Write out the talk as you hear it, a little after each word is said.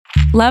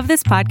Love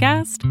this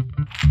podcast?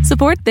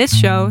 Support this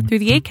show through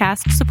the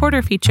Acast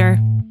supporter feature.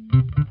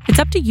 It's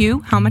up to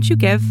you how much you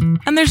give,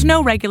 and there's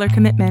no regular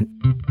commitment.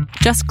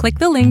 Just click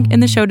the link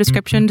in the show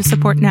description to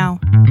support now.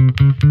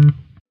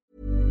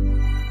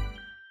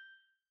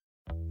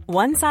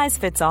 One size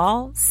fits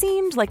all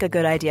seemed like a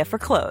good idea for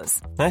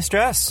clothes. Nice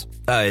dress.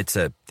 It's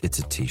a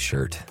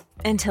t-shirt.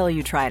 Until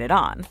you tried it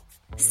on.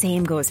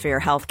 Same goes for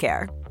your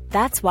healthcare.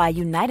 That's why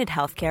United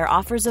Healthcare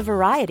offers a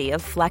variety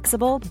of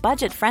flexible,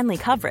 budget-friendly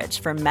coverage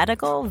for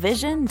medical,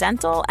 vision,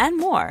 dental, and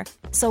more.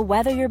 So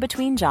whether you're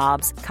between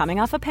jobs,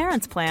 coming off a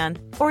parent's plan,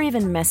 or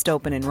even missed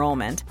open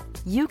enrollment,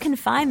 you can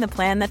find the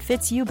plan that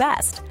fits you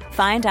best.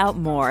 Find out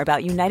more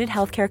about United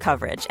Healthcare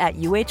coverage at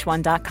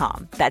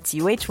uh1.com. That's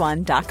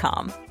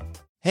uh1.com.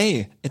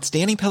 Hey, it's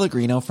Danny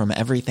Pellegrino from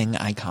Everything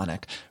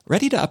Iconic.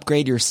 Ready to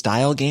upgrade your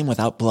style game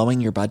without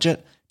blowing your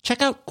budget?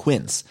 Check out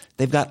Quince.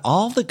 They've got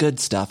all the good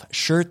stuff,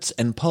 shirts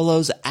and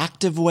polos,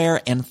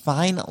 activewear, and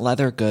fine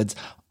leather goods,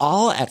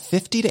 all at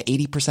 50 to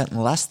 80%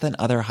 less than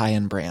other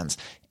high-end brands.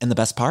 And the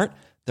best part?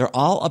 They're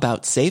all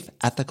about safe,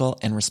 ethical,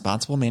 and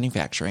responsible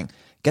manufacturing.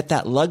 Get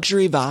that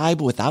luxury vibe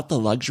without the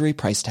luxury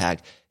price tag.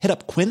 Hit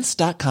up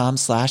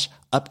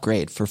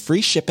quince.com/upgrade for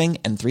free shipping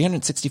and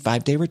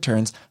 365-day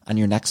returns on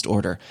your next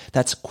order.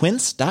 That's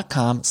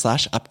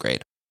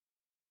quince.com/upgrade.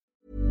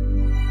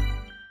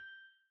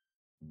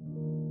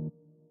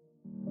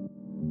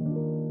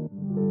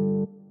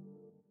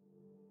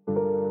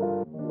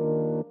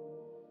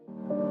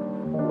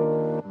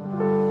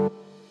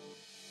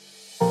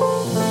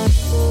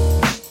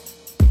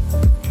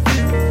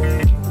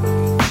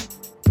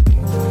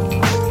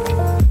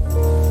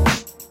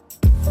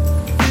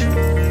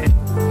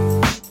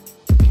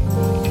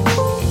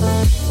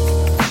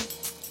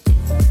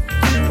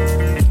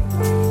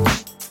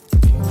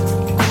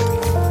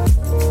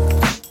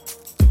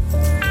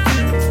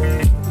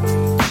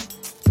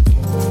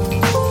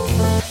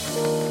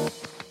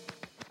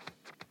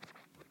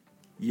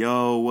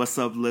 Yo, what's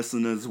up,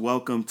 listeners?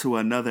 Welcome to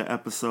another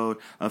episode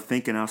of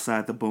Thinking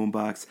Outside the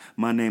Boombox.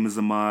 My name is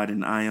Ahmad,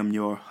 and I am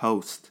your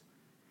host.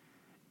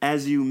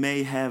 As you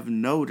may have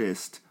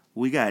noticed,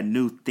 we got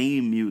new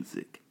theme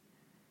music.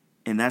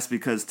 And that's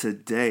because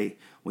today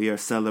we are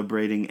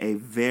celebrating a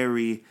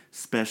very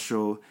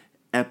special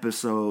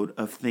episode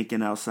of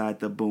Thinking Outside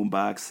the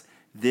Boombox.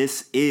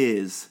 This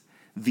is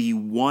the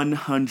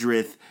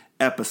 100th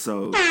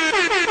episode.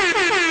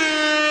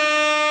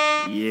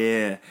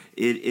 Yeah,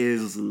 it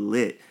is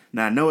lit.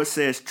 Now, I know it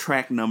says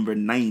track number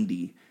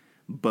 90,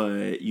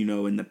 but,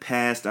 in the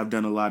past, I've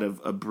done a lot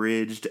of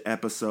abridged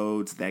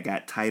episodes that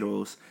got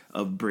titles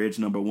of bridge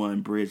number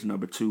 1, bridge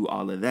number 2,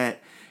 all of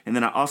that. And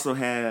then I also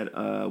had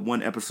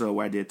one episode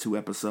where I did 2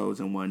 episodes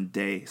in one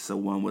day. So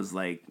one was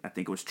I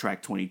think it was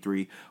track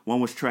 23.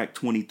 One was track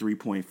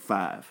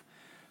 23.5.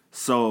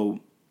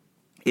 So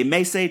it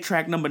may say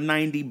track number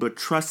 90, but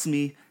trust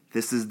me,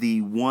 this is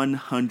the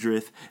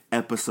 100th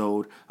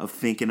episode of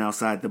Thinking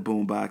Outside the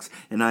Boombox,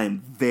 and I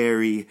am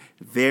very,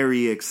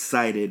 very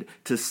excited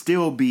to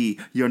still be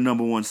your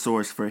number one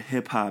source for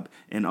hip-hop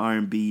and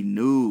R&B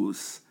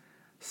news.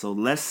 So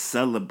let's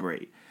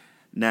celebrate.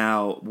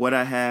 Now, what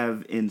I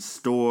have in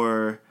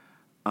store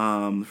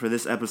for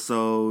this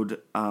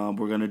episode,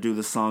 we're going to do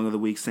the Song of the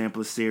Week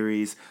sampler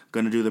series,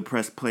 going to do the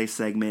Press Play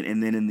segment,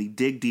 and then in the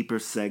Dig Deeper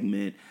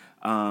segment,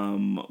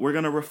 we're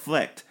going to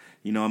reflect.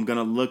 I'm going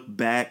to look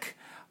back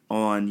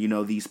on,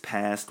 these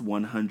past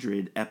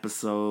 100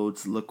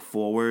 episodes, look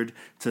forward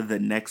to the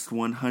next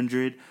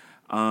 100,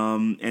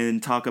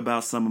 and talk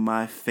about some of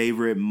my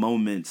favorite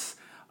moments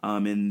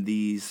in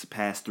these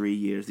past 3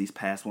 years, these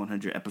past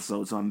 100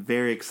 episodes. So I'm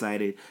very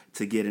excited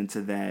to get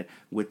into that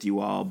with you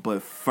all.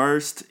 But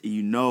first,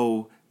 I'm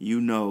going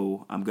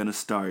to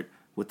start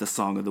with the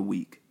Song of the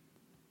Week.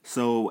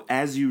 So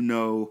as you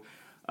know,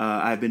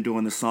 I've been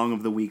doing the Song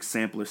of the Week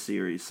sampler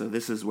series. So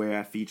this is where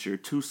I feature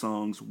 2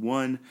 songs.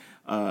 One,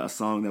 a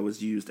song that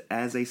was used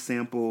as a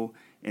sample,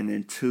 and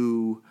then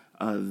 2,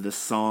 the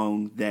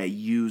song that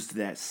used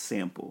that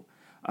sample.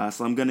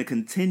 So I'm going to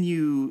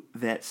continue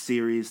that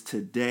series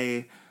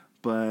today,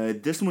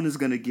 but this one is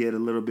going to get a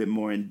little bit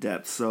more in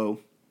depth. So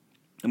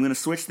I'm going to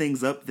switch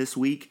things up this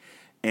week,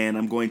 and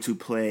I'm going to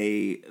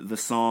play the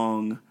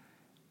song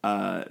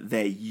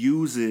that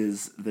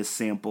uses the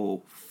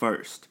sample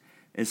first.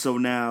 And so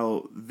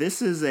now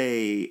this is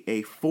a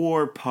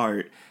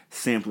 4-part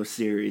sampler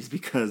series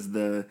because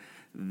the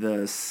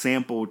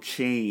sample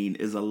chain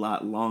is a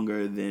lot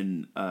longer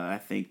than I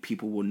think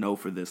people will know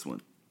for this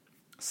one.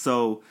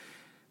 So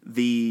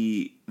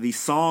the last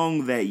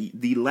song,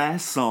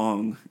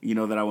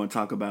 that I want to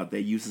talk about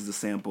that uses the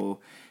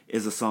sample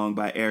is a song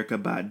by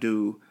Erykah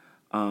Badu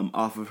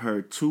off of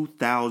her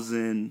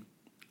 2000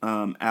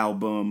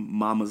 album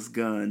Mama's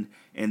Gun,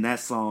 and that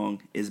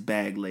song is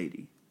Bag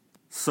Lady.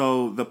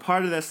 So the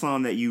part of that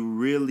song that you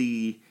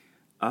really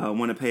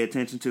want to pay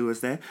attention to is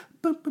that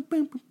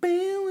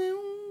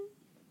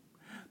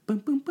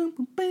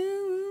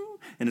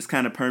and it's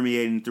kind of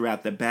permeating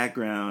throughout the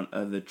background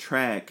of the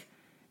track.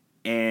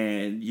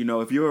 And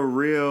if you're a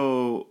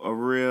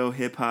real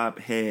hip hop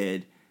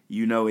head,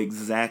 you know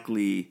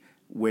exactly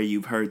where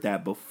you've heard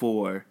that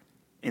before,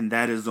 and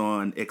that is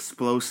on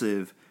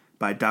Explosive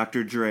by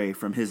Dr. Dre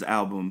from his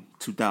album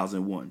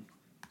 2001.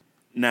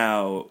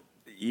 Now,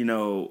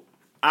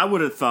 I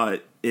would have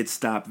thought it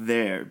stopped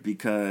there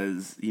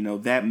because,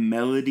 that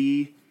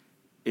melody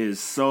is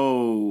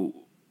so,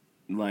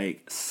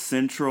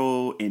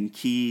 central and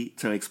key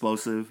to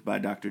Explosive by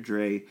Dr.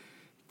 Dre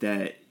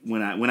that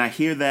when I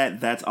hear that,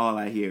 that's all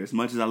I hear. As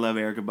much as I love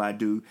Erykah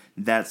Badu,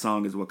 that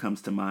song is what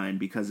comes to mind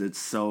because it's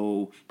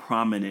so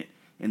prominent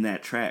in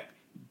that track.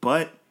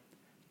 But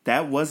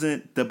that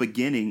wasn't the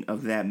beginning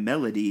of that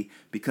melody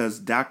because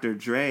Dr.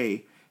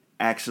 Dre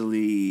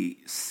actually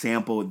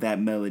sampled that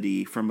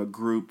melody from a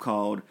group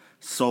called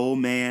Soul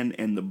Man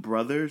and the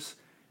Brothers.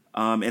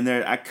 And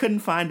I couldn't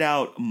find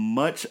out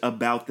much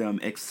about them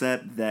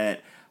except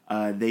that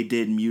they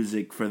did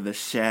music for the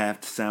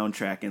Shaft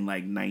soundtrack in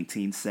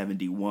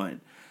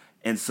 1971.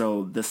 And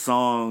so the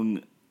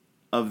song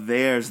of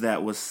theirs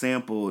that was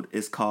sampled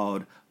is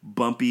called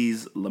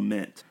Bumpy's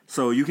Lament.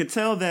 So you can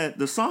tell that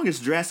the song is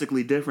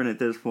drastically different at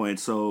this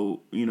point.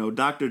 So,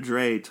 Dr.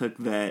 Dre took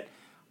that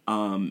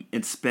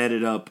and sped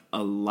it up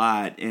a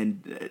lot,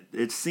 and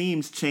it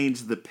seems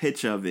changed the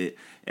pitch of it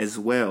as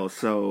well.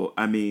 So,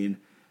 I mean,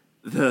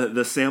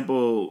 the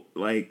sample,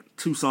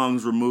 2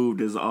 songs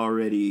removed, is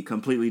already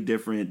completely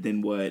different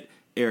than what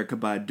Erykah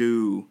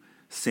Badu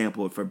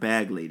sampled for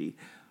Bag Lady.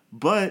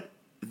 But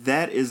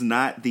that is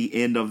not the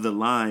end of the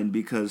line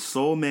because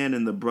Soul Man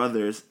and the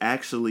Brothers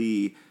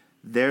actually,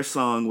 their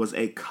song was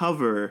a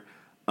cover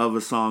of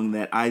a song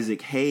that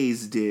Isaac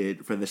Hayes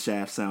did for the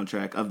Shaft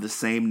soundtrack of the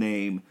same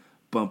name,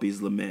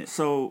 Bumpy's Lament.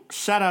 So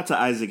shout out to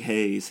Isaac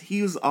Hayes.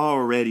 He was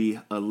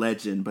already a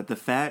legend, but the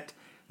fact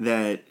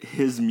that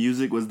his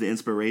music was the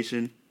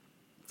inspiration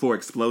for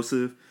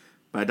Explosive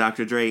by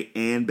Dr. Dre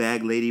and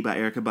Bag Lady by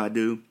Erykah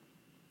Badu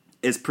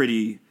that's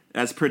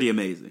pretty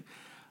amazing.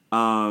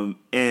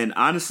 And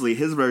honestly,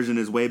 his version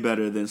is way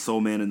better than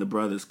Soul Man and the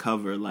Brothers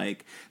cover.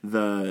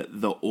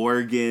 The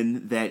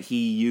organ that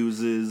he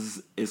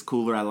uses is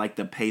cooler. I like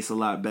the pace a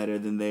lot better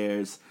than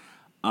theirs.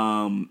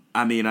 I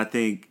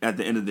think at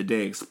the end of the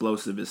day,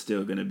 Explosive is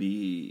still going to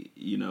be,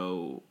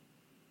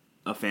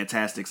 a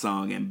fantastic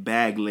song, and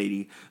Bag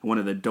Lady, one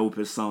of the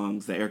dopest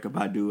songs that Erykah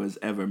Badu has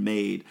ever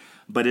made.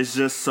 But it's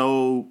just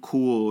so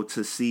cool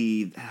to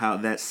see how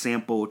that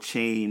sample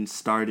chain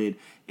started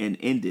and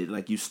ended.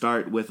 You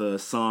start with a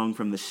song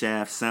from the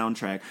Shaft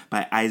soundtrack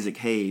by Isaac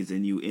Hayes,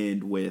 and you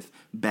end with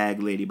Bag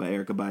Lady by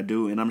Erykah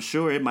Badu. And I'm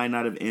sure it might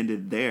not have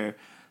ended there.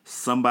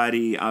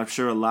 I'm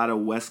sure a lot of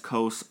West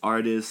Coast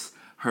artists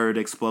heard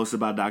Explosive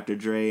by Dr.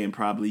 Dre and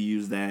probably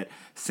used that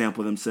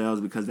sample themselves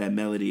because that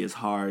melody is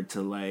hard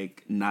to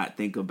not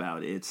think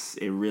about. It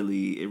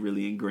really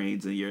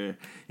ingrains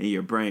in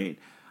your brain.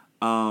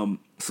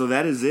 So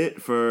that is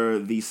it for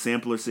the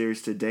sampler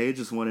series today.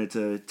 Just wanted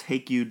to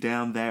take you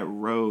down that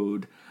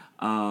road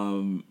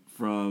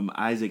from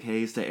Isaac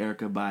Hayes to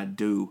Erykah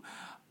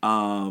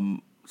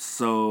Badu.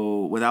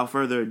 So without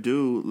further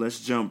ado,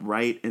 let's jump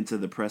right into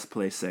the Press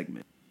Play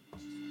segment.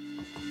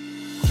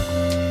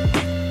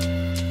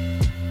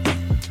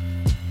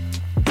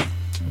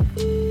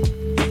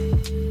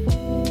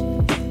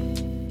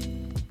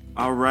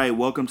 All right,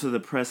 welcome to the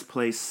Press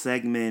Play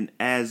segment.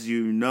 As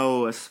you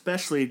know,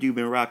 especially if you've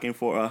been rocking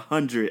for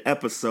 100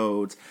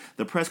 episodes,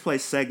 the Press Play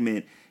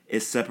segment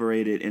is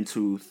separated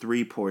into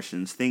 3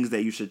 portions. Things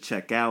that you should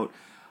check out.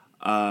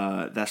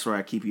 That's where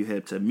I keep you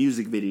hip to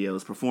music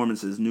videos,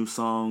 performances, new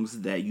songs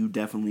that you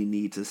definitely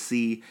need to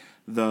see,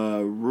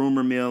 the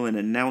rumor mill and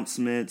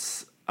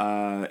announcements,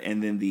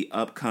 and then the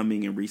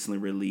upcoming and recently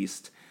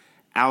released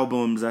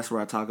albums. That's where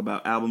I talk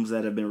about albums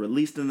that have been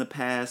released in the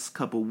past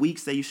couple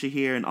weeks that you should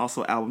hear, and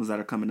also albums that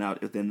are coming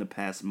out within the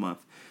past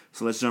month.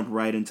 So let's jump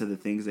right into the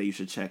things that you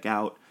should check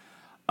out.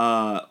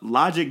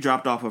 Logic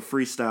dropped off a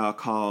freestyle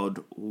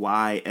called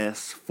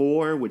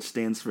YS4, which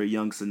stands for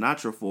Young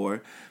Sinatra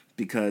 4,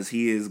 because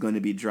he is going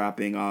to be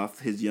dropping off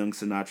his Young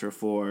Sinatra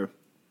 4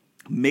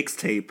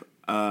 mixtape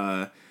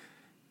at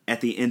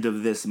the end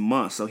of this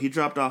month. So he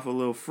dropped off a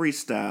little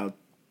freestyle.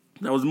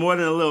 That was more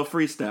than a little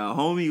freestyle.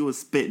 Homie was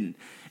spitting.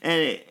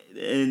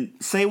 And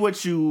say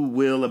what you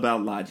will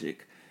about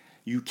Logic.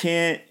 You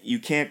can't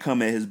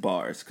come at his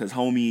bars because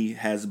homie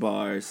has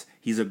bars.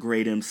 He's a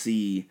great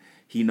MC.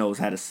 He knows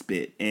how to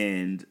spit.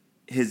 And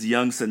his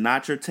Young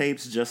Sinatra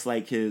tapes, just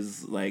like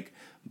his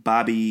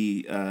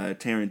Bobby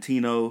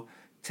Tarantino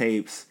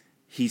tapes,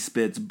 he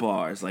spits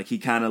bars. He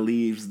kind of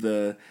leaves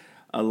a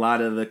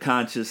lot of the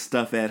conscious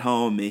stuff at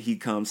home and he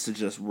comes to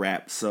just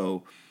rap.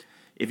 So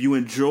if you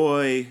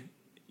enjoy,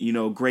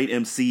 great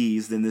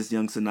MCs, then this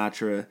Young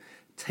Sinatra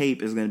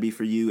tape is going to be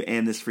for you,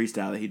 and this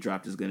freestyle that he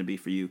dropped is going to be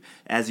for you.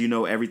 As you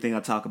know, everything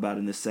I talk about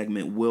in this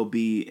segment will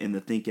be in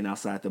the Thinking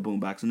Outside the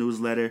Boombox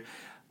newsletter.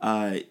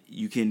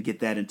 You can get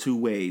that in 2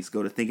 ways.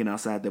 Go to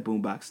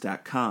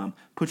thinkingoutsidetheboombox.com.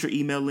 Put your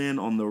email in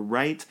on the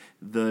right.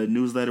 The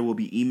newsletter will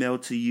be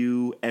emailed to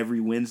you every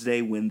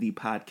Wednesday when the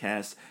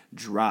podcast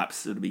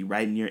drops. It'll be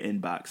right in your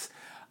inbox.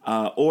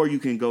 Or you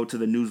can go to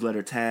the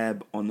newsletter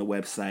tab on the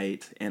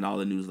website, and all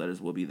the newsletters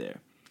will be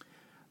there.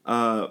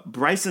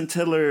 Bryson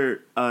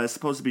Tiller is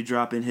supposed to be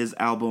dropping his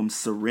album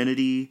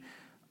Serenity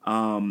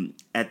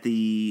at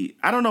the,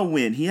 I don't know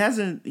when. He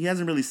hasn't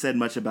really said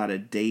much about a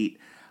date,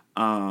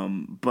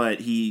 but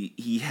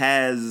he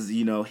has,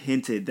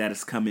 hinted that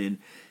it's coming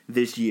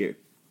this year.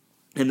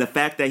 And the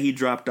fact that he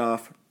dropped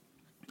off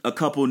a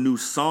couple new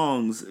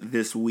songs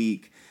this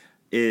week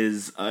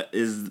is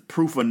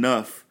proof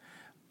enough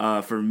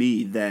for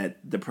me that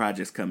the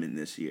project's coming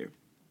this year.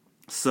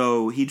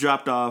 So he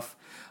dropped off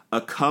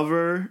a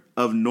cover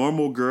of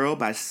Normal Girl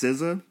by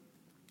SZA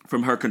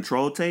from her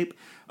Control Tape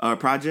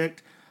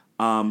project.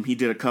 He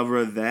did a cover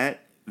of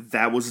that.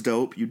 That was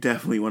dope. You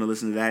definitely want to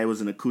listen to that. It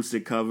was an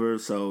acoustic cover,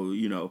 so,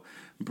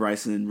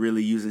 Bryson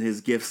really using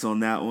his gifts on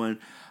that one.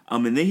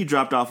 And then he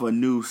dropped off a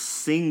new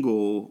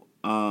single,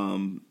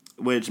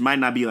 which might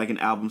not be like an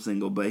album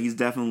single, but he's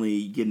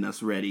definitely getting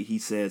us ready. He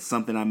said,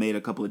 something I made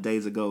a couple of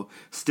days ago,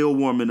 still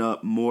warming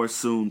up, more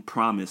soon,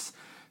 promise.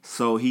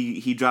 So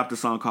he dropped a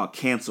song called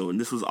Cancel, and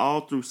this was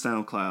all through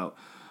SoundCloud.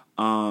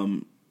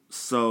 And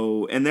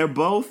they're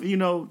both,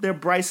 they're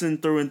Bryson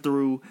through and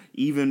through,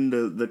 even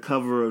the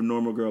cover of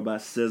Normal Girl by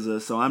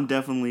SZA. So I'm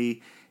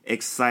definitely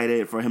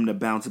excited for him to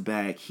bounce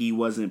back. He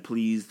wasn't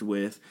pleased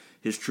with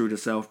his True to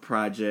Self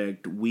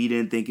project. We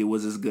didn't think it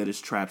was as good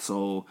as Trap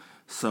Soul.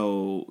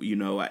 So,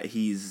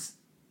 he's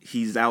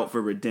out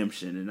for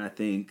redemption. And I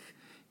think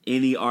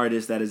any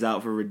artist that is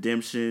out for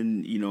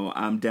redemption,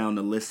 I'm down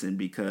to listen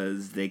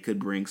because they could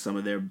bring some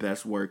of their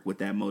best work with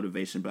that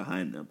motivation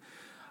behind them.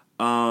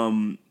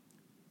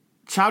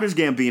 Childish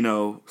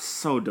Gambino,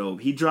 so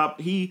dope.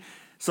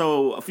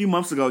 So a few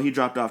months ago, he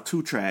dropped off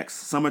 2 tracks,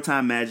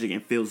 Summertime Magic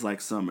and Feels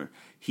Like Summer.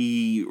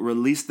 He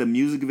released the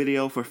music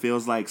video for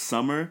Feels Like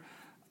Summer,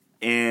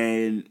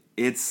 and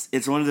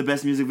it's one of the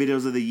best music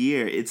videos of the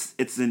year.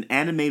 It's an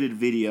animated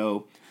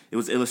video. It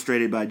was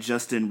illustrated by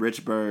Justin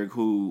Richburg,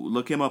 who,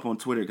 look him up on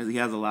Twitter because he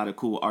has a lot of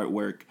cool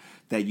artwork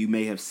that you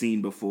may have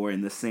seen before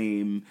in the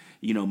same,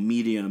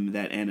 medium,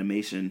 that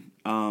animation.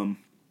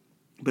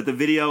 But the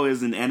video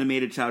is an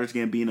animated Childish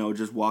Gambino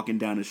just walking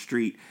down the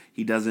street.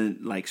 He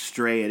doesn't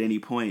stray at any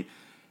point.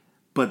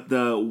 But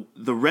the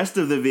rest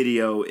of the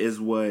video is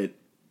what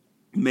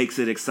makes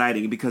it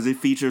exciting because it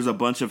features a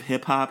bunch of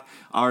hip hop,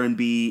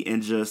 R&B,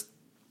 and just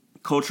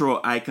cultural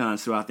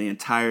icons throughout the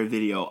entire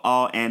video,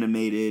 all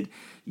animated.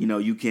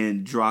 You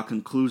can draw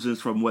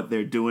conclusions from what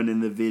they're doing in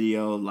the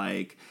video.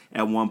 Like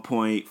at one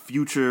point,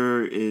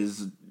 Future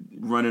is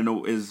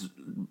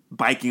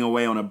biking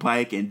away on a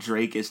bike and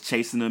Drake is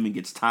chasing him and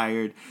gets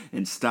tired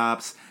and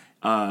stops.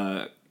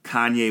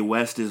 Kanye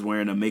West is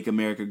wearing a Make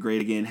America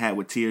Great Again hat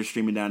with tears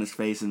streaming down his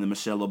face, and then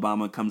Michelle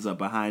Obama comes up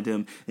behind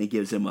him and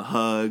gives him a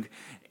hug,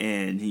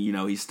 and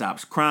he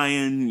stops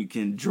crying. You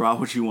can draw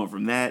what you want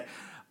from that.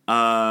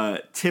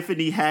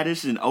 Tiffany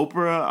Haddish and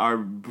Oprah are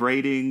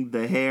braiding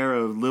the hair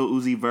of Lil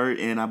Uzi Vert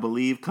and I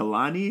believe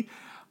Kalani.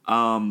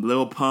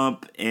 Lil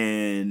Pump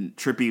and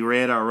Trippie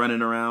Redd are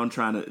running around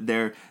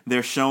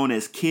they're shown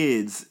as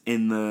kids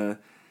in the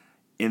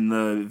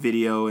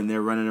video, and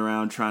they're running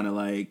around trying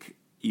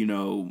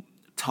to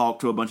talk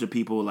to a bunch of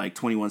people like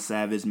 21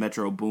 Savage,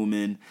 Metro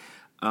Boomin,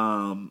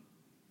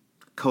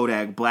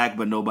 Kodak Black,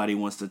 but nobody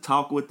wants to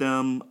talk with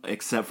them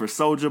except for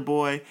Soulja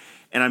Boy.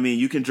 And I mean,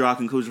 you can draw a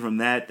conclusion from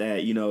that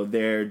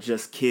they're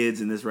just kids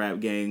in this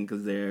rap gang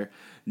because they're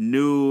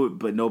new,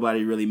 but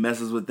nobody really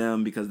messes with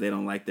them because they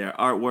don't like their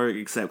artwork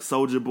except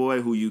Soulja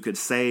Boy, who you could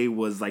say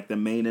was the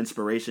main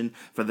inspiration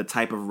for the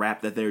type of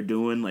rap that they're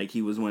doing.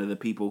 He was one of the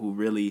people who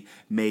really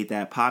made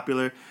that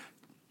popular.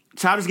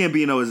 Childish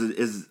Gambino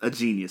is a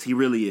genius. He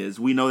really is.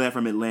 We know that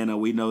from Atlanta.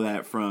 We know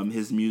that from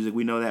his music.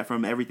 We know that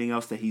from everything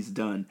else that he's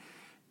done.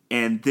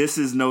 And this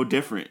is no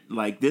different.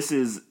 This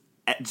is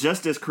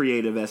just as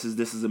creative as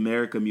This Is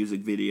America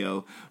music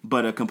video,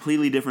 but a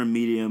completely different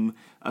medium,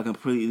 a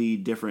completely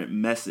different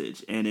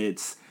message. And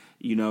it's,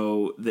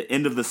 the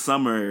end of the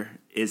summer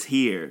is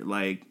here.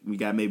 We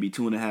got maybe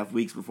 2.5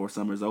 weeks before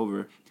summer's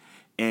over.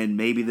 And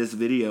maybe this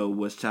video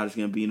was Childish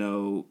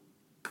Gambino,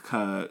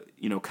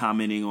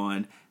 commenting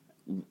on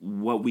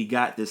what we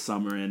got this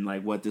summer and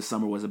what this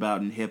summer was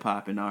about in hip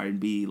hop and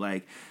R&B.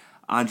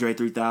 Andre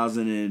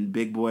 3000 and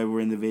Big Boy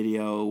were in the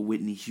video,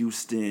 Whitney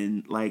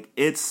Houston.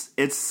 It's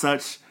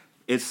such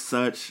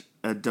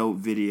a dope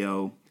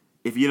video.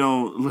 If you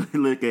don't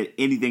look at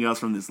anything else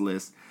from this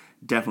list,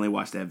 definitely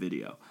watch that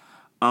video.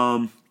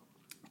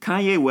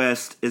 Kanye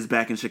West is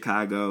back in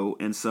Chicago,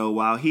 and so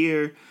while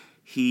here,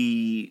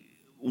 he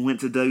went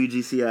to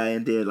WGCI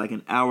and did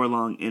an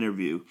hour-long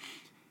interview.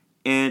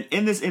 And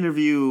in this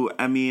interview,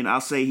 I mean,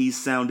 I'll say he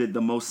sounded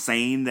the most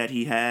sane that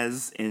he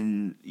has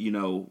in,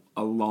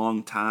 a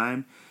long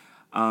time.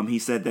 He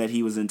said that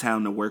he was in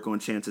town to work on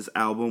Chance's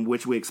album,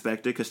 which we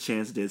expected because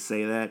Chance did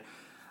say that.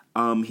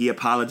 He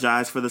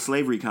apologized for the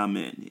slavery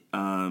comment.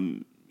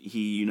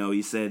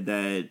 He said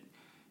that,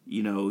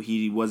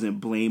 he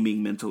wasn't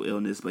blaming mental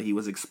illness, but he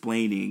was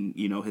explaining,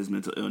 his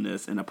mental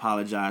illness, and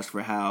apologized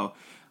for how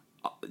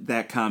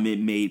that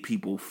comment made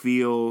people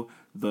feel.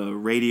 The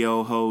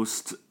radio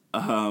host,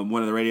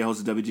 one of the radio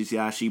hosts of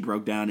WGCI, she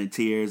broke down in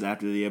tears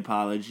after the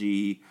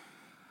apology.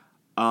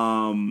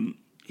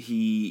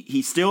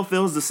 He still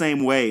feels the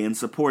same way and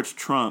supports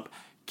Trump.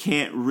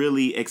 Can't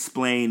really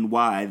explain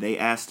why. They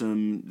asked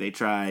him, they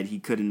tried, he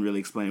couldn't really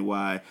explain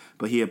why,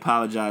 but he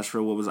apologized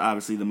for what was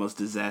obviously the most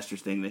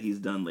disastrous thing that he's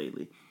done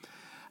lately.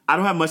 I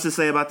don't have much to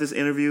say about this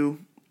interview.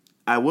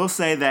 I will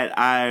say that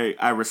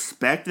I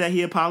respect that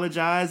he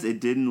apologized. It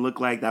didn't look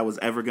like that was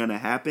ever going to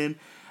happen.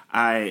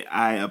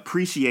 I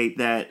appreciate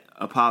that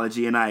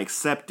apology and I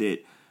accept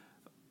it,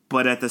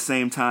 but at the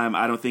same time,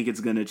 I don't think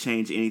it's going to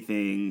change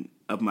anything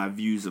of my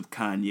views of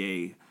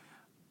Kanye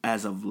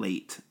as of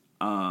late.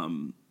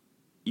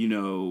 You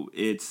know,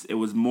 it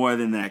was more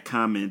than that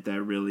comment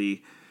that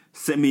really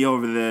sent me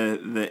over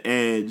the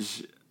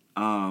edge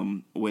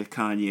with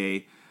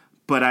Kanye.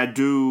 But I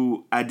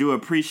do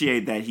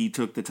appreciate that he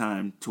took the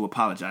time to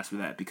apologize for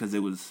that because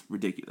it was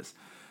ridiculous.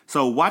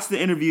 So watch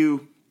the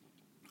interview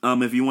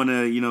if you want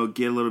to, you know,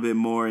 get a little bit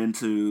more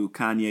into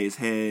Kanye's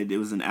head. It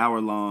was an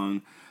hour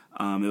long.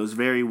 It was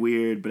very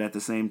weird, but at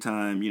the same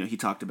time, you know, he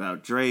talked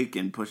about Drake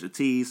and Pusha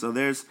T. So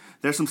there's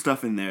some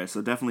stuff in there.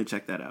 So definitely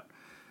check that out.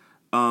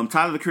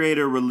 Tyler, the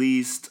Creator,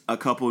 released a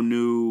couple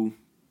new,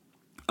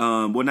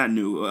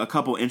 a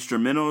couple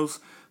instrumentals.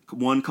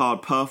 One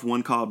called Puff,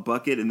 one called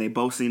Bucket, and they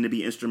both seem to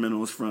be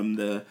instrumentals from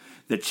the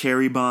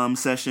Cherry Bomb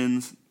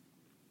sessions,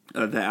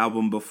 the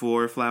album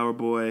before Flower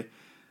Boy.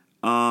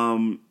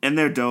 And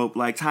they're dope.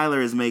 Like,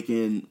 Tyler is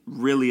making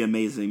really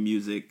amazing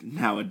music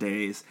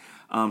nowadays.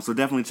 So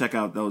definitely check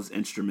out those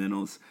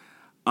instrumentals.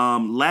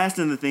 Last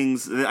in the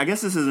things, I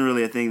guess this isn't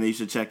really a thing that you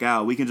should check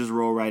out. We can just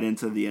roll right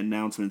into the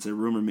announcements at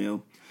Rumor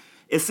Mill.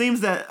 It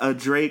seems that a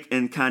Drake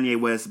and Kanye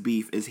West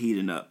beef is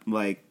heating up.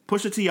 Like,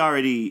 Pusha T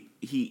already,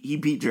 he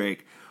beat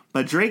Drake.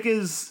 But Drake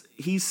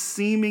he's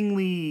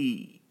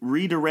seemingly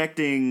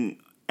redirecting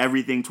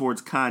everything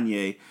towards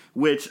Kanye,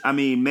 which, I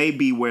mean, may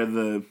be where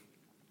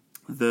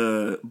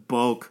the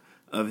bulk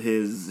of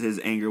his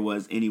anger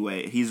was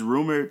anyway. He's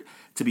rumored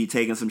to be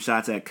taking some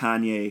shots at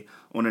Kanye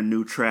on a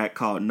new track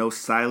called No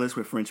Silence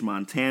with French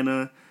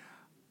Montana.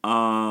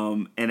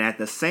 And at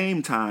the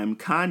same time,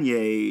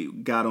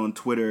 Kanye got on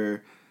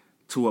Twitter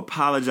to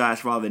apologize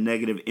for all the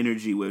negative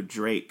energy with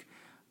Drake.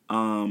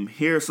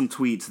 Here are some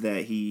tweets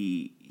that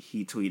he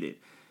tweeted.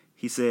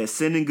 He says,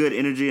 sending good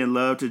energy and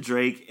love to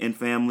Drake and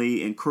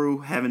family and crew.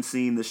 Haven't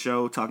seen the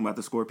show, talking about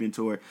the Scorpion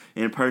tour,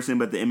 in person,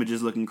 but the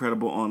images look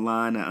incredible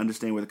online. I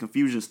understand where the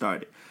confusion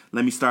started.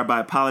 Let me start by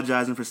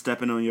apologizing for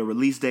stepping on your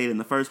release date in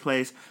the first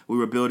place. We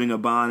were building a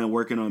bond and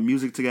working on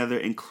music together,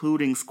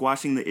 including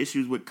squashing the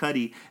issues with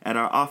Cudi at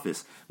our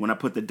office. When I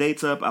put the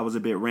dates up, I was a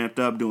bit ramped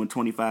up, doing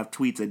 25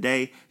 tweets a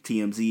day.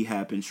 TMZ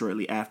happened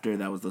shortly after.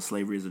 That was the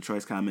slavery is a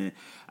choice comment.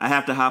 I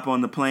have to hop on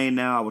the plane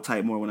now. I will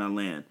type more when I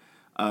land.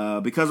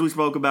 Because we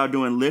spoke about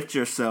doing Lift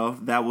Yourself,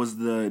 that was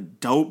the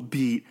dope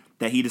beat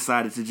that he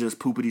decided to just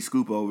poopity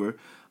scoop over.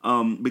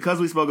 Because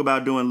we spoke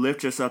about doing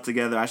Lift Yourself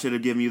together, I should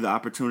have given you the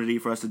opportunity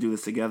for us to do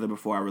this together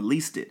before I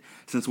released it.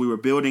 Since we were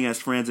building as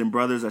friends and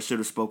brothers, I should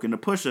have spoken to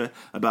Pusha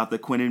about the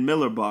Quentin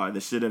Miller bar.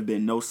 There should have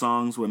been no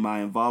songs with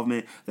my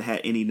involvement that had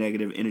any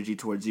negative energy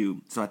towards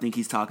you. So I think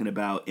he's talking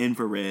about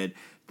Infrared,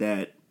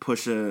 that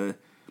Pusha,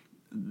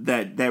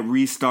 that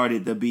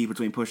restarted the beef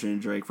between Pusha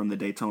and Drake from the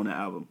Daytona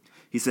album.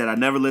 He said, I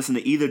never listened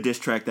to either diss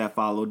track that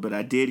followed, but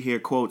I did hear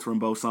quotes from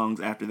both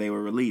songs after they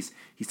were released.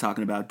 He's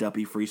talking about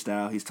Duppy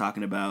Freestyle. He's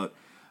talking about,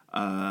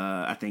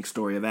 I think,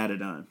 Story of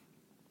Adidon.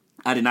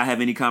 I did not have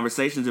any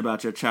conversations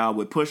about your child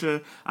with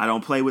Pusha. I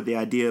don't play with the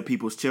idea of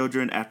people's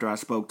children after I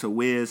spoke to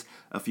Wiz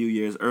a few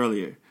years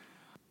earlier.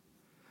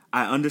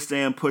 I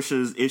understand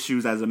Pusha's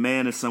issues as a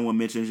man. If someone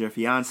mentions your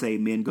fiance,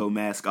 men go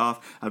mask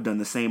off. I've done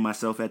the same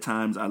myself at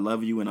times. I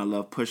love you and I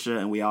love Pusha,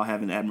 and we all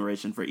have an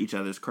admiration for each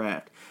other's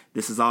craft.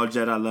 This is all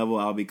Jedi level.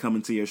 I'll be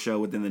coming to your show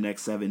within the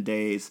next 7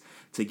 days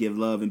to give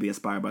love and be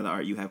inspired by the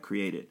art you have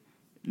created.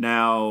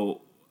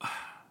 Now,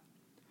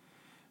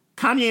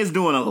 Kanye is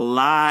doing a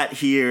lot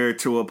here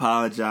to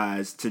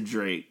apologize to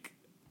Drake.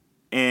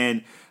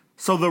 And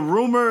so the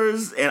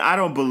rumors, and I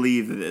don't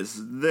believe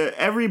this,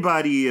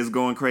 everybody is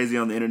going crazy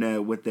on the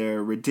internet with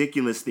their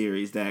ridiculous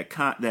theories that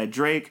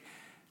Drake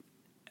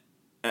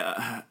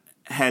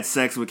had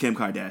sex with Kim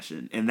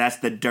Kardashian, and that's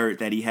the dirt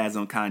that he has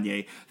on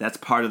Kanye. That's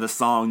part of the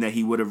song that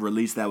he would have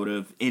released that would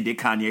have ended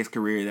Kanye's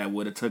career, that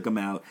would have took him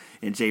out,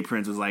 and Jay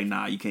Prince was like,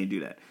 nah, you can't do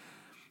that.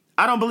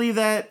 I don't believe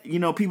that. You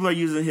know, people are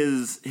using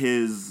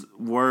his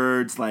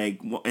words, like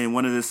in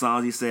one of his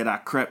songs he said, I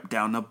crept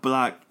down the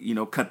block, you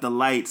know, cut the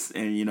lights,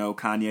 and you know,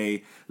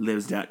 Kanye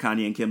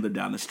and Kim live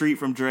down the street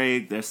from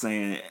Drake. They're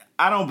saying,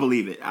 I don't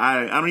believe it.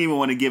 I don't even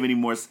want to give any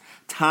more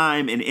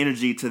time and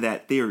energy to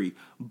that theory.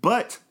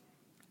 But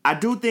I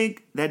do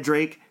think that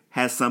Drake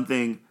has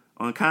something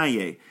on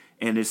Kanye,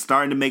 and it's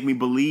starting to make me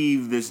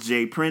believe this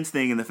Jay Prince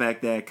thing and the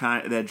fact that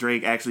that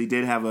Drake actually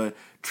did have a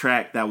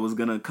track that was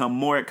going to come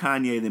more at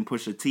Kanye than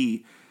Pusha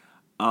T,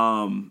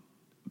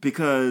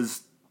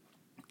 because,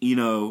 you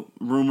know,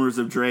 rumors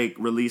of Drake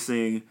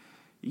releasing,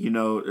 you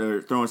know,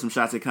 or throwing some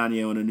shots at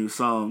Kanye on a new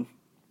song,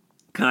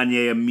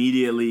 Kanye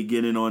immediately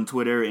getting on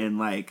Twitter and,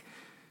 like,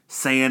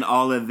 saying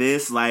all of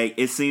this, like,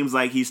 it seems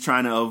like he's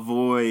trying to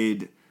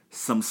avoid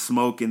some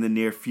smoke in the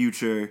near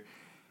future.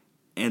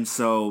 And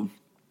so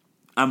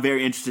I'm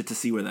very interested to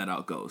see where that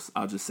out goes.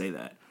 I'll just say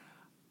that.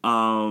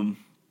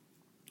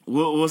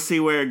 We'll see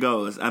where it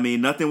goes. I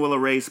mean, nothing will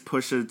erase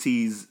Pusha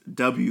T's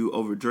W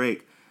over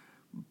Drake.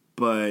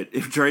 But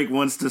if Drake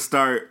wants to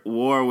start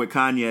war with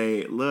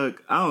Kanye,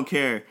 look, I don't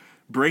care.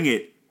 Bring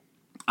it.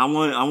 I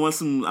want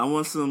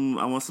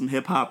some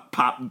hip hop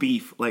pop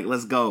beef. Like,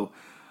 let's go.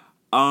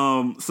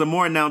 Some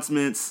more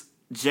announcements.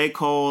 J.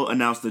 Cole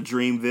announced the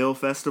Dreamville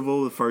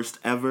Festival, the first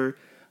ever.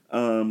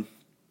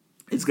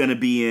 It's going to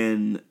be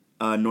in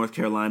North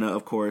Carolina,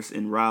 of course,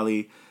 in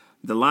Raleigh.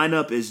 The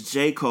lineup is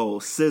J.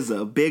 Cole,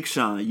 SZA, Big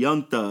Sean,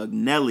 Young Thug,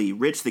 Nelly,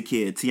 Rich the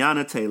Kid,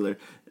 Tiana Taylor,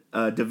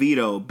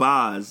 Davido,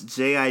 Boz,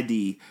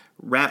 J.I.D.,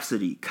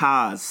 Rhapsody,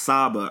 Kaz,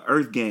 Saba,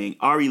 Earth Gang,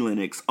 Ari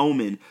Lennox,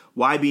 Omen,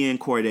 YBN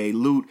Cordae,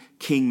 Lute,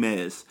 King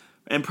Mez,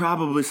 and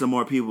probably some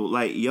more people.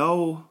 Like,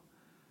 yo,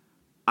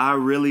 I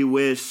really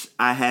wish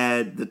I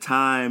had the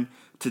time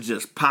to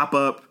just pop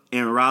up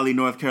in Raleigh,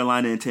 North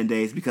Carolina in 10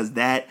 days, because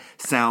that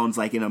sounds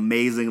like an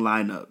amazing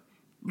lineup.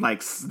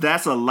 Like,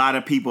 that's a lot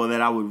of people that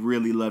I would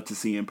really love to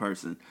see in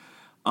person.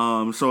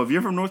 So if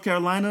you're from North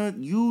Carolina,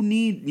 you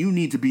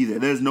need to be there.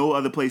 There's no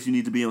other place you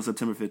need to be on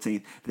September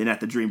 15th than at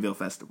the Dreamville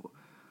Festival.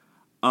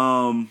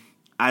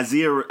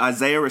 Isaiah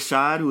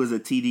Rashad, who is a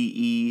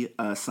TDE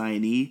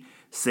signee,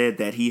 said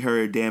that he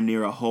heard damn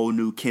near a whole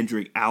new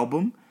Kendrick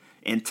album.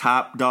 And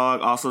Top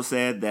Dog also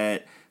said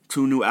that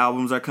 2 new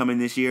albums are coming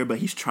this year, but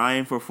he's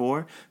trying for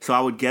 4. So I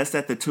would guess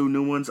that the 2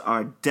 new ones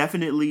are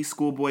definitely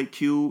Schoolboy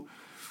Q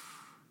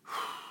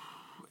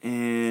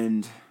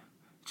and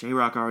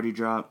J-Rock already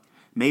dropped.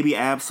 Maybe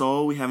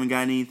Ab-Soul. We haven't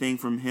gotten anything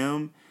from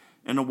him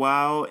in a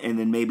while. And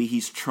then maybe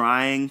he's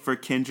trying for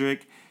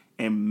Kendrick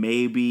and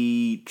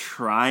maybe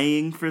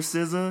trying for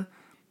SZA.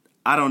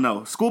 I don't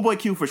know. Schoolboy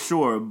Q for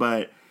sure,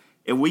 but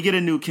if we get a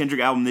new Kendrick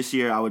album this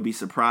year, I would be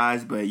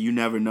surprised, but you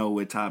never know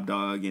with Top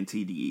Dog and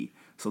TDE.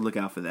 So look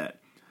out for that.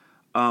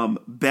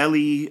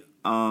 Belly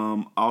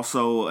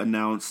also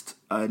announced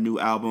a new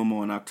album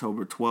on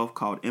October 12th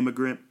called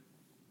Immigrant.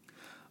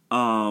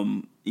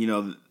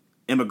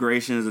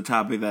 Immigration is a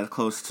topic that's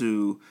close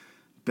to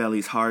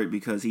Belly's heart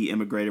because he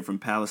immigrated from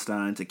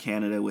Palestine to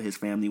Canada with his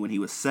family when he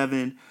was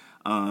 7.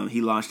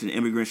 He launched an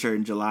immigrant shirt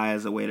in July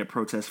as a way to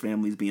protest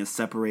families being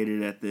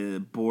separated at the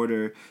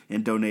border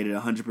and donated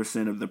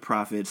 100% of the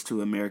profits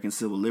to American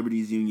Civil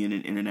Liberties Union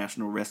and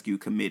International Rescue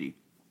Committee.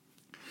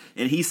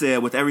 And he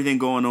said, with everything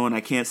going on,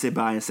 I can't sit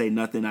by and say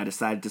nothing. I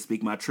decided to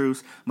speak my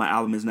truths. My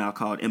album is now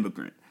called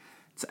Immigrant.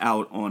 It's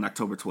out on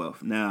October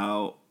 12th.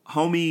 Now,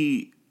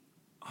 Homie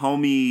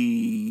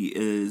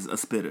is a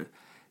spitter.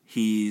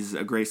 He's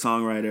a great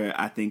songwriter.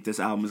 I think this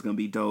album is going to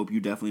be dope. You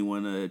definitely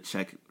want to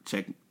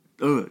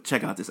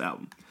check out this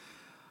album.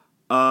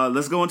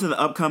 Let's go into the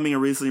upcoming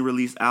and recently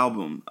released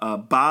album.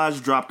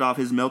 Boz dropped off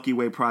his Milky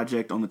Way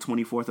project on the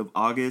 24th of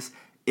August.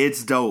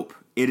 It's dope.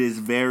 It is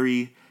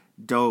very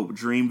dope.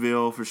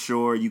 Dreamville for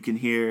sure. You can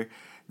hear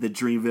the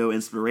Dreamville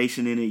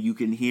inspiration in it. You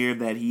can hear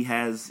that he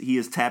has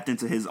tapped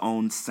into his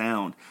own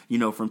sound.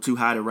 From Too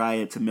High to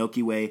Riot to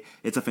Milky Way.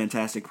 It's a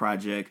fantastic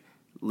project.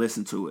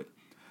 Listen to it.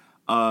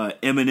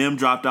 Eminem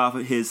dropped off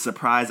his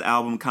surprise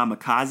album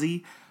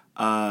Kamikaze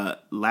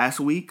last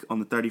week on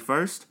the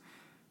 31st.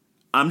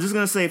 I'm just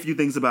gonna say a few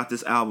things about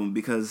this album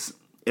because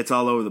it's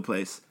all over the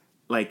place,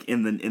 like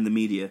in the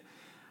media.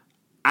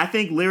 I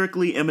think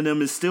lyrically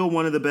Eminem is still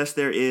one of the best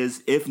there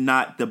is, if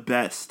not the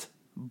best.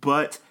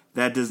 But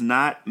that does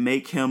not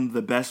make him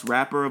the best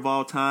rapper of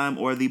all time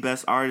or the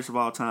best artist of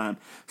all time.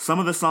 Some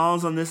of the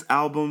songs on this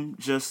album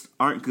just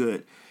aren't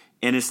good.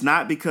 And it's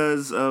not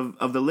because of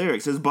the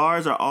lyrics. His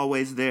bars are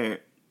always there.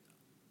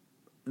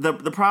 The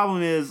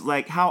problem is,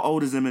 like, how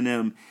old is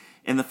Eminem?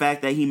 And the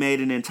fact that he made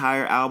an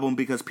entire album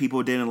because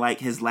people didn't like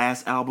his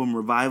last album,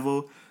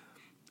 Revival.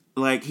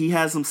 Like, he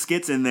has some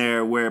skits in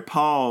there where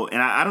Paul,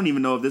 and I don't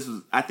even know if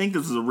I think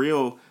this was a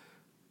real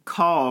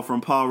call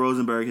from Paul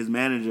Rosenberg, his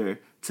manager,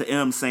 to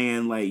M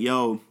saying, like,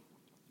 yo,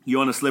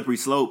 you're on a slippery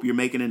slope. You're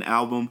making an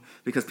album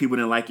because people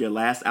didn't like your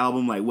last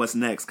album. Like, what's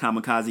next?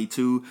 Kamikaze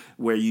 2,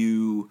 where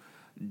you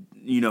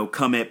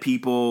come at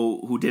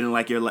people who didn't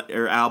like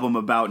your album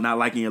about not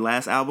liking your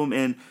last album.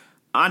 And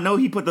I know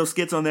he put those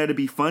skits on there to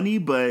be funny,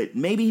 but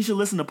maybe he should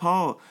listen to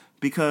Paul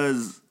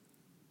because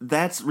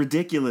that's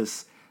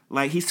ridiculous.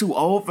 Like, he's too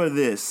old for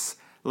this.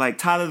 Like,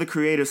 Tyler, the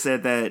Creator,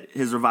 said that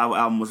his Revival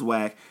album was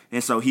whack,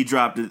 and so he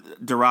dropped a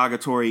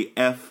derogatory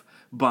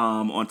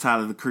F-bomb on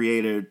Tyler, the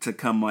Creator, to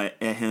come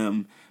at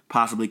him,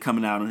 possibly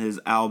coming out on his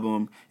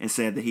album, and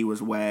said that he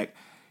was whack.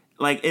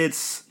 Like,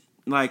 it's,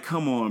 like,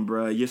 come on,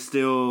 bro. You're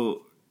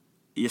still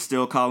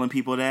calling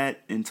people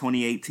that in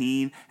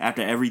 2018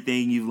 after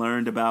everything you've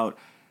learned about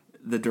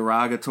the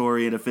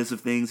derogatory and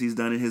offensive things he's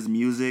done in his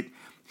music.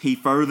 He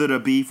furthered a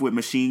beef with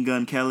Machine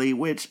Gun Kelly,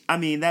 which, I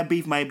mean, that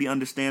beef might be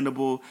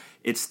understandable.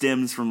 It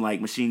stems from, like,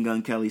 Machine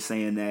Gun Kelly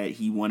saying that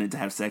he wanted to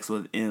have sex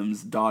with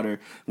M's daughter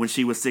when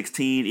she was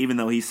 16, even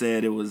though he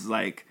said it was,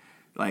 like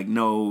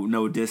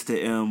no diss to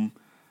M.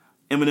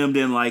 Eminem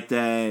didn't like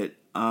that.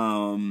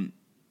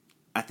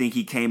 I think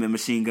he came at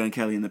Machine Gun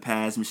Kelly in the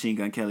past. Machine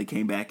Gun Kelly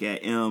came back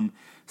at M.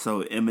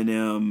 So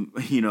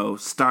Eminem,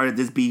 started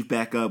this beef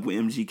back up with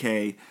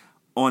MGK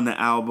on the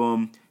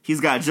album.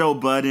 He's got Joe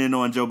Budden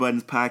on Joe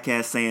Budden's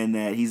podcast saying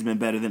that he's been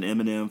better than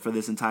Eminem for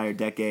this entire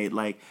decade.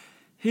 Like,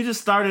 he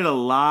just started a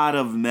lot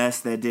of mess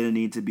that didn't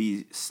need to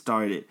be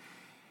started.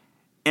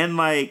 And,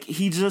 like,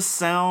 he just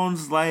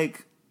sounds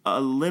like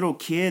a little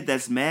kid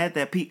that's mad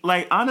that people...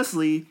 Like,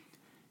 honestly,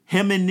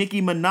 him and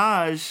Nicki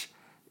Minaj,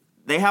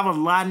 they have a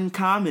lot in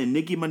common.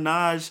 Nicki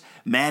Minaj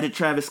mad at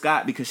Travis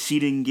Scott because she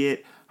didn't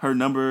get her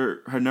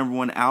number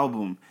one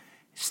album.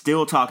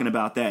 Still talking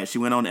about that. She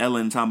went on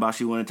Ellen talking about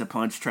she wanted to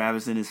punch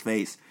Travis in his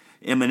face.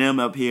 Eminem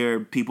up here,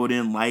 people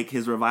didn't like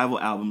his Revival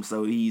album,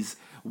 so he's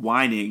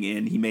whining,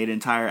 and he made an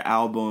entire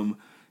album,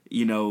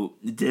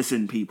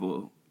 dissing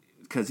people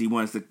because he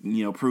wants to,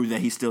 prove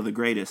that he's still the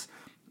greatest.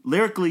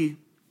 Lyrically,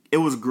 it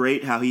was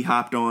great how he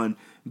hopped on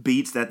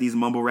beats that these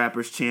mumble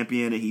rappers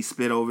champion and he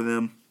spit over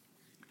them.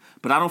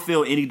 But I don't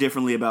feel any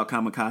differently about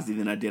Kamikaze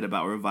than I did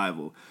about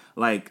Revival.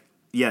 Like,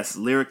 yes,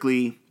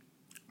 lyrically,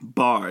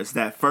 bars.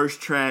 That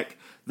first track,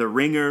 The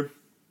Ringer,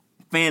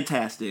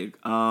 fantastic.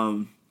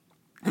 And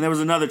there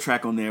was another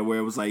track on there where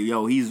it was like,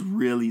 yo, he's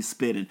really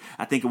spitting.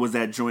 I think it was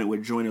that joint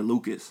with Joyner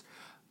Lucas.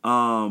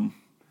 And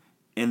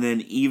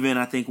then even,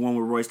 I think, one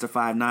with Royce da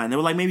 5'9". There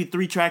were like maybe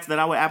 3 tracks that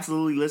I would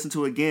absolutely listen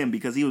to again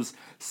because he was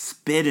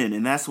spitting.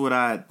 And that's what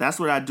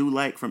I do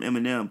like from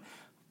Eminem.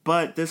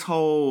 But this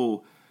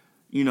whole,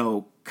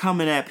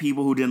 coming at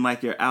people who didn't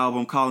like your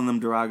album, calling them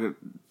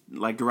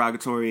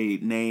derogatory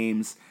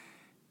names,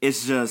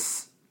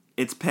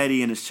 it's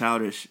petty and it's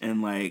childish,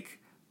 and like,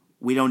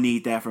 we don't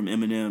need that from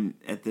Eminem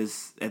at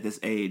this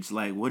age.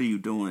 Like, what are you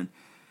doing?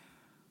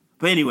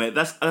 But anyway,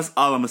 that's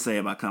all I'm gonna say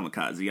about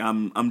Kamikaze.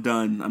 I'm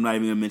done. I'm not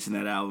even gonna mention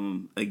that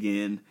album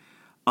again.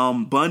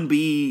 Bun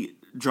B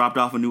dropped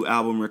off a new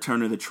album,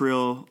 Return of the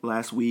Trill,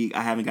 last week.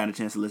 I haven't gotten a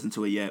chance to listen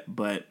to it yet,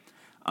 but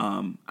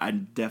I'm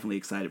definitely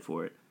excited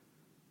for it.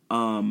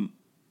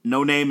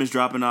 No Name is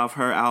dropping off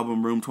her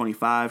album Room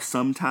 25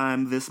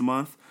 sometime this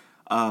month.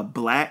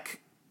 Black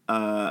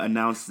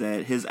announced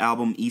that his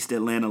album East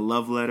Atlanta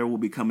Love Letter will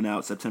be coming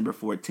out September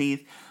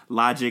 14th.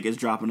 Logic is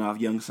dropping off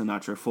Young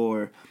Sinatra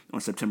 4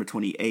 on September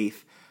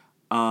 28th.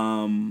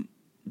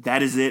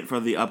 That is it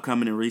for the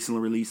upcoming and recently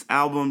released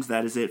albums.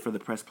 That is it for the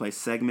Press Play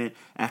segment.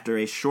 After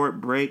a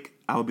short break,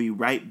 I'll be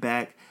right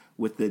back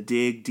with the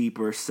Dig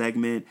Deeper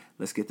segment.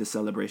 Let's get this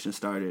celebration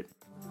started.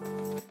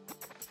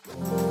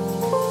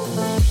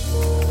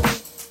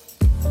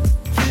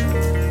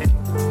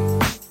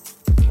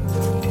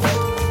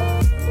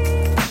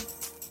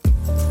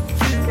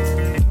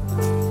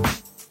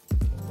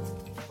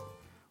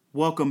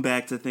 Welcome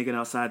back to Thinking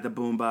Outside the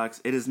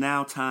Boombox. It is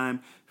now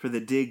time for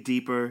the Dig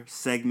Deeper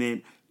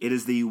segment. It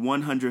is the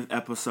 100th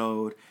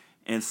episode,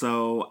 and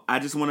so I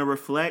just want to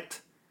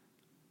reflect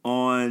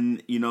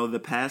on,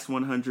 the past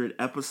 100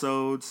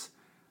 episodes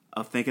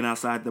of Thinking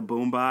Outside the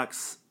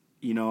Boombox.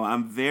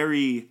 I'm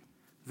very,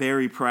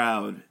 very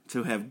proud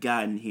to have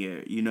gotten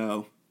here.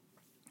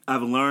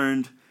 I've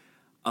learned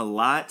a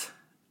lot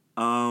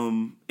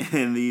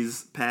in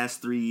these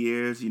past 3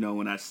 years.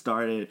 When I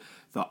started,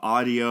 the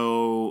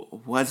audio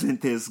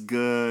wasn't this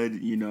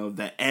good,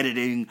 the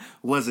editing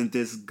wasn't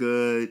this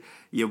good.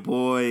 Your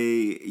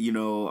boy,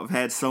 I've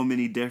had so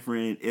many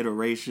different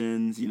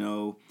iterations.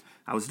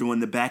 I was doing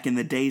the back in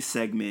the day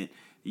segment,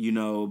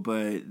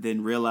 but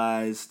then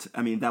realized,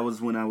 that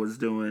was when I was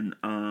doing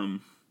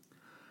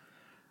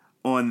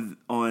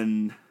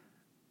on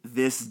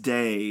this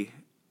day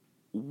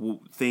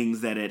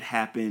things that had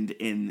happened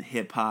in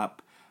hip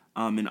hop,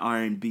 and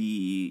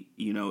R&B,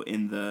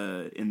 in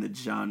the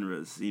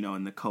genres,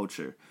 in the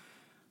culture.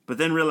 But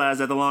then realized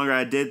that the longer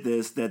I did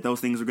this, that those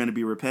things were going to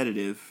be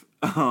repetitive.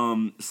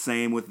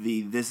 Same with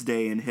the This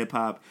Day in hip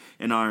hop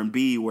and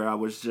R&B, where I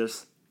was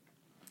just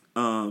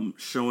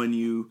showing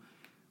you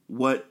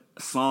what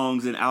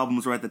songs and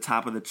albums were at the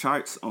top of the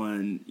charts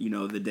on,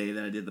 the day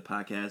that I did the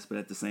podcast. But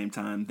at the same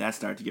time, that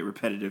started to get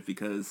repetitive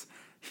because,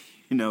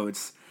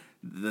 it's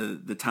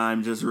the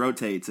time just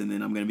rotates, and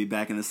then I'm going to be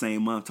back in the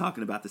same month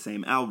talking about the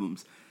same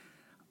albums.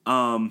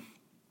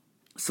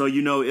 So,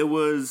 it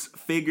was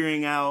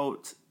figuring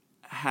out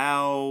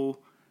how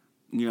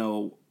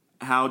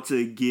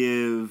to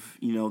give,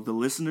 the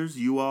listeners,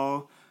 you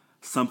all,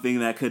 something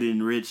that could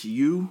enrich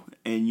you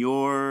and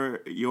your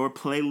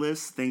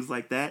playlist, things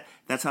like that.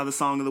 That's how the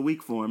Song of the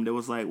Week formed. It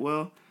was like,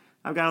 well,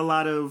 I've got a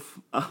lot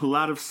of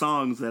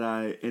songs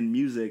and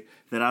music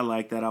that I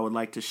like that I would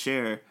like to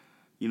share,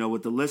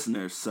 with the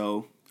listeners.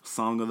 So,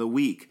 Song of the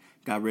Week,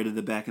 got rid of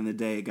the back in the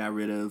day, got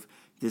rid of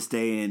This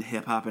Day in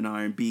hip hop and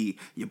R&B.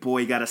 Your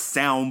boy got a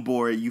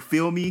soundboard, you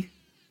feel me?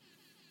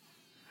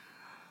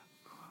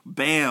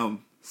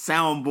 Bam,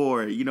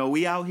 soundboard.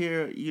 We out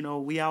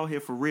here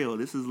for real.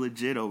 This is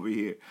legit over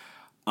here.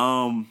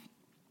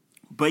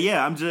 But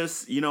yeah,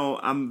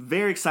 I'm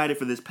very excited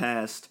for this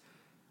past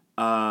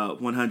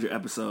 100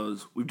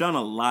 episodes. We've done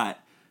a lot,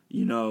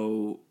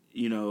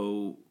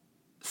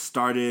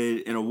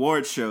 started an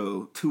award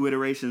show, 2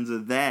 iterations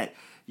of that,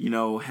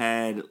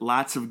 had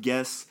lots of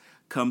guests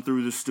come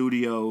through the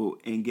studio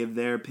and give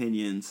their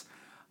opinions.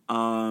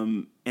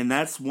 And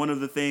that's one of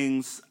the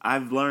things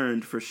I've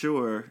learned for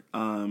sure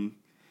in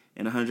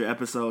 100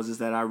 episodes is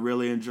that I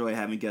really enjoy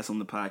having guests on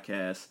the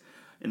podcast.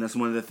 And that's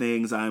one of the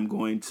things I'm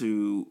going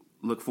to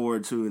look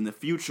forward to in the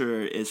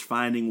future is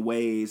finding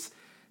ways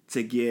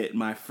to get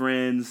my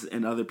friends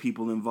and other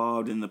people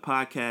involved in the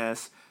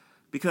podcast.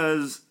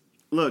 Because,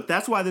 look,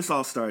 that's why this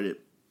all started.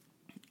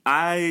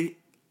 I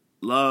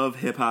love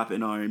hip-hop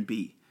and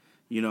R&B.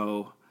 You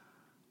know,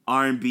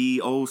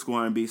 R&B, old school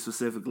R&B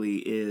specifically,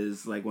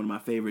 is like one of my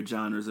favorite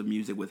genres of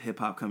music, with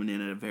hip-hop coming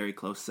in at a very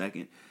close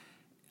second.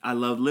 I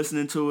love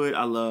listening to it.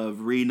 I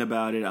love reading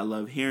about it. I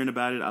love hearing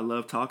about it. I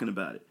love talking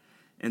about it.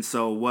 And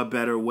so what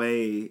better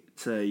way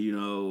to, you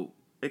know,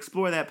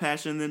 explore that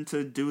passion than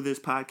to do this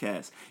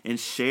podcast and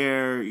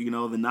share, you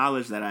know, the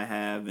knowledge that I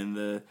have and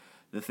the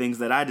things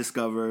that I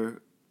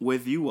discover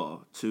with you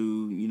all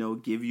to, you know,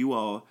 give you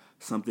all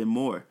something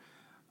more.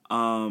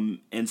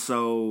 And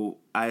so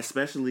I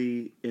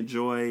especially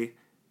enjoy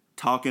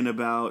talking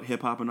about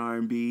hip hop and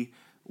R&B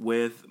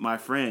with my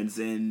friends,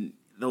 and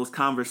those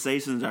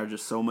conversations are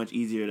just so much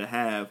easier to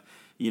have,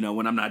 you know,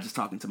 when I'm not just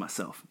talking to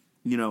myself.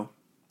 You know,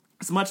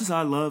 as much as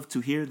I love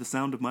to hear the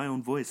sound of my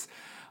own voice,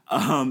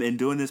 and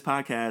doing this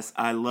podcast,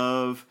 I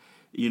love,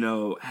 you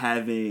know,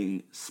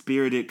 having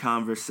spirited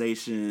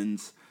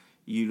conversations,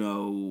 you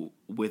know,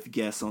 with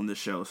guests on the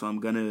show. So I'm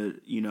going to,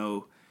 you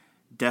know,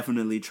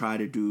 definitely try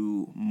to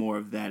do more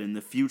of that in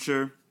the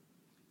future.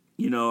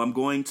 You know, I'm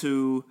going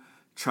to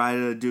try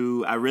to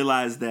do, I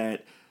realize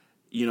that,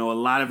 you know, a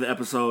lot of the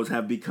episodes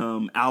have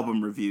become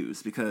album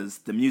reviews because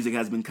the music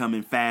has been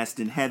coming fast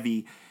and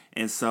heavy.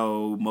 And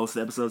so most of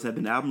the episodes have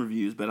been album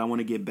reviews, but I want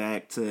to get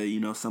back to, you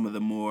know, some of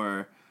the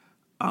more,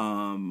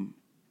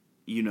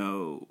 you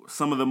know,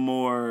 some of the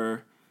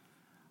more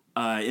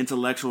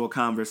intellectual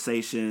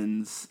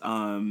conversations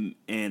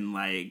and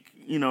like,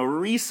 you know,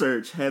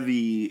 research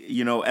heavy,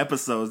 you know,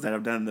 episodes that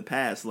I've done in the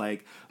past,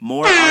 like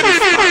more artists.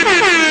 There are tons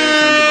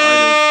of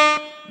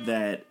artists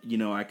that, you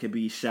know, I could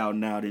be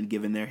shouting out and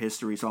giving their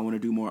history. So I want to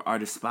do more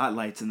artist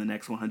spotlights in the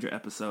next 100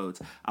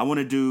 episodes. I want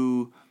to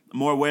do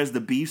more Where's the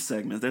Beef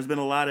segments. There's been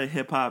a lot of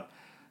hip hop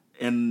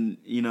and,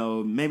 you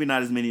know, maybe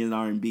not as many as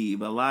R&B,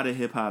 but a lot of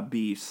hip hop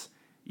beefs,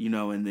 you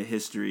know, in the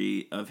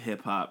history of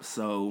hip hop.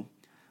 So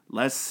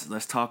let's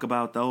talk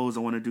about those. I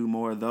want to do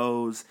more of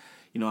those.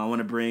 You know, I want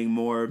to bring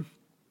more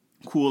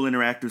cool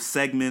interactive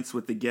segments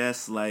with the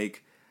guests.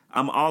 Like,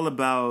 I'm all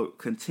about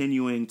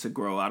continuing to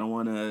grow. I don't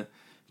want to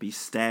be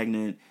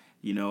stagnant.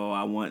 You know,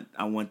 I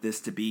want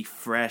this to be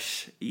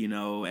fresh, you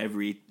know,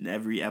 every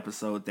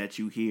episode that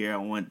you hear. I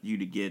want you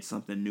to get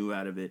something new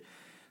out of it.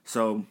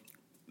 So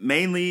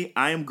mainly,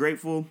 I am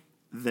grateful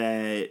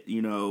that,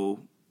 you know,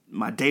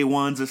 my day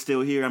ones are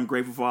still here. I'm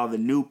grateful for all the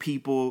new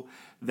people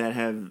that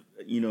have,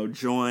 you know,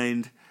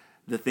 joined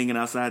the Thinking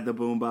Outside the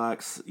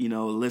Boombox, you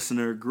know,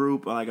 listener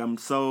group. Like, I'm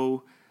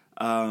so,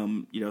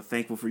 you know,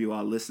 thankful for you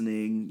all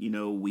listening, you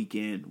know, week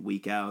in,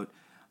 week out.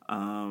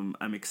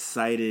 I'm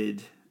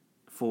excited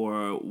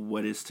for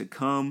what is to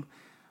come.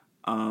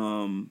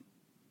 And,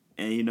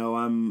 you know,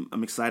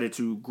 I'm excited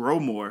to grow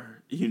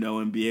more, you know,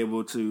 and be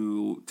able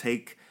to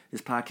take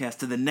this podcast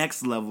to the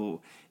next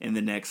level in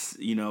the next,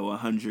 you know,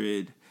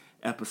 100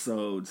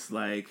 episodes.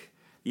 Like,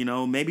 you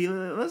know, maybe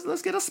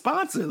let's get a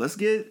sponsor. Let's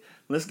get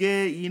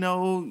you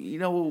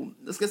know,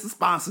 let's get some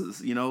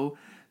sponsors, you know,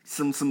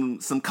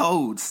 some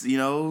codes, you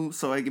know,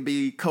 so it could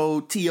be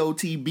code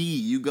TOTB.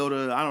 You go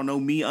to, I don't know,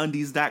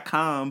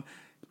 MeUndies.com,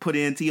 put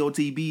in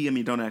TOTB. I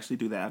mean, don't actually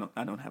do that.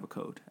 I don't have a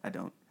code. I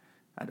don't.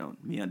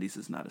 MeUndies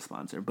is not a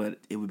sponsor, but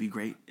it would be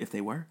great if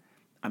they were.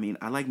 I mean,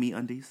 I like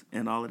MeUndies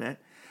and all of that.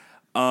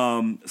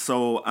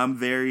 So I'm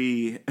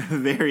very,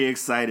 very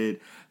excited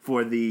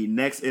for the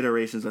next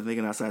iterations of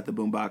Thinking Outside the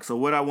Boombox. So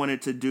what I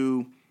wanted to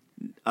do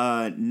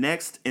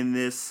next in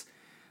this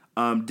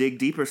Dig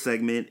Deeper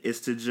segment is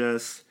to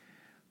just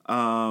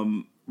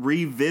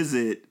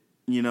revisit,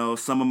 you know,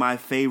 some of my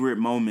favorite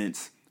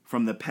moments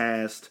from the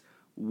past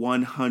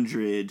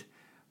 100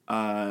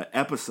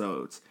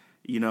 episodes.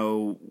 You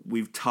know,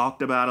 we've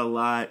talked about a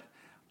lot,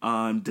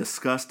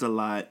 discussed a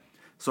lot.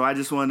 So I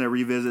just wanted to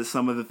revisit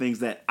some of the things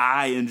that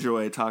I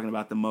enjoy talking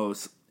about the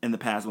most in the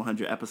past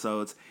 100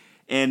 episodes.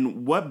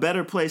 And what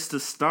better place to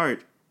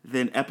start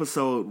than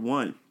episode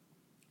 1?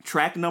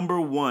 Track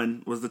number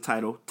 1 was the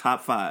title,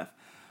 Top 5.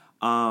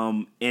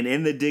 And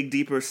in the Dig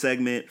Deeper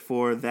segment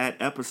for that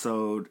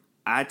episode,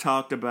 I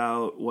talked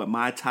about what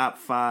my top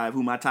 5,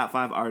 who my top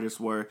 5 artists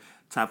were,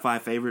 top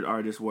 5 favorite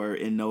artists were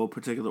in no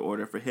particular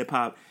order for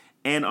hip-hop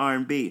and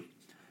R&B.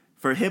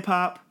 For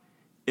hip-hop,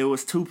 it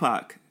was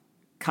Tupac,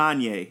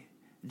 Kanye,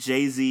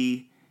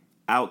 Jay-Z,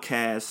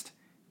 Outkast,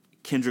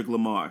 Kendrick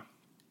Lamar.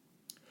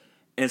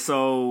 And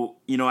so,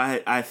 you know,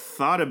 I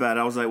thought about it.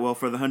 I was like, well,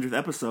 for the 100th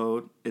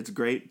episode, it's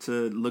great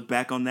to look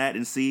back on that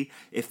and see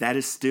if that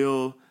is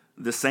still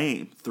the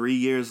same. 3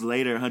 years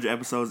later, 100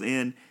 episodes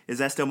in, is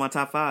that still my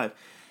top 5?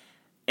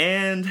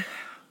 And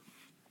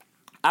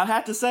I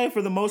have to say,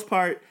 for the most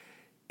part,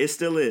 it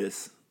still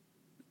is.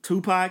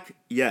 Tupac,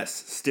 yes,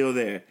 still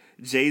there.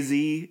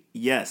 Jay-Z,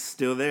 yes,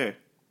 still there.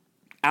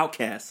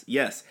 Outkast,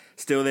 yes,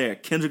 still there.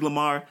 Kendrick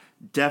Lamar,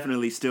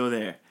 definitely still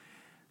there.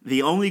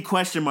 The only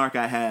question mark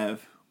I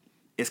have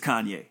is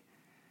Kanye.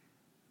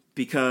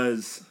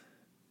 Because,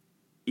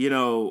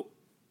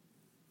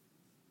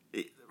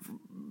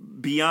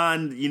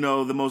 beyond,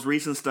 the most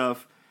recent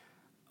stuff,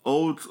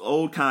 old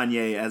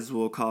Kanye, as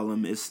we'll call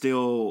him, is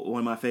still one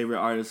of my favorite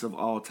artists of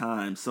all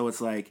time. So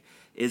it's like,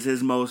 is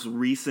his most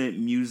recent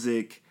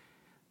music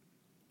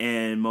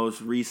and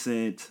most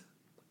recent,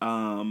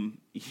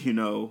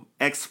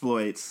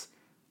 exploits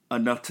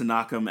enough to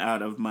knock him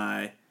out of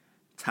my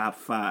top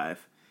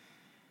 5?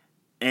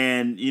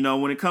 And,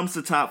 when it comes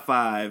to top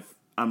 5,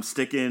 I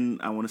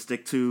want to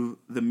stick to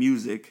the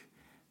music,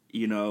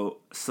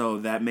 so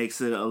that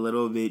makes it a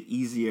little bit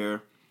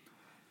easier.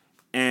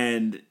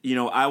 And,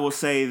 I will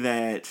say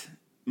that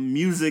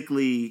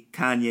musically,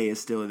 Kanye is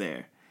still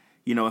there.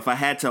 If I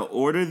had to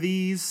order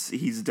these,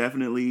 he's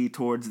definitely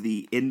towards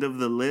the end of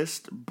the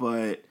list.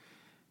 But,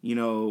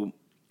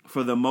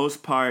 for the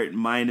most part,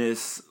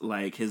 minus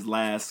like his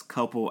last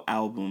couple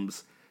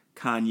albums,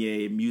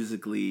 Kanye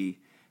musically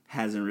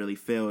hasn't really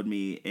failed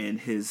me. And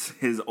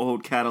his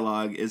old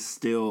catalog is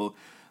still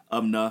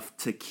enough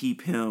to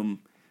keep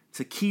him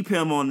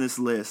on this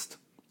list.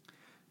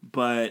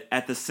 But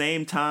at the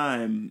same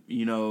time,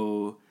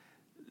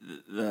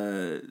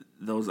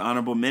 those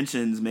honorable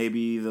mentions,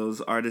 maybe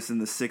those artists in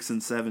the 6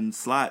 and 7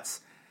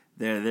 slots,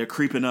 they're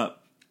creeping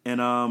up.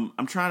 And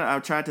I've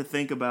tried to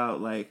think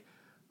about like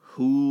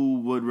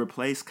who would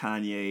replace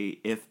Kanye,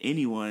 if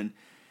anyone.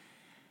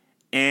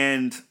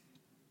 And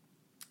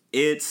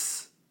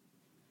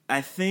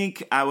I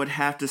think I would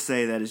have to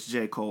say that it's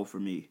J. Cole for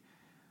me.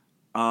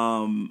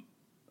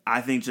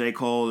 I think J.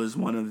 Cole is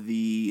one of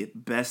the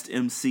best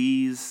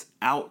MCs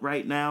out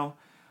right now.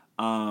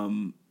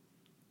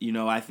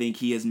 I think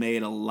he has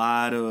made a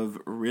lot of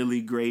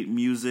really great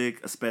music,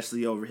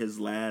 especially over his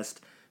last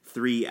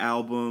 3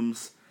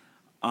 albums.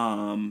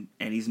 And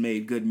he's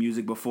made good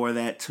music before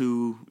that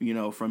too,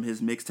 from his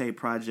mixtape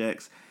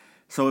projects.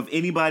 So if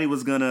anybody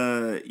was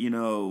gonna,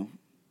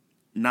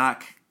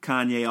 knock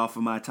Kanye off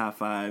of my top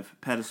 5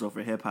 pedestal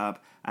for hip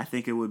hop, I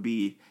think it would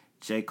be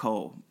J.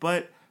 Cole.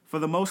 But for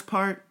the most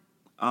part,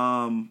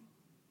 my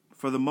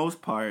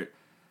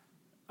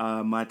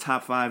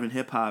top 5 in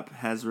hip hop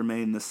has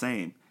remained the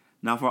same.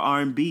 Now for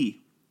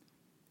R&B,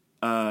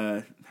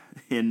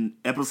 in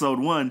episode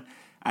 1,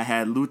 I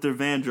had Luther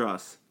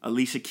Vandross,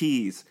 Alicia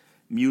Keys,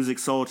 Musiq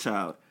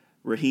Soulchild,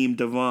 Raheem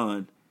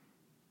DeVaughn,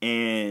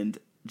 and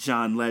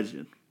John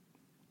Legend.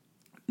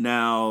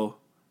 Now,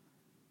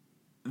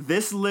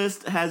 this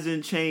list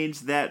hasn't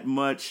changed that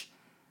much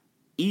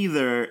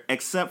either,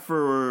 except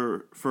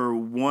for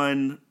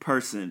one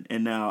person.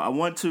 And now I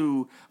want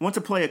to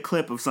play a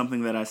clip of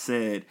something that I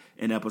said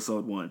in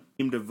episode 1.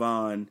 Raheem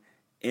DeVaughn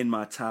in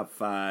my top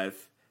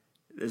 5.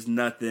 There's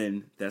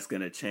nothing that's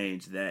gonna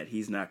change that.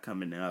 He's not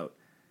coming out.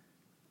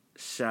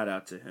 Shout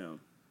out to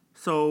him.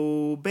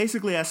 So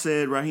basically, I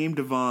said Raheem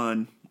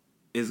DeVaughn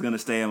is gonna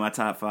stay in my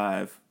top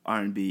 5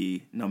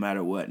 R&B no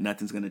matter what.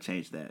 Nothing's gonna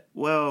change that.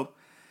 Well,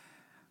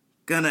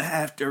 gonna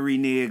have to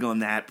renege on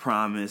that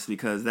promise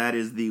because that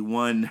is the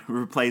one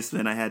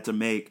replacement I had to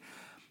make.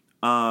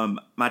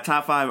 My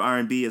top 5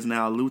 R&B is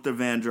now Luther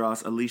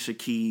Vandross, Alicia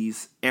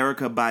Keys,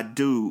 Erykah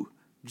Badu,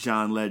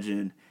 John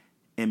Legend,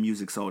 and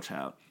Musiq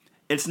Soulchild.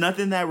 It's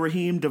nothing that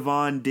Raheem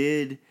DeVaughn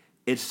did.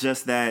 It's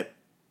just that,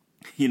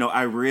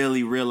 I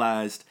really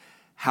realized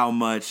how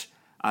much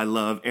I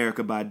love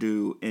Erykah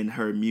Badu and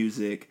her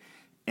music.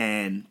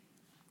 And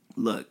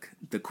look,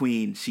 the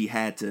queen, she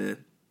had to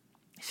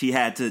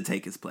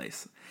take his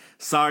place.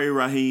 Sorry,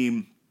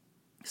 Raheem.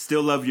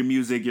 Still love your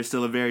music. You're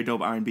still a very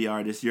dope R&B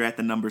artist. You're at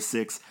the number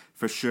 6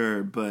 for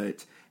sure.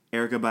 But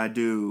Erykah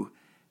Badu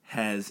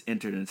has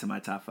entered into my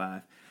top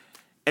 5.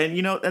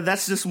 And,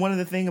 that's just one of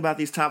the things about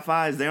these top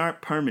 5s. They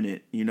aren't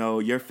permanent.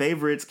 Your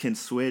favorites can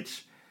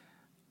switch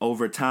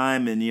over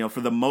time. And,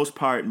 for the most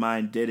part,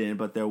 mine didn't.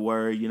 But there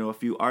were, a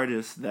few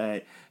artists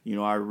that,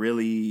 I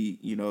really,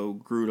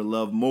 grew to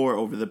love more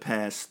over the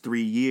past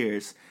 3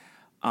 years.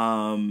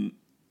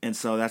 And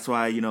so that's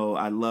why,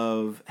 I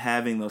love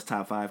having those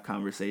top 5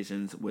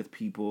 conversations with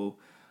people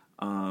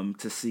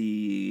to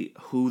see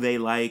who they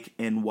like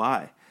and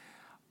why.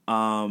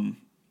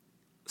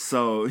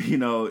 So,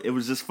 it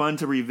was just fun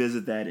to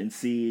revisit that and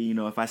see,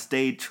 if I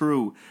stayed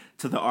true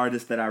to the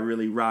artists that I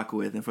really rock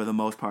with. And for the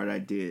most part, I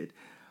did.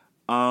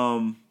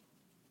 Another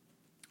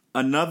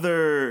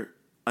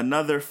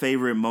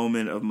favorite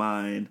moment of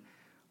mine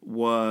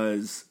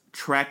was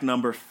track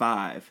number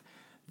 5.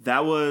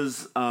 That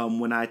was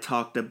when I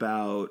talked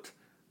about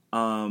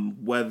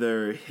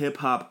whether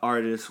hip-hop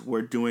artists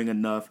were doing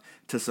enough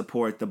to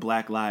support the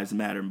Black Lives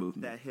Matter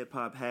movement. That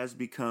hip-hop has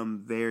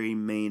become very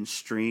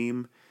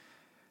mainstream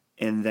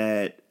and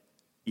that,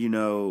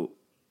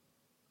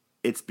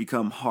 it's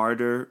become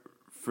harder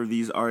for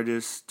these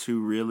artists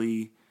to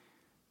really,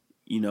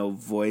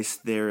 voice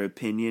their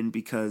opinion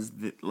because,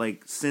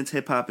 since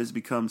hip-hop has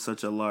become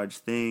such a large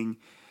thing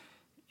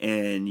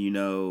and,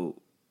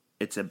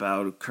 it's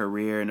about a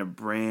career and a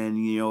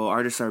brand. You know,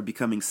 artists are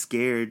becoming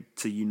scared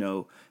to, you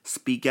know,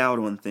 speak out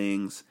on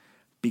things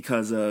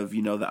because of,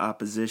 you know, the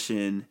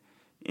opposition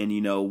and,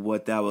 you know,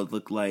 what that would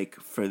look like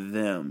for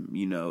them,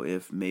 you know,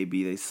 if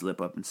maybe they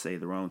slip up and say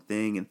the wrong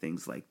thing and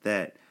things like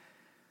that.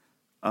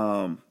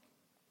 You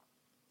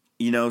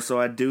know, so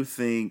I do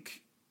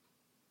think,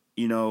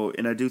 you know,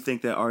 and I do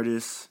think that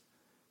artists,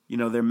 you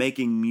know, they're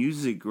making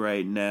music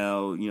right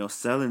now, you know,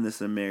 selling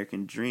this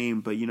American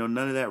dream, but, you know,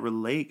 none of that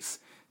relates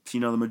to,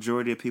 you know, the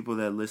majority of people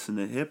that listen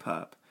to hip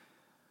hop.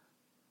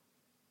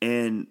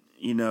 And,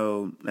 you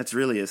know, that's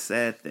really a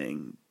sad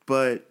thing.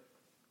 But,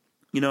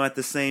 you know, at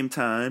the same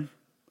time,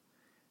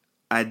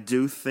 I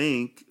do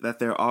think that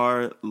there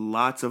are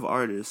lots of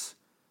artists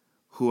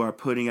who are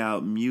putting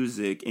out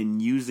music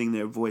and using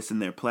their voice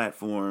and their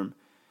platform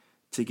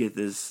to get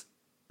this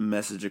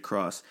message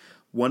across.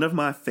 One of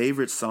my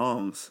favorite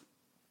songs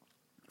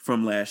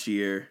from last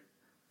year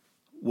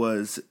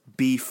was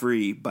Be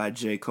Free by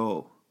J.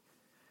 Cole.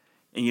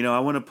 And, you know, I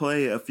want to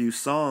play a few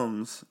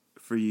songs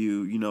for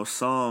you, you know,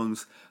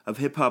 songs of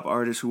hip hop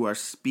artists who are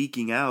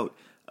speaking out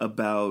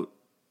about,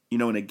 you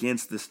know, and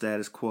against the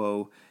status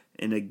quo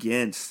and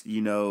against,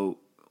 you know,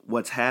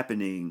 what's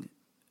happening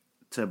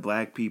to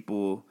black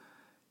people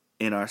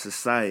in our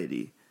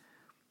society.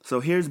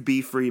 So here's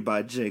Be Free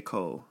by J.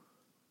 Cole.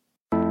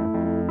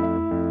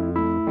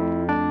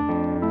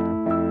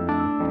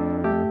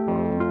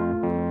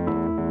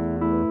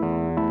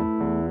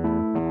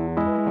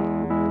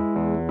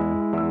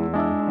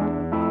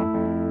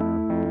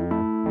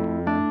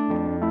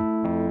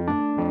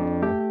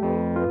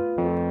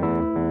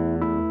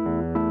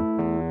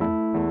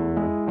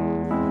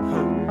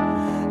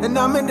 And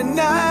I'm in the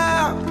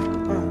now,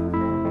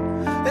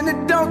 and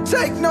it don't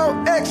take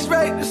no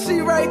x-ray to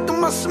see right through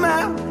my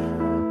smile.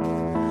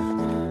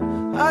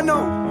 I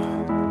know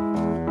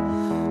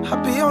I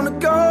be on the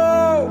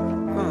go,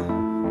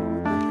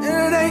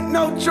 and it ain't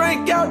no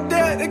drink out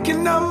there that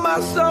can numb my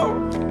soul.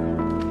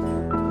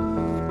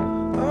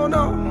 Oh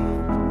no,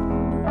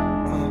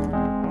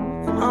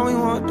 and all we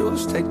wanna do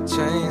is take the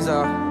chains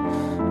off.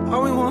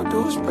 All we wanna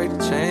do is break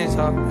the chains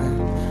off,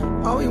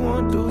 man. All we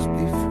wanna do is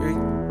be free.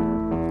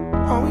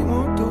 All we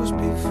want to do is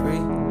be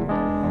free.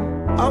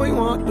 All we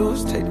want to do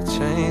is take the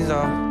chains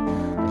off.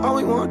 All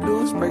we want to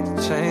do is break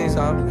the chains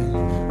off,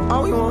 man.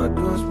 All we want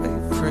to do is be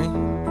free.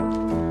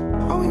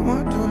 All we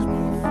want to do is be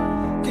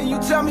free. Can you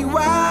tell me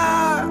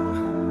why?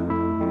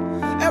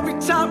 Every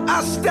time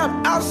I step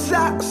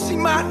outside, I see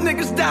my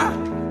niggas die.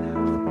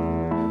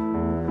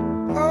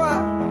 Oh,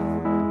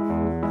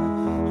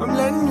 I'm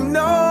letting you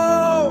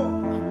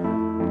know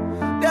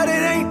that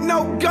it ain't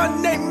no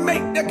gun they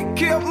make that can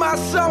kill my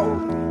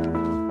soul.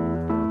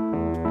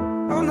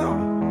 Oh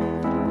no.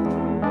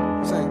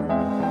 Say,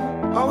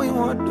 all we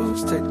want to do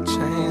is take the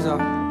chains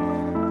off.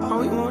 All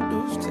we want to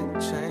do is take the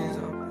chains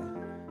off.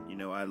 You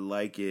know, I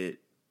like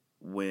it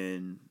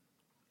when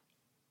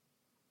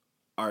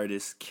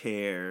artists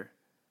care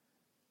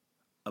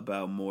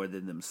about more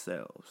than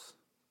themselves.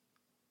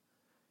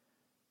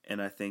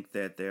 And I think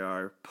that there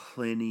are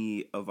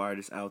plenty of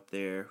artists out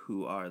there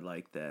who are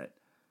like that.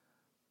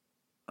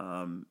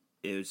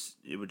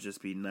 It would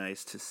just be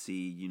nice to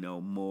see, you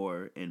know,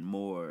 more and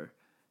more,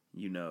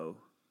 you know,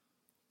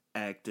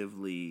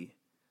 actively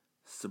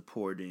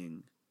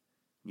supporting,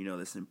 you know,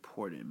 this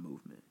important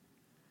movement.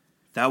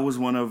 That was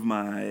one of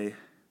my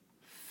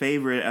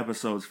favorite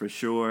episodes for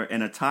sure,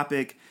 and a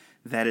topic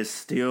that is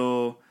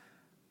still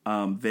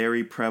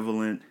very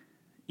prevalent,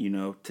 you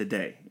know,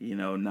 today. You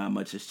know, not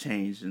much has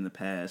changed in the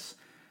past,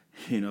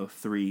 you know,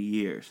 3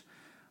 years.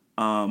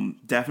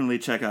 Definitely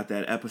check out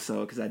that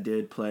episode because I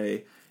did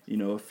play, you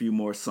know, a few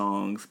more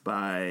songs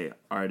by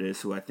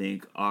artists who I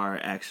think are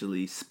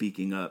actually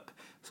speaking up.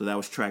 So that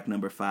was track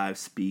number 5,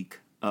 Speak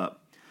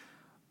Up.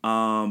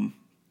 Done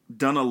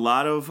a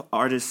lot of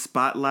artist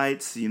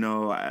spotlights. You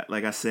know,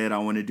 like I said, I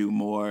want to do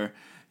more,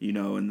 you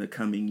know, in the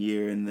coming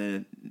year in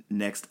the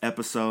next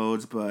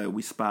episodes. But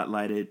we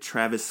spotlighted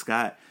Travis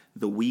Scott,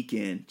 The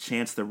Weeknd,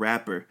 Chance the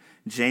Rapper,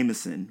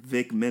 Jameson,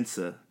 Vic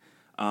Mensa.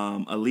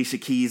 Alicia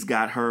Keys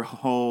got her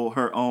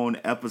own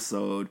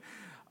episode.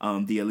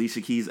 The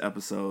Alicia Keys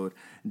episode,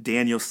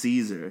 Daniel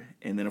Caesar,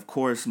 and then of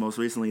course most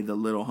recently the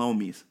Little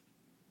Homies.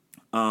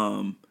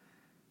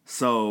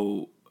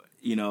 So,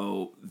 you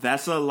know,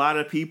 that's a lot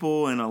of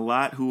people and a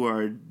lot who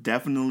are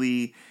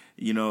definitely,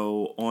 you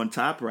know, on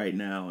top right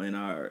now and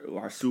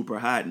are super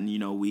hot. And, you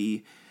know,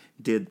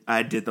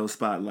 I did those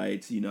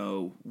spotlights, you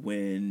know,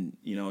 when,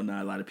 you know,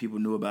 not a lot of people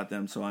knew about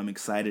them. So I'm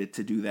excited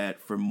to do that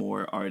for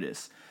more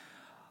artists.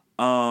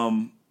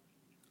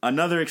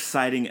 Another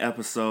exciting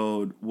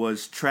episode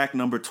was track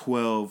number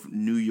 12,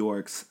 New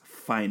York's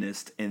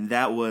Finest. And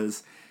that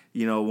was,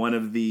 you know, one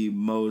of the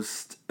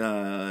most,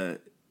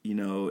 you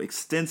know,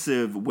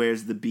 extensive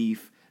Where's the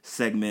Beef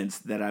segments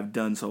that I've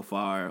done so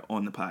far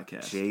on the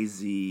podcast.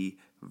 Jay-Z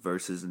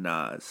versus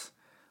Nas.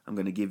 I'm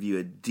going to give you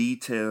a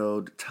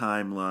detailed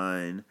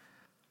timeline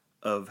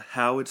of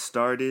how it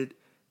started,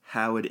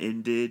 how it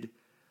ended,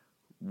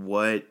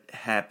 what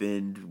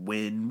happened,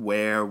 when,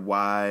 where,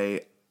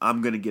 why,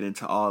 I'm going to get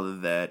into all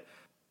of that.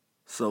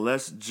 So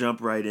let's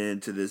jump right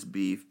into this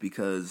beef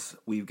because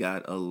we've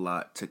got a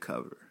lot to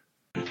cover.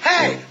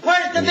 Hey,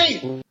 where's the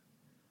beef?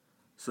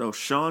 So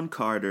Sean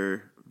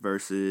Carter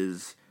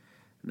versus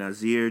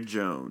Nasir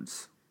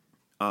Jones.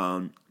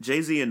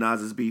 Jay-Z and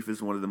Nas's beef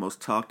is one of the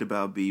most talked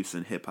about beefs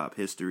in hip-hop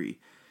history.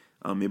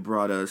 It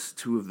brought us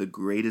two of the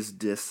greatest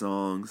diss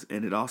songs,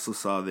 and it also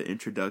saw the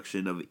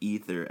introduction of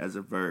ether as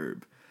a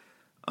verb.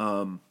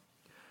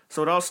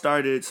 So it all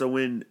started,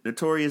 when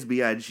Notorious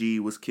B.I.G.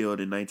 was killed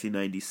in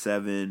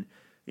 1997,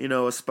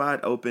 a spot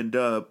opened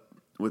up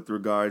with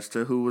regards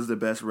to who was the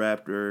best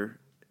rapper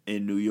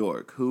in New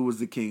York, who was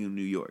the king of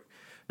New York.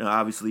 Now,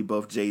 obviously,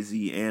 both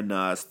Jay-Z and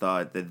Nas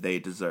thought that they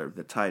deserved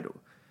the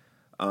title.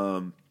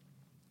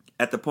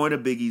 At the point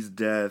of Biggie's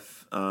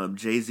death,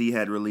 Jay-Z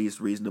had released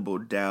Reasonable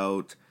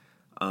Doubt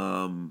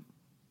and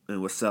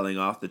was selling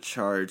off the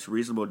charts.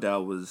 Reasonable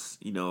Doubt was,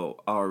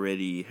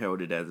 already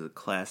heralded as a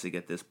classic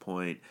at this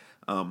point.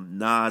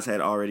 Nas had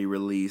already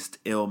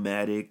released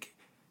Illmatic,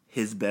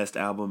 his best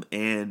album,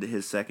 and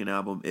his second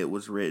album, It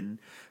Was Written.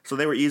 So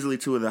they were easily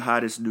two of the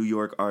hottest New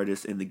York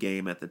artists in the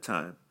game at the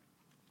time.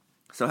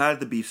 So how did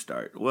the beef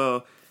start?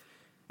 Well,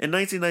 in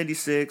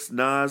 1996,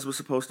 Nas was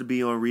supposed to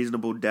be on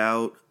Reasonable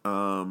Doubt,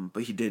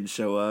 but he didn't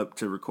show up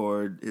to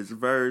record his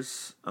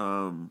verse.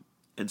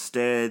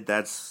 Instead,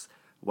 that's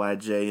why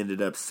Jay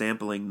ended up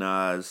sampling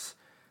Nas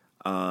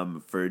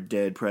for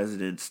Dead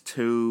Presidents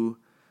 2.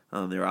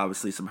 There were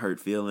obviously some hurt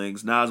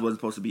feelings. Nas wasn't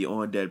supposed to be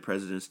on Dead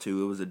Presidents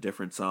 2. It was a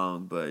different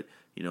song, but,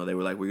 they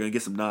were like, we're going to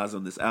get some Nas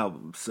on this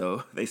album.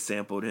 So they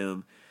sampled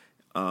him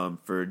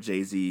for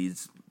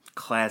Jay-Z's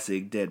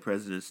classic Dead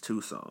Presidents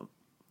 2 song.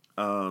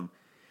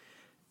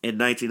 In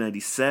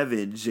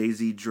 1997,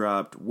 Jay-Z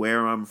dropped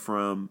Where I'm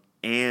From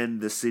and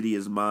The City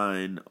Is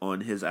Mine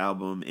on his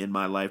album In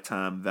My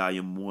Lifetime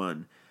Volume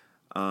 1.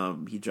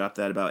 He dropped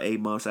that about 8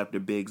 months after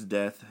Big's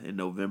death in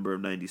November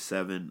of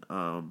 97.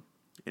 And,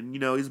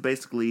 he's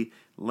basically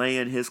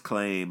laying his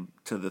claim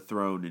to the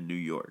throne in New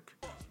York.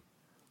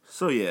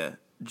 So, yeah,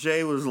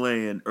 Jay was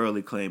laying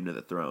early claim to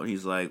the throne.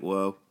 He's like,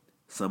 well,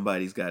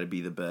 somebody's got to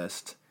be the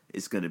best.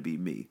 It's going to be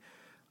me.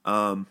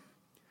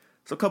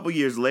 So a couple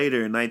years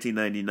later, in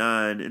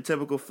 1999, in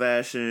typical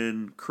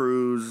fashion,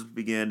 Cruz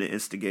began to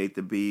instigate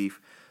the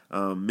beef.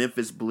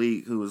 Memphis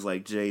Bleek, who was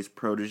like Jay's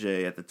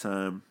protege at the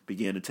time,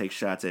 began to take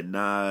shots at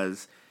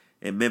Nas.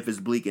 And Memphis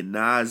Bleek and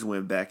Nas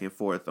went back and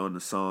forth on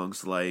the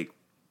songs like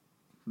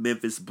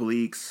Memphis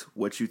Bleek's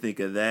What You Think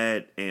of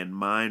That and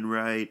Mine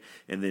Right,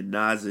 and then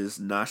Nas's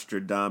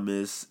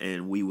Nostradamus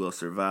and We Will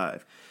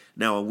Survive.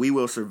 Now, on We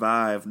Will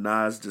Survive,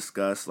 Nas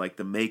discussed like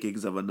the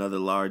makings of another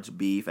large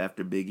beef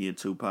after Biggie and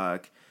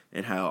Tupac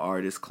and how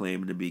artists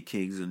claiming to be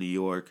kings of New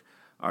York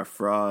are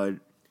fraud.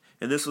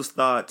 And this was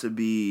thought to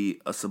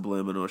be a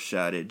subliminal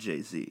shot at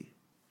Jay-Z.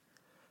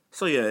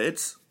 So yeah,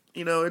 it's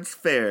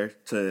fair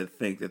to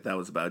think that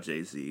was about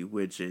Jay-Z,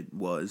 which it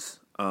was.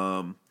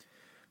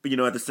 But,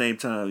 at the same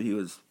time, he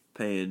was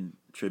paying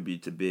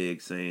tribute to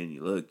Big, saying,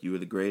 look, you were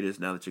the greatest.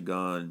 Now that you're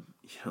gone,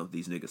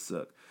 these niggas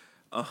suck.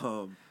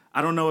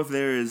 I don't know if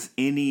there is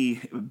any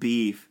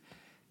beef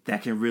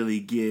that can really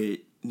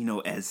get,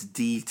 as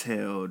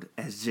detailed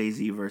as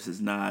Jay-Z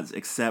versus Nas,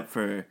 except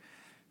for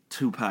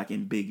Tupac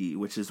and Biggie,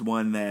 which is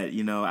one that,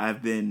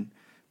 I've been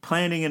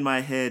planning in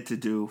my head to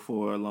do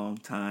for a long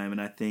time.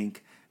 And I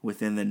think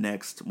within the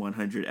next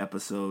 100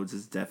 episodes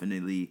is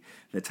definitely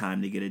the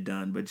time to get it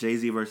done. But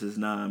Jay-Z versus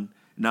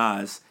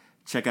Nas,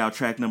 check out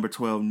track number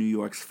 12, New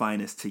York's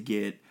Finest, to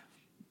get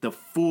the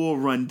full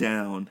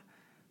rundown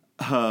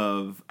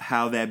of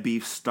how that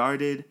beef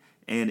started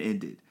and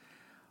ended.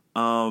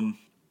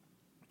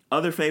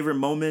 Other favorite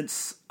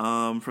moments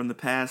from the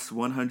past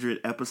 100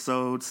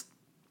 episodes,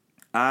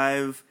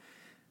 I've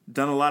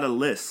done a lot of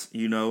lists,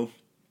 and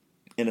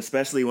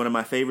especially one of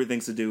my favorite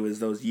things to do is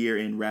those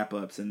year-end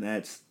wrap-ups, and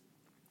that's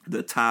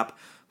the top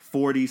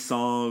 40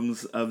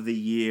 songs of the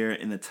year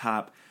and the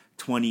top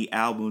 20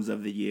 albums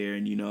of the year.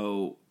 And,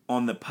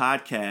 on the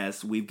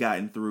podcast, we've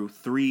gotten through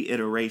 3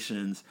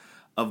 iterations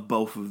of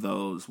both of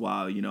those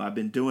while, I've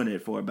been doing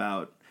it for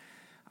about,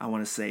 I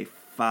want to say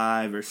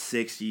 5 or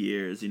 6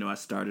 years. I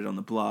started on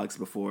the blogs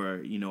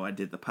before, I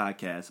did the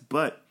podcast.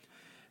 But,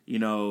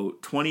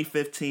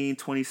 2015,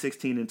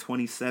 2016, and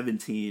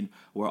 2017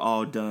 were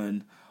all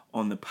done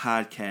on the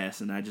podcast.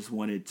 And I just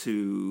wanted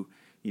to,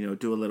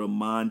 do a little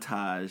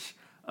montage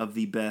of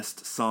the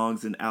best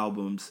songs and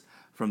albums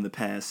from the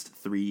past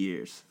 3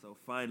 years. So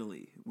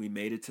finally, we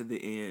made it to the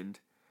end.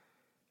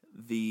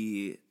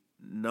 The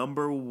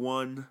number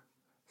 1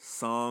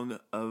 song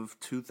of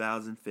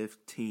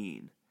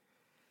 2015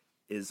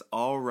 is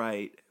All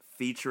Right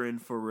featuring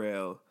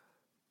Pharrell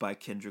by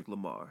Kendrick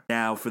Lamar.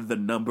 Now for the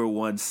number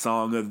 1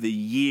 song of the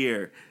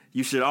year.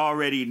 You should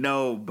already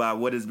know by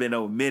what has been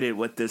omitted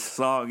what this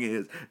song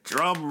is.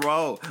 Drum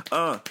roll.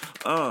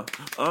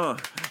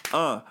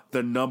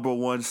 The number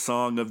 1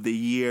 song of the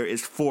year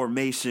is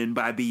Formation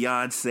by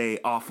Beyonce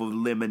off of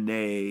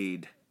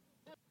Lemonade.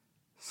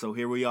 So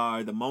here we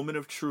are, the moment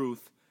of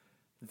truth.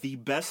 The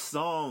best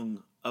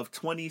song of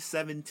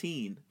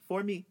 2017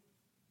 for me.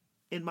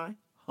 in my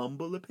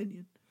humble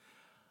opinion,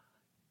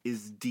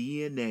 is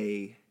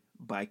DNA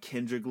by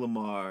Kendrick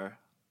Lamar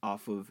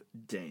off of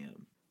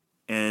Damn.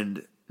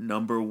 And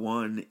number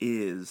 1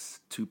 is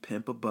To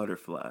Pimp a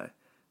Butterfly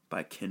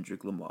by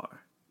Kendrick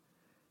Lamar.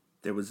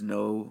 There was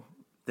no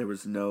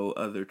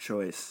other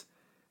choice.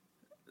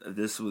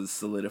 This was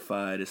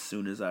solidified as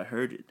soon as I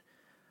heard it.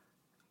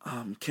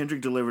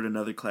 Kendrick delivered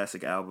another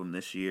classic album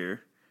this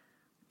year,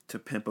 To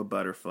Pimp a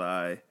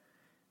Butterfly.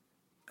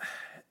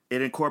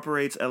 It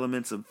incorporates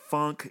elements of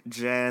funk,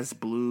 jazz,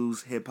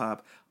 blues,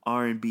 hip-hop,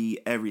 R&B,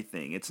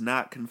 everything. It's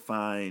not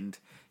confined,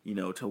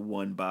 to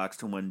one box,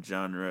 to one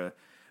genre.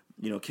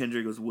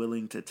 Kendrick was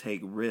willing to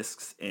take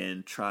risks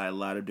and try a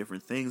lot of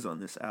different things on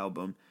this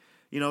album.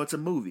 It's a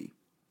movie.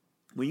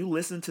 When you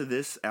listen to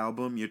this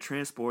album, you're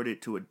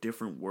transported to a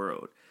different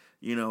world,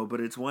 but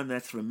it's one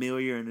that's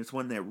familiar, and it's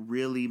one that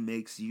really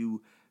makes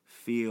you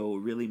feel,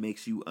 really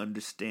makes you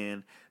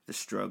understand the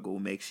struggle,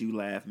 makes you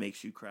laugh,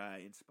 makes you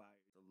cry, inspire.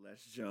 So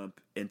let's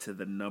jump into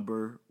the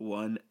number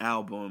 1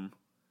 album.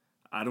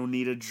 I don't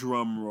need a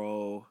drum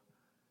roll.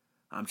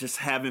 I'm just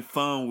having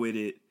fun with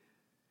it.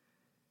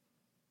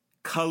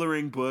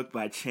 Coloring Book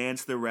by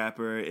Chance the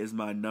Rapper is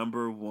my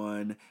number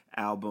 1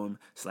 album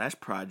 /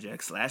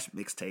 project /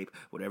 mixtape,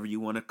 whatever you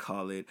want to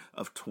call it,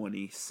 of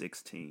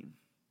 2016.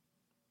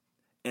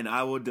 And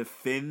I will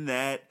defend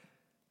that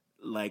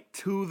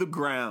to the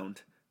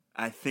ground.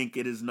 I think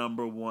it is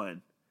number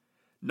 1.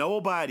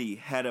 Nobody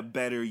had a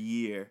better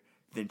year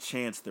than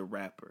Chance the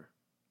Rapper.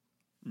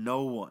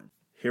 No one.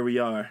 Here we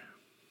are.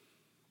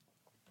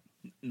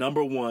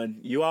 Number 1.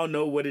 You all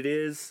know what it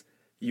is.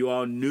 You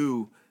all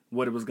knew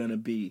what it was going to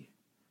be.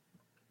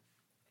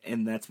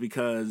 And that's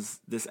because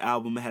this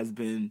album has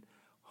been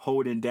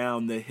holding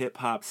down the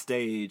hip-hop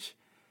stage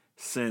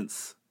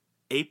since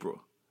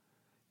April.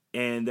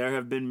 And there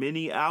have been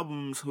many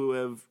albums who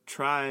have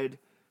tried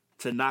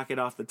to knock it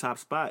off the top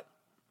spot,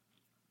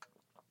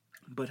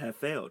 but have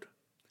failed.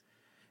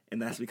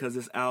 And that's because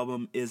this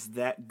album is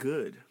that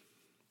good.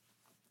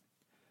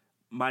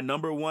 My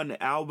number 1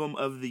 album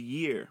of the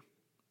year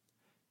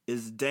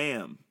is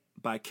Damn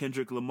by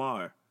Kendrick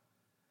Lamar.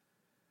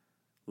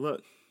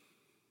 Look,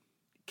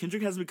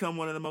 Kendrick has become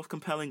one of the most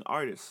compelling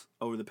artists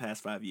over the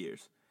past 5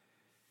 years.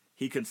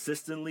 He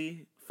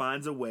consistently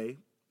finds a way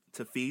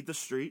to feed the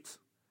streets,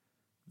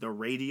 the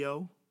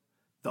radio,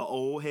 the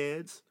old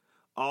heads,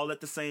 all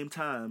at the same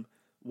time,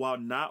 while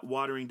not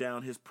watering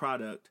down his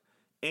product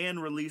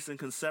and releasing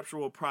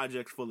conceptual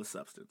projects full of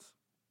substance.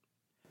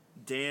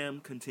 Damn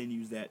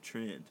continues that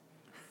trend.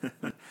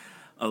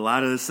 A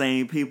lot of the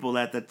same people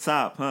at the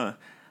top, huh?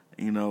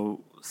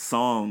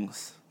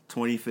 Songs.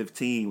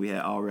 2015, we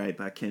had All Right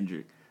by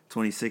Kendrick.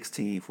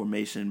 2016,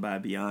 Formation by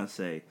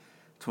Beyonce.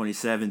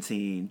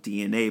 2017,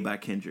 DNA by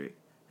Kendrick.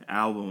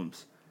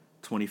 Albums.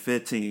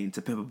 2015,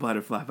 To Pimp a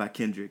Butterfly by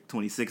Kendrick.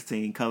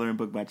 2016, Coloring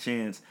Book by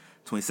Chance.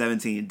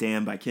 2017,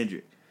 Damn by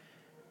Kendrick.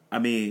 I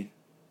mean,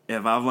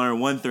 if I've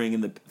learned one thing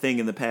in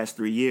the past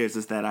 3 years,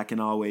 is that I can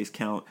always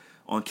count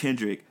on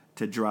Kendrick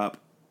to drop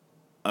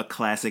a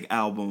classic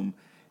album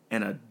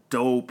and a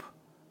dope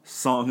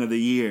song of the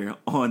year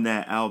on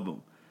that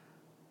album.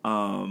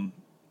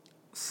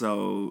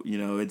 So,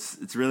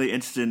 it's really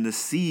interesting to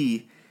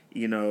see,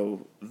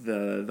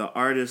 the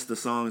artists, the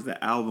songs,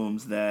 the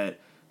albums that,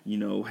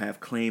 have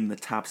claimed the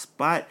top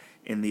spot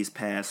in these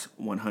past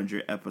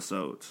 100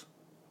 episodes.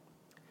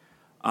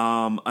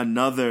 Lots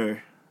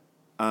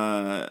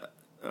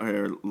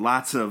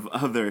of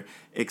other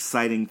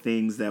exciting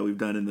things that we've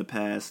done in the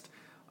past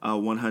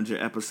 100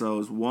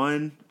 episodes.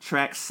 One,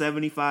 track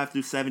 75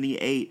 through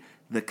 78,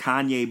 the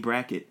Kanye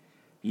bracket.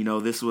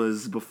 This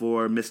was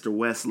before Mr.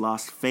 West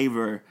lost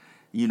favor,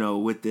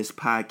 with this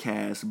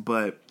podcast,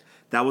 but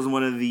that was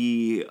one of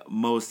the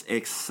most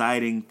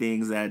exciting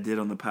things that I did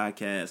on the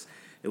podcast.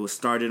 It was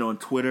started on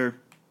Twitter,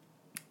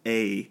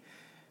 a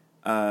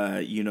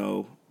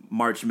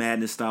March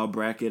Madness style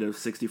bracket of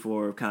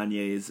 64 of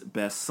Kanye's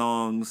best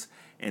songs,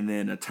 and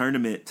then a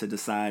tournament to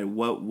decide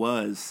what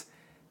was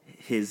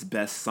his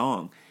best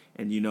song.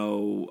 And,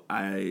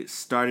 I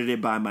started it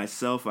by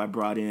myself. I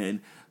brought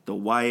in the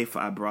wife,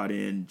 I brought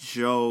in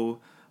Joe,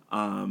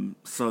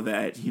 so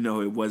that,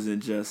 it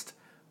wasn't just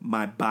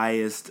my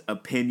biased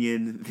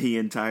opinion the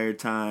entire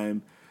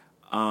time,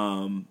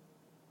 to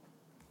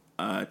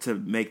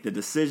make the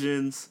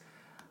decisions.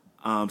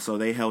 So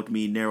they helped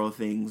me narrow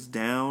things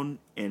down,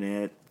 and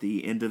at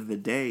the end of the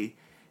day,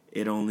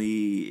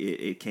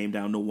 it came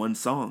down to one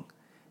song.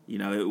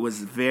 It was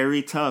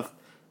very tough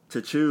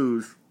to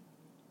choose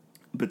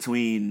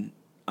between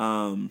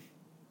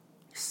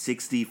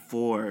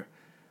 64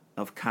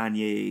 of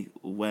Kanye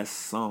West's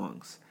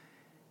songs.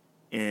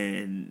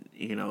 And,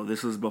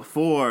 this was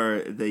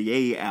before the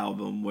Ye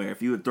album, where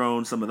if you had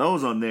thrown some of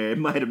those on there, it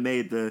might have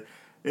made the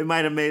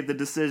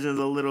decisions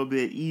a little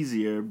bit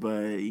easier,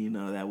 but,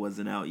 that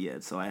wasn't out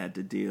yet. So I had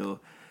to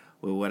deal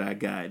with what I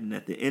got. And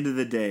at the end of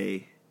the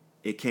day,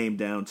 it came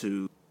down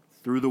to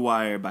Through the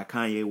Wire by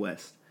Kanye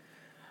West.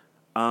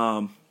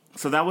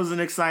 So that was an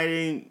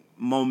exciting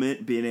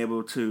moment, being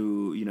able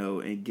to,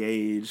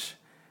 engage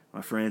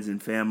my friends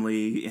and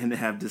family and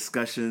have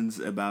discussions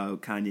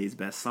about Kanye's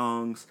best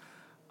songs.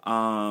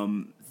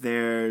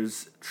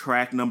 There's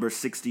track number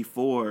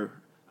 64,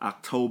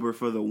 October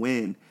for the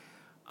Win.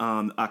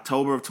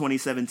 October of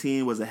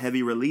 2017 was a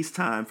heavy release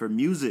time for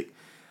music.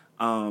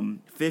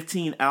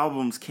 15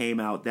 albums came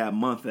out that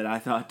month that I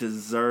thought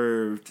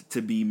deserved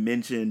to be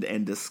mentioned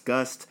and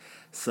discussed.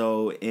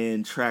 So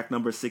in track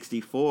number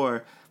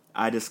 64,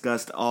 I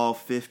discussed all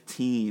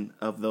 15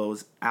 of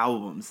those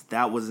albums.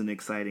 That was an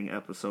exciting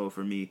episode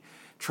for me.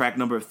 Track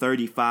number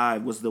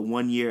 35 was the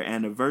 1-year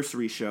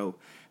anniversary show.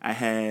 I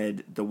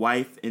had the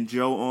wife and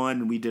Joe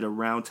on, and we did a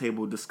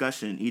roundtable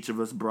discussion. Each of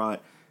us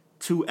brought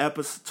two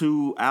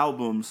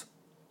albums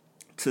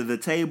to the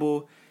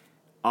table.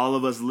 All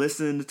of us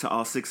listened to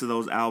all 6 of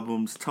those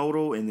albums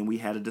total, and then we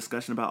had a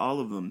discussion about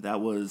all of them.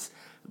 That was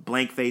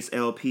Blank Face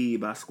LP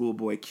by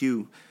Schoolboy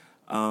Q,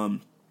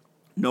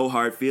 No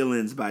Hard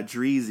Feelings by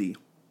Dreezy,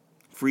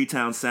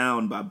 Freetown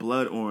Sound by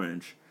Blood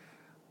Orange,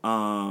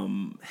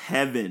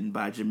 Heaven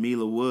by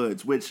Jamila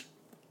Woods, which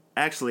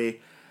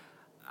actually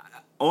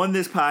on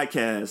this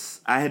podcast,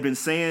 I had been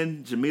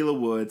saying Jamila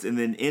Woods, and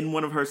then in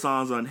one of her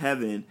songs on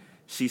Heaven,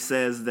 she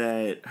says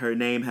that her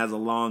name has a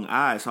long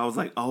I. So I was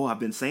like, oh, I've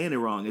been saying it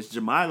wrong. It's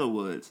Jamila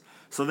Woods.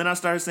 So then I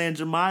started saying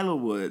Jamila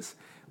Woods,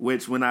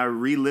 which when I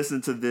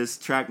re-listened to this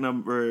track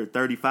number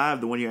 35,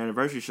 the 1-year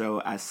anniversary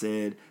show, I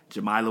said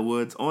Jamila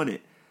Woods on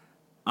it.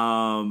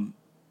 And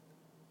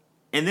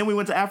then we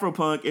went to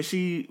Afropunk, and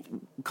she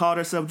called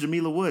herself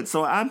Jamila Woods.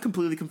 So I'm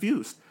completely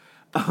confused.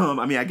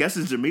 I mean, I guess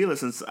it's Jamila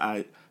since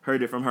I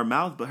heard it from her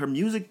mouth, but her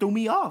music threw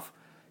me off.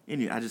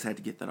 Anyway, I just had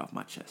to get that off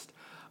my chest.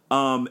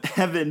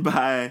 Heaven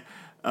by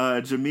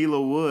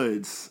Jamila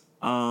Woods.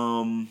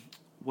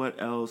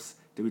 What else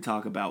did we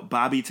talk about?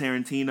 Bobby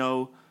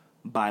Tarantino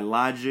by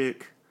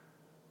Logic.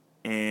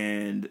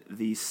 And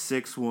the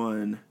 6th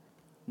one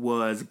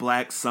was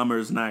Black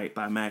Summer's Night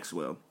by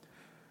Maxwell.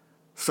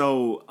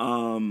 So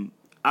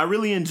I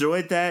really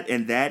enjoyed that,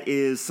 and that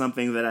is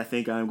something that I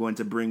think I'm going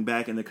to bring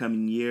back in the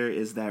coming year,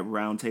 is that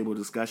roundtable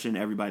discussion.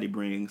 Everybody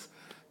brings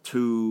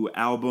 2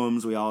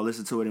 albums. We all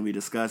listen to it and we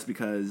discuss,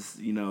 because,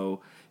 you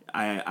know,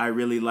 I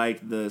really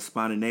like the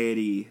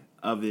spontaneity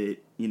of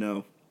it. You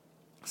know,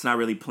 it's not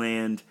really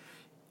planned,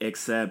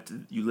 except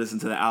you listen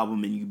to the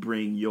album and you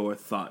bring your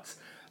thoughts.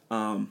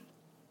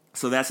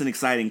 So that's an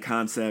exciting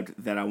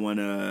concept that I want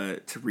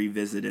to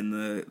revisit in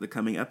the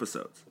coming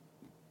episodes.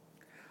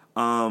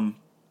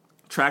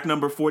 Track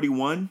number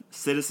 41,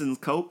 Citizens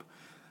Cope.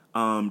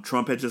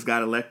 Trump had just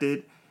got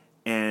elected,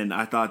 and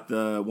I thought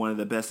one of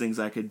the best things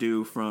I could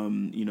do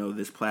from, you know,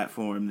 this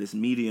platform, this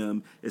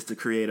medium, is to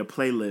create a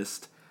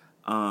playlist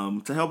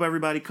to help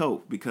everybody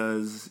cope,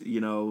 because,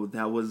 you know,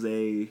 that was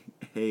a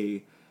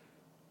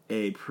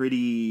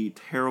pretty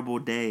terrible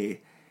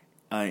day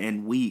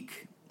and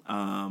week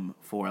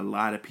for a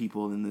lot of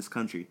people in this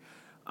country.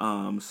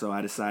 So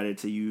I decided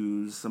to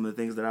use some of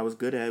the things that I was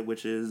good at,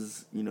 which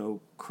is, you know,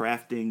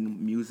 crafting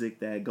music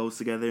that goes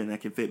together and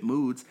that can fit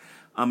moods.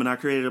 And I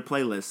created a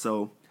playlist.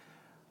 So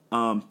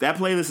that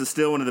playlist is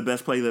still one of the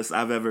best playlists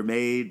I've ever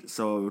made.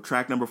 So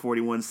track number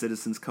 41,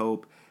 Citizens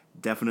Cope,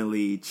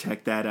 definitely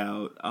check that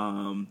out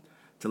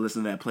to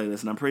listen to that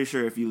playlist. And I'm pretty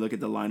sure if you look at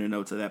the liner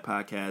notes of that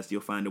podcast, you'll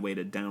find a way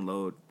to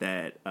download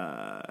that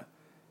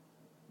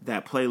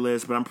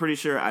playlist. But I'm pretty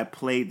sure I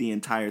played the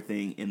entire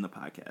thing in the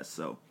podcast.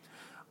 So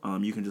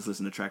you can just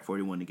listen to track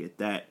 41 to get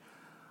that.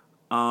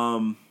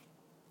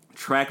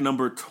 Track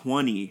number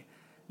 20,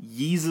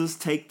 Yeezus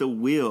Take the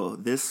Wheel.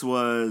 This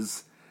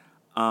was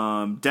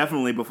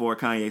definitely before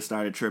Kanye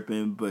started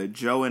tripping, but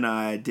Joe and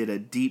I did a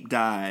deep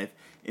dive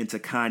into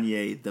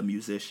Kanye the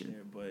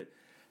musician. But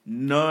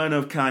none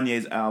of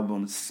Kanye's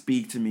albums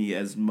speak to me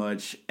as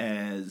much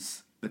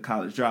as The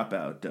College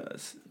Dropout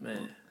does.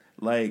 Man.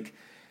 Like,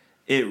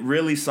 it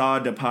really saw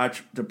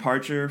a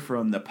departure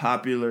from the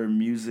popular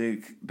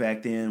music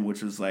back then,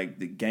 which was like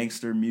the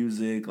gangster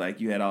music. Like,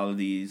 you had all of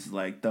these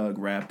like thug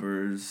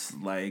rappers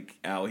like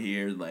out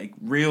here, like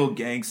real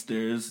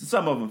gangsters,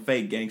 some of them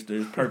fake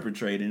gangsters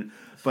perpetrating.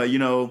 But, you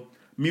know,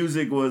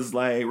 music was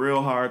like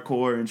real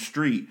hardcore and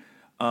street.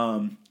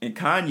 And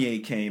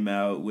Kanye came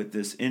out with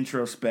this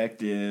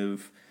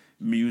introspective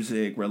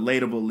music,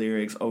 relatable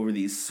lyrics over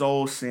these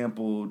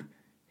soul-sampled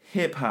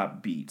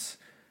hip-hop beats.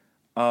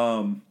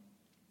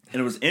 And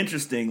it was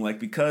interesting,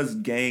 like, because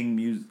gang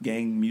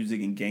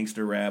music and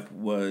gangster rap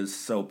was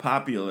so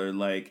popular,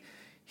 like,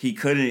 he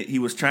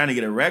was trying to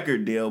get a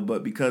record deal,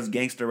 but because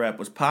gangster rap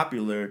was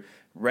popular,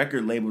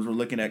 record labels were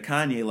looking at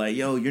Kanye like,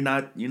 yo, you're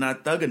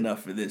not thug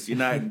enough for this. You're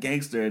not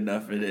gangster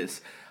enough for this.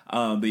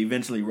 But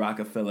eventually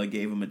Rockefeller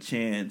gave him a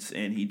chance,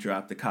 and he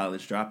dropped The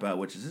College Dropout,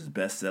 which is his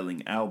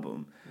best-selling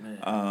album.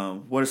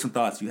 What are some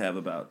thoughts you have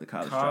about The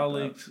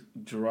College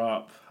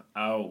Dropout?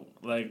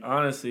 Like,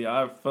 honestly,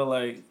 I feel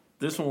like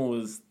this one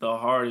was the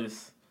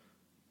hardest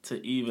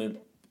to even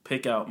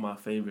pick out my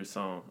favorite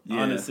song.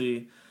 Yeah.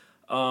 Honestly,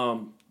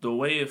 The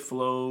way it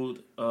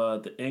flowed,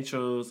 the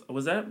intros,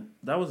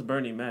 was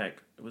Bernie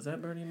Mac. Was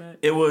that Bernie Mac?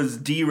 It was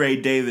D. Ray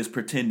Davis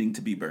pretending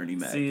to be Bernie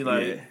Mac. See,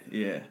 like,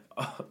 yeah.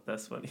 Oh,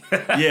 that's funny.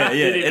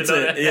 That's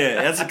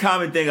a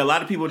common thing. A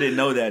lot of people didn't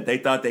know that. They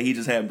thought that he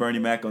just had Bernie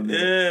Mac on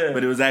there,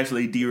 but it was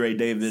actually D. Ray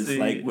Davis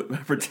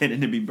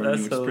pretending to be Bernie,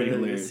 which is pretty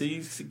hilarious.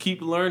 See,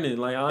 keep learning,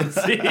 like,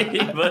 honestly.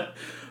 but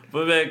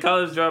man,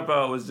 College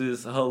Dropout was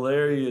just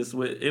hilarious.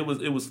 It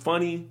was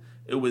funny.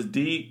 It was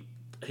deep.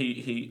 He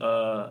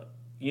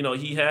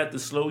he had the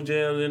slow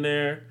jams in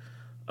there,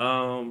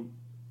 and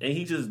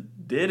he just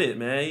did it,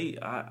 man.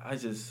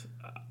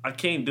 I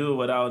can't do it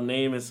without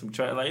naming some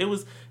tracks. Like, it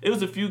was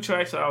a few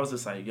tracks where I was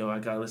just like, yo, I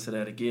gotta listen to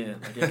that again.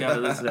 Like, I gotta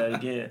listen to that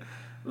again.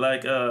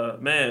 Like,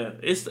 man,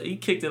 he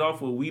kicked it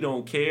off with We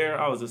Don't Care.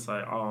 I was just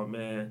like, oh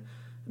man.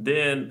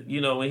 Then,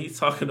 when he's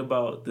talking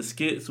about the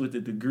skits with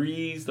the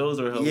degrees, those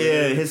are hilarious.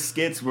 Yeah, his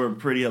skits were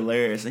pretty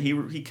hilarious. And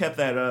he kept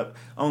that up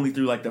only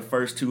through like the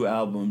first 2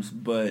 albums.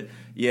 But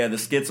yeah, the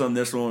skits on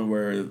this one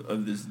were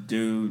of this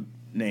dude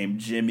named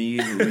Jimmy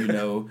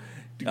who,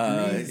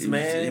 degrees,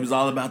 man. He was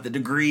all about the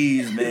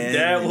degrees, man.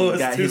 That was he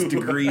got too. His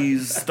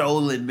degrees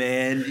stolen,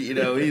 man.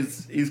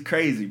 He's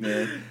crazy,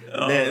 man.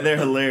 They're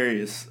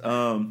hilarious.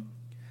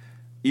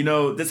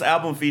 This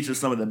album features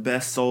some of the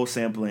best soul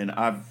sampling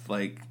I've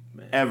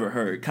ever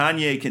heard.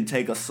 Kanye can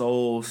take a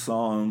soul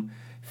song,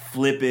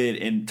 flip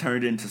it, and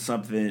turn it into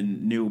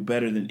something new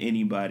better than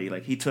anybody.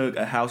 Like, he took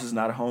A House Is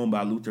Not a Home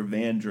by Luther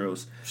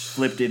Vandross,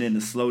 flipped it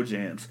into slow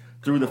jams.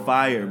 Through the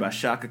Fire by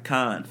Shaka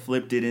Khan,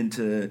 flipped it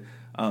into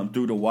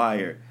Through the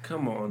Wire.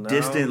 Come on now.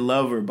 Distant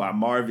Lover by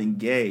Marvin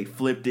Gaye,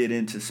 flipped it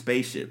into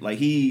Spaceship. Like,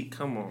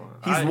 come on.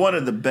 He's one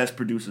of the best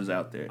producers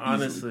out there.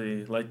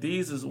 Honestly, like,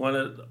 this was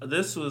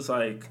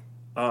like,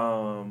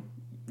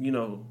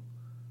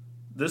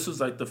 this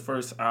was like the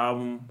first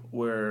album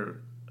where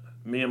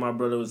me and my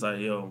brother was like,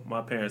 yo,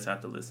 my parents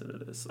have to listen to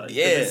this. Like,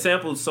 it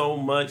sampled so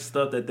much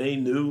stuff that they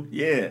knew.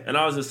 Yeah. And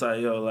I was just like,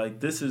 yo, like,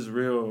 this is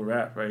real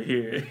rap right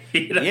here.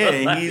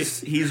 And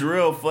he's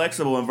real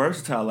flexible and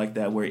versatile like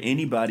that, where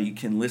anybody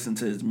can listen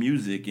to his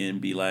music and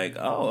be like,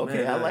 oh, okay,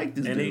 man, I like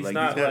this dude. Like,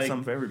 he's got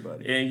something for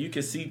everybody. And you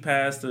can see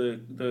past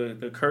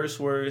the curse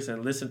words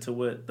and listen to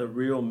what the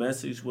real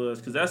message was,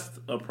 because that's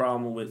a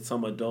problem with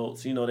some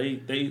adults.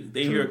 They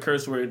hear a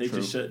curse word and they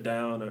just shut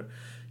down, or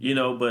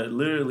but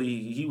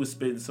literally he was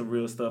spitting some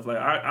real stuff. Like,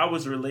 I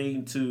was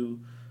relating to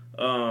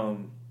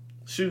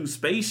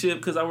Spaceship,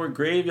 because I worked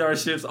graveyard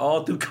shifts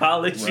all through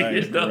college.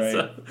 Right.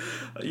 So,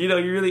 I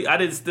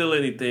didn't steal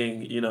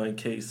anything, in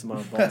case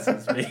my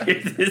bosses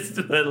made this.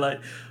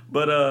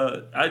 But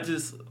I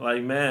just,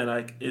 like, man,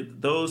 like,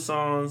 those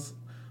songs,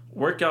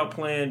 Workout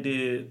Plan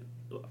did.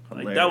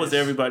 Like, that was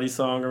everybody's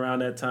song around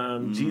that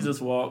time. Mm-hmm. Jesus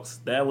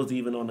Walks, that was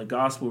even on the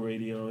gospel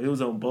radio. It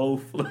was on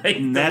both. Like,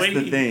 that's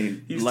the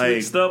thing. He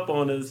switched up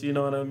on us, you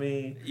know what I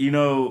mean?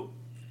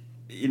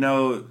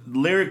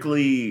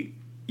 Lyrically,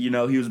 he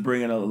was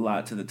bringing a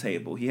lot to the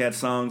table. He had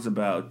songs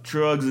about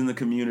drugs in the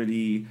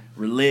community,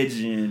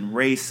 religion,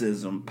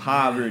 racism,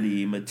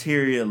 poverty,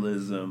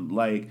 materialism.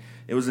 Like,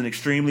 it was an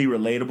extremely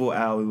relatable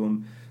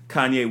album.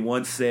 Kanye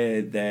once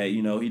said that,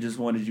 he just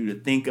wanted you to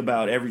think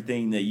about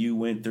everything that you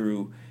went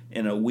through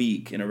in a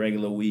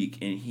regular week,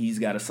 and he's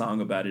got a song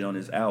about it on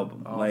his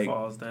album. All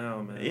falls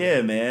down, man.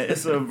 Yeah, man.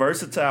 It's a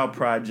versatile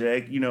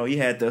project. He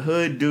had the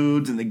hood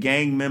dudes and the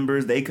gang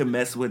members. They could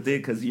mess with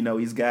it because,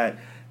 he's got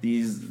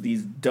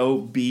these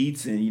dope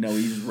beats and,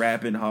 he's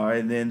rapping hard.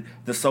 And then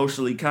the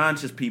socially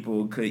conscious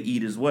people could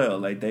eat as well.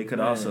 Like, they could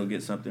also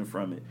get something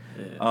from it.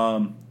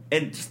 Yeah.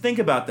 And just think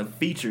about the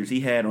features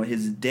he had on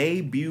his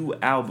debut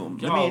album.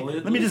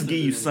 Let me just give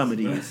you some of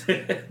these.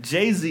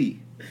 Jay-Z,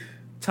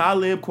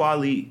 Talib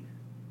Kweli,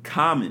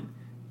 Common,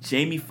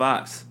 Jamie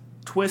Foxx,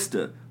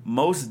 Twista,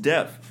 Mos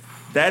Def.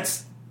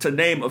 That's to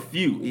name a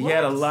few. He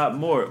had a lot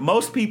more.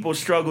 Most people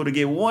struggle to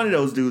get one of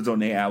those dudes on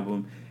their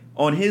album.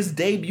 On his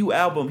debut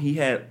album, he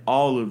had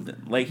all of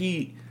them. Like,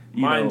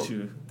 Mind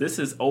you, this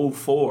is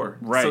 2004.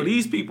 Right. So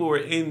these people were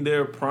in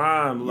their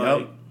prime.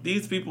 Like,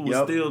 these people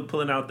were still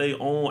pulling out their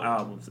own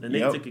albums. And they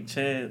took a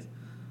chance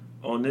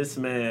on this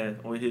man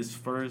on his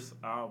first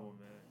album.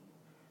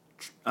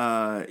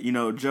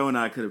 Joe and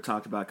I could have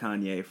talked about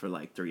Kanye for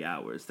like 3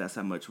 hours. That's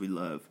how much we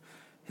love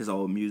his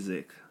old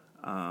music.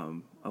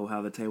 How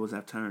the tables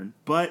have turned.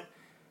 But,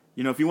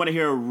 if you want to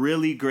hear a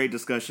really great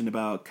discussion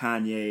about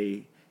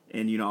Kanye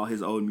and, all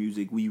his old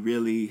music, we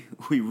really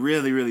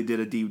did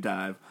a deep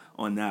dive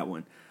on that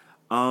one.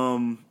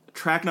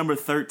 Track number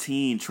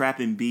 13,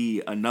 Trappin'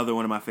 B, another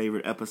one of my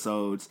favorite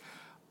episodes.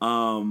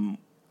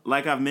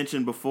 Like I've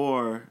mentioned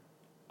before,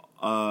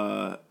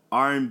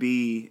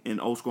 R&B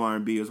and old school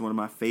R&B is one of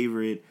my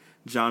favorite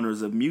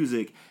genres of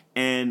music,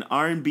 and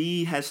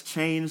R&B has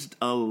changed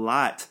a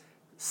lot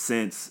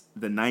since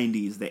the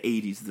 90s, the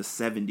 80s, the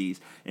 70s.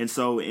 And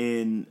so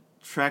in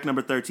track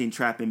number 13,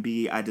 Trappin'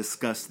 B, I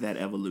discussed that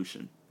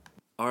evolution.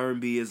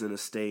 R&B is at a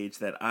stage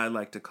that I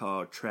like to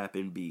call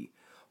Trappin' B,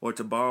 or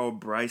to borrow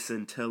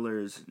Bryson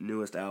Tiller's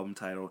newest album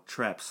title,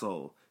 Trap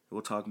Soul.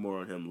 We'll talk more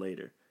on him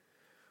later.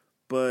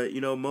 But,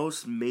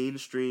 most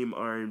mainstream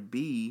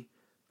R&B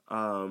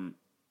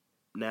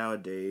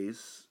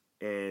nowadays,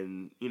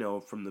 and,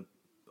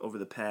 over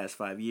the past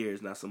 5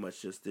 years, not so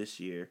much just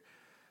this year,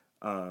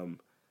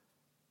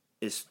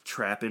 is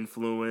trap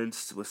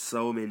influenced with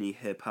so many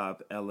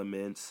hip-hop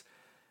elements.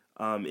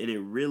 And it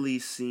really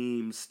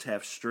seems to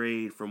have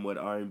strayed from what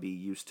R&B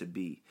used to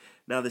be.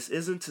 Now, this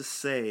isn't to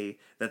say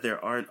that there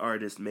aren't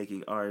artists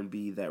making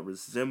R&B that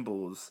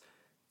resembles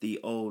the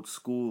old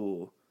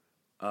school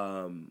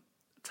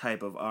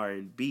type of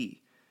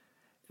R&B.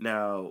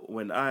 Now,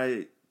 when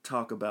I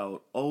talk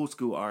about old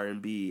school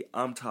R&B,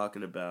 I'm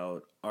talking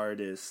about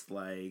artists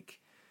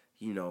like,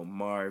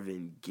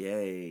 Marvin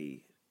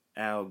Gaye,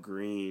 Al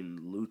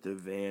Green, Luther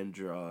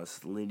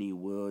Vandross, Lenny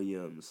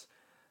Williams,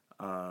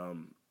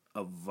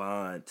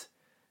 Avant,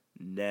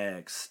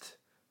 Next,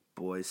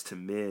 Boyz II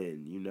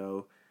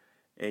Men,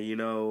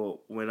 And,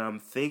 when I'm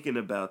thinking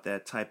about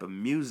that type of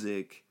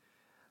music,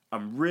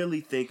 I'm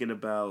really thinking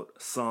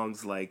about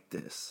songs like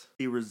this.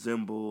 It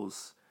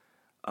resembles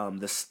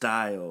the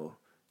style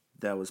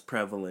that was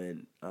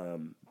prevalent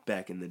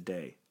back in the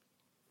day.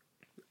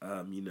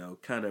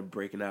 Kind of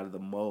breaking out of the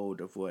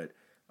mold of what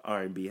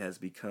R&B has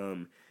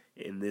become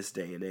in this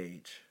day and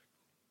age.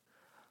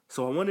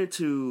 So I wanted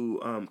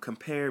to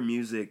compare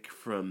music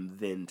from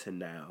then to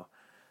now.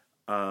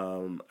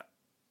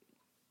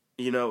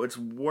 It's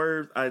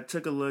worth... I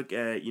took a look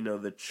at,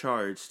 the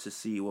charts to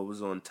see what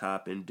was on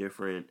top in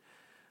different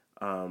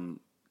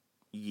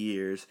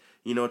years.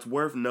 It's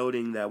worth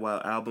noting that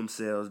while album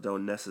sales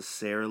don't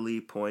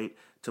necessarily point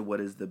to what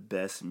is the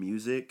best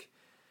music,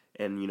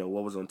 and,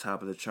 what was on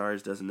top of the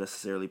charts doesn't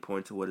necessarily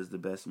point to what is the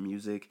best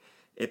music,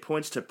 it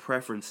points to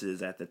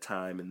preferences at the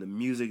time and the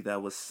music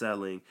that was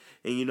selling.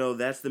 And,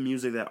 that's the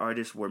music that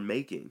artists were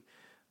making.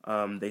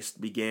 They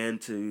began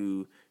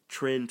to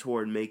trend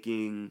toward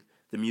making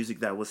the music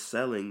that was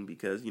selling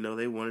because,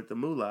 they wanted the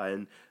moolah.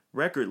 And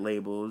record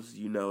labels,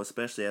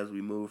 especially as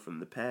we move from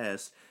the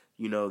past,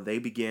 they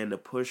began to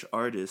push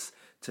artists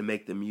to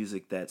make the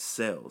music that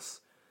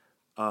sells.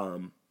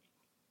 And,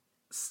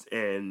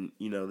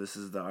 this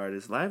is the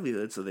artist's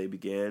livelihood, so they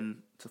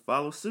began to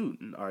follow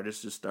suit. And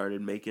artists just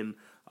started making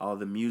all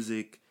the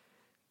music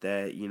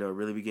that,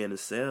 really began to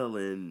sell.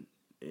 And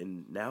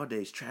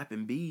nowadays, trap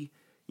and B,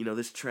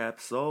 this trap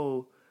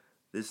soul,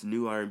 this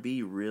new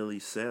R&B really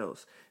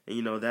sells.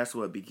 And, that's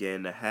what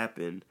began to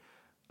happen.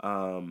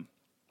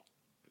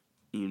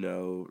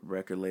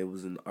 Record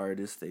labels and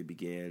artists, they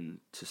began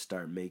to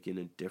start making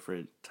a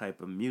different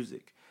type of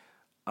music.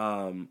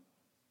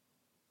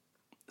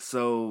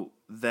 So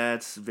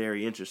that's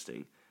very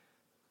interesting.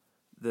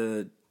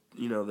 The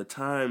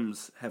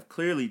times have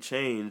clearly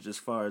changed as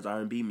far as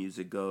R&B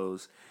music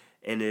goes,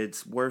 and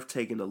it's worth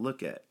taking a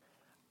look at.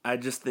 I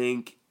just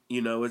think,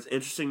 it's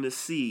interesting to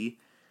see,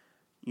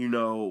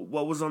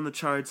 what was on the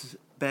charts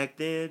back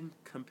then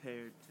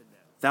compared to now.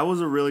 That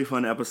was a really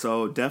fun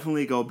episode.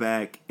 Definitely go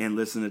back and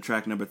listen to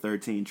track number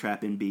 13,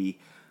 Trap and B.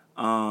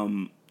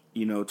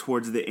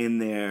 Towards the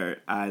end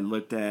there, I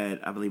looked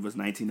at, I believe it was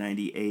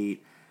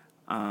 1998,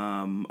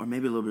 or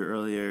maybe a little bit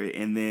earlier,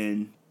 and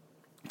then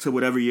to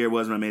whatever year it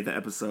was when I made the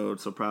episode,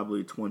 so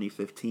probably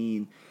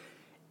 2015,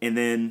 and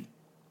then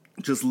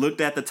just looked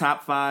at the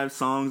top 5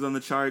 songs on the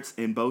charts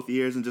in both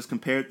years and just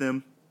compared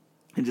them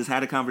and just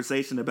had a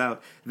conversation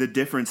about the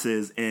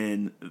differences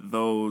in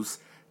those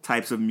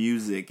types of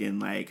music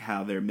and like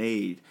how they're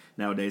made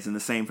nowadays, and the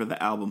same for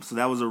the album. So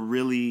that was a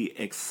really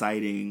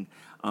exciting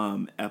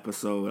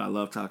episode. I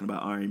love talking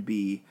about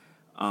R&B,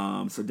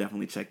 so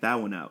definitely check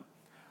that one out.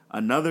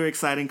 Another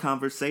exciting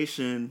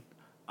conversation,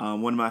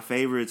 one of my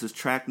favorites, is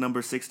track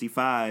number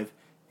 65.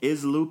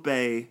 Is Lupe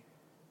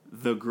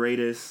the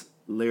greatest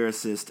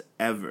lyricist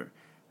ever?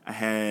 I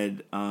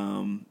had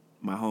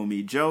my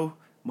homie Joe,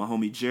 my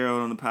homie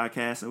Gerald on the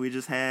podcast, and we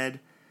just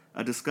had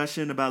a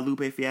discussion about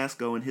Lupe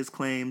Fiasco and his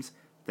claims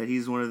that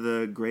he's one of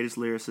the greatest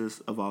lyricists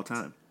of all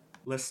time.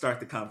 Let's start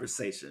the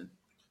conversation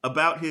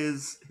about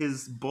his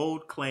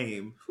bold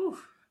claim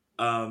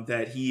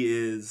that he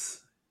is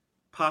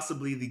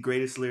possibly the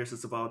greatest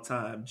lyricist of all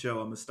time. Joe,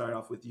 I'm gonna start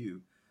off with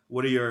you.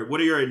 What are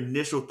your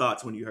initial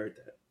thoughts when you heard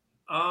that?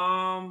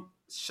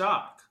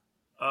 Shock.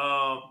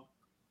 I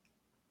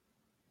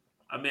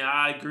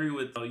agree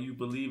with you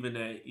believing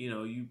that,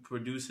 you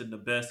producing the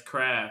best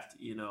craft,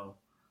 and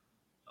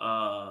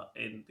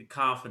the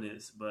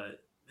confidence,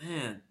 but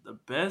man, the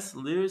best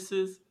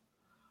lyricist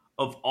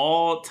of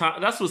all time,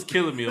 that's what's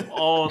killing me, of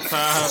all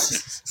time.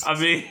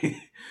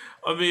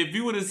 If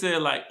you would have said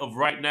like of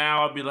right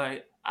now, I'd be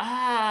like,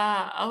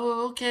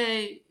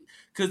 okay.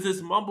 Because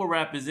this mumble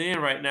rap is in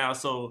right now,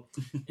 so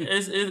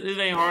it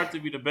ain't hard to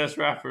be the best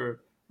lyricist,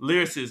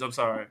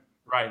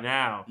 right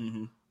now.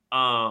 Mm-hmm.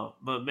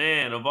 But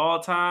man, of all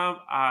time,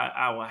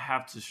 I will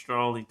have to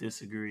strongly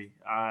disagree.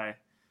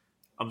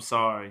 I'm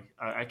sorry.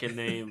 I can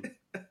name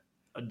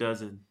a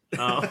dozen.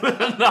 No,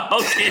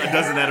 okay. A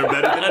dozen that are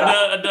better than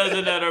that? A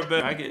dozen that are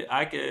better.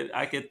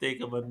 I could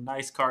think of a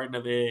nice carton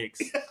of eggs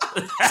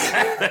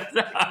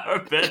that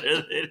are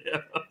better than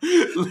him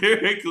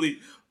lyrically.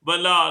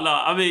 But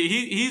no.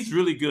 He's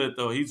really good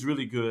though. He's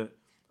really good.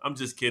 I'm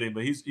just kidding,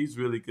 but he's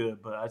really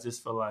good. But I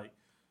just feel like,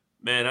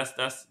 man,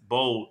 that's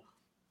bold.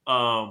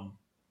 But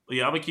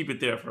yeah, I'm gonna keep it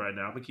there for right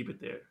now. I'm gonna keep it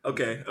there.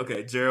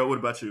 Okay. Gerald, what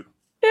about you?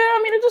 Yeah,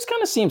 I mean, it just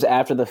kind of seems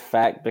after the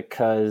fact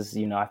because,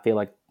 I feel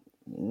like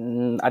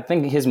I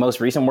think his most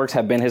recent works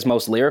have been his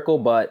most lyrical,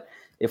 but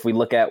if we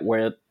look at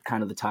where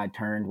kind of the tide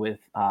turned with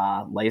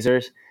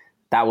Lasers,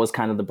 that was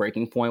kind of the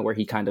breaking point where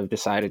he kind of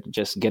decided to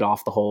just get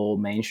off the whole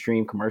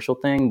mainstream commercial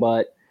thing.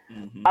 But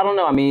I don't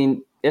know. I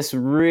mean, it's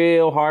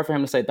real hard for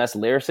him to say best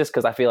lyricist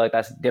because I feel like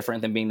that's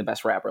different than being the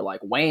best rapper. Like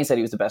Wayne said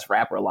he was the best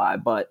rapper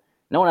alive, but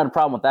no one had a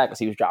problem with that because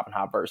he was dropping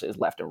hot verses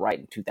left and right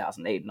in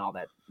 2008 and all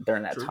that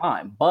during that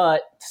time.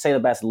 But to say the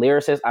best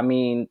lyricist, I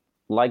mean,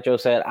 like Joe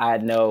said, I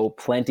know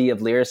plenty of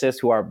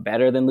lyricists who are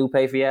better than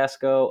Lupe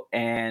Fiasco,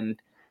 and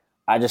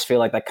I just feel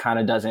like that kind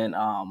of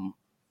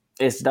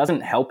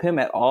doesn't help him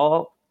at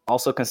all.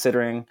 Also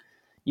considering,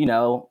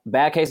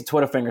 bad case of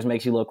Twitter fingers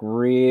makes you look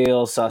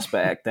real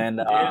suspect,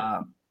 and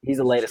he's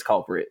the latest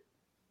culprit.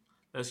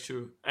 That's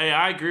true. Hey,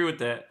 I agree with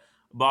that,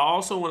 but I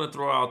also want to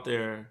throw out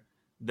there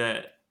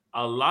that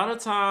a lot of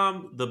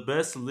time the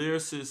best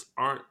lyricists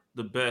aren't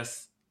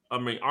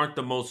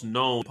the most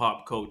known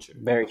pop culture.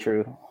 Very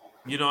true.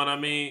 You know what I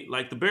mean?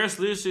 Like the best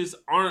lyricists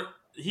aren't.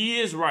 He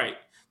is right.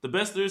 The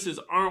best lyricists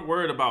aren't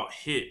worried about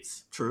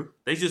hits. True.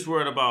 They just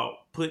worried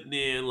about putting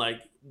in like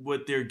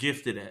what they're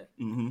gifted at.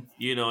 Mm-hmm.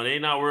 They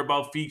not worried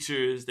about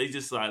features. They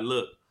just like,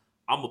 look,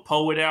 I'm a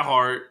poet at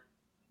heart.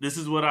 This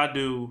is what I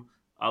do.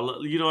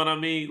 You know what I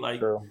mean? Like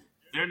True.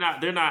 they're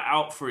not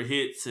out for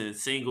hits and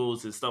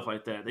singles and stuff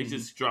like that. They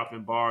just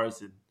dropping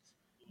bars and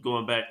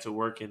going back to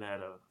working at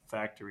a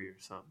factory or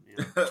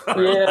something.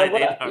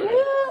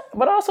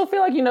 But I also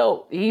feel like,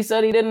 he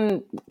said he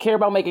didn't care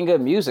about making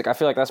good music. I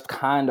feel like that's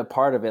kind of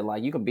part of it.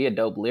 Like you can be a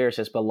dope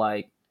lyricist, but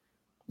like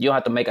you don't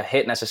have to make a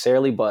hit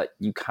necessarily, but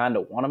you kind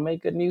of want to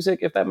make good music,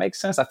 if that makes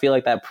sense. I feel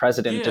like that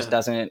president just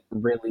doesn't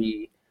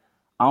really,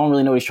 I don't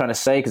really know what he's trying to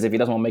say, because if he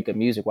doesn't want to make good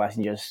music, why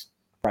doesn't he just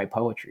write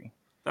poetry?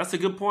 That's a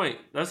good point.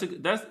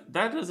 That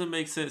doesn't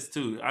make sense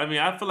too. I mean,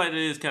 I feel like it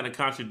is kind of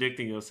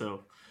contradicting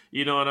yourself.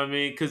 You know what I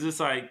mean? Because it's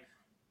like,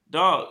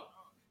 dog,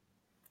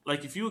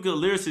 like if you a good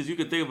lyricist, you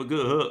could think of a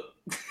good hook.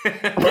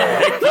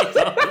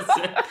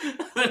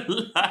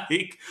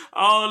 Like,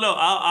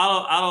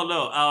 I don't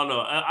know.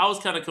 I was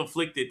kind of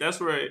conflicted. That's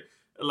where,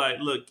 like,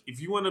 look,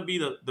 if you want to be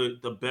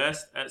the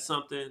best at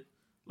something,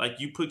 like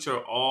you put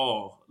your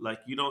all. Like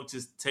you don't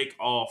just take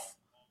off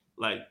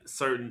like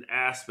certain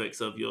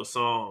aspects of your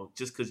song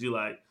just because you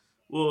like,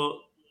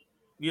 well,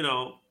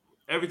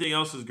 everything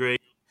else is great.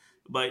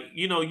 But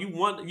you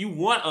want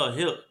a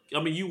hit.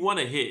 I mean, you want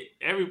a hit.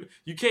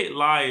 You can't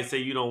lie and say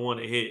you don't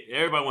want a hit.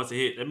 Everybody wants a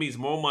hit. That means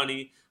more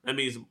money. That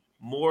means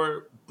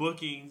more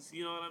bookings.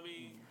 You know what I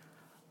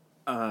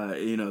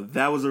mean?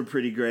 That was a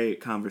pretty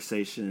great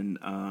conversation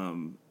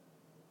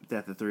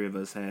that the three of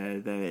us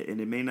had. And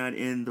it may not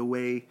end the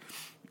way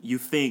you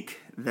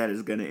think that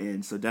is going to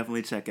end. So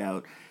definitely check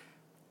out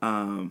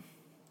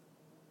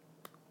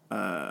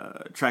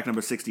track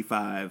number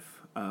 65,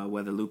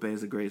 Whether Lupe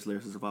is the greatest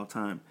lyricist of all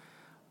time.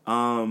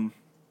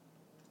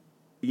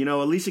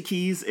 Alicia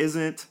Keys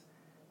isn't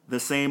the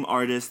same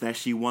artist that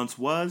she once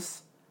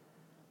was,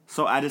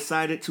 so I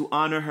decided to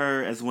honor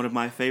her as one of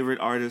my favorite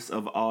artists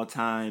of all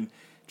time.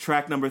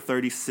 Track number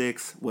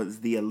 36 was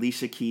the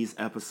Alicia Keys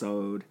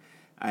episode.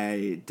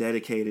 I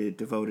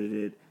devoted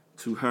it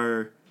to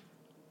her.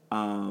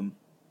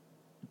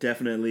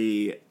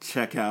 Definitely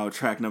check out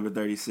track number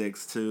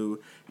 36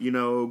 to,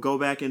 go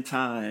back in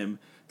time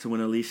to when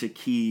Alicia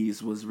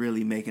Keys was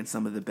really making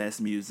some of the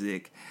best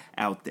music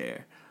out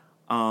there.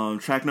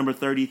 Track number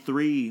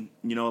 33,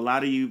 a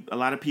lot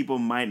of people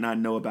might not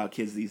know about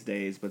Kids These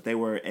Days, but they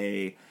were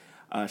a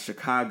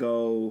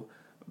Chicago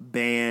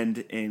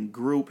band and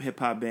group, hip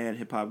hop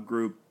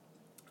group,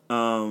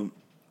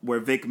 where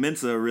Vic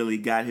Mensa really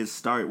got his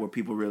start, where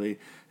people really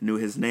knew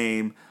his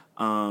name.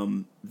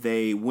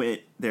 They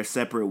went their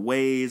separate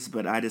ways,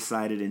 but I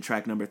decided in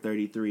track number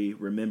 33,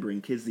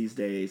 Remembering Kids These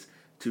Days,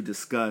 to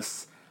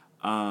discuss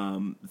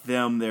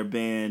them, their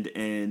band,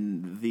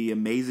 and the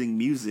amazing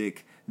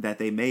music that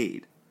they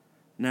made.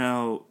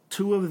 Now,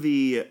 two of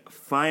the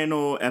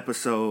final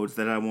episodes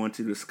that I want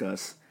to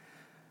discuss,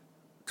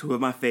 two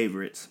of my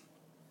favorites.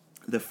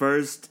 The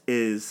first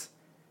is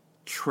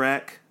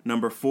track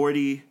number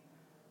 40,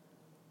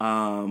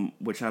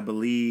 which I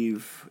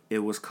believe it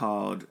was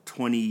called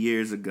 20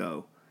 Years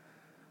Ago.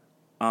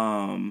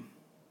 That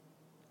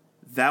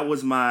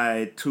was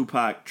my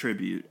Tupac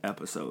tribute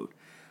episode.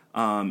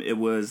 It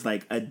was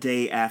like a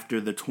day after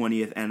the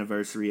 20th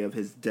anniversary of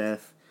his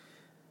death.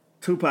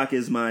 Tupac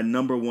is my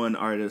number one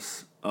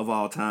artist of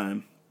all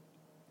time.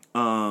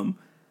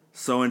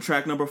 So in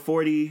track number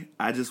 40,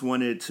 I just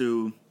wanted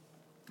to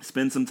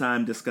spend some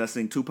time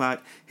discussing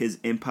Tupac, his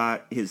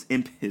impact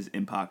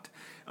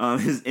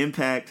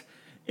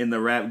in the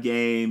rap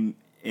game,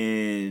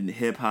 in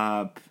hip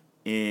hop,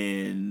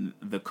 in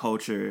the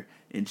culture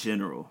in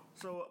general.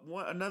 So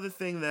another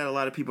thing that a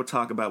lot of people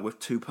talk about with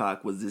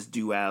Tupac was this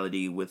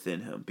duality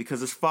within him.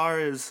 Because as far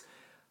as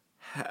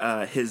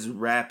his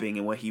rapping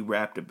and what he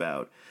rapped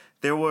about,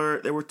 there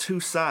were two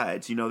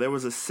sides. You know, there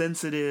was a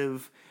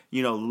sensitive,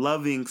 you know,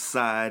 loving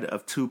side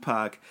of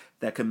Tupac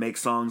that could make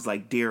songs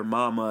like Dear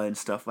Mama and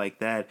stuff like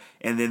that.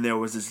 And then there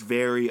was this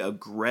very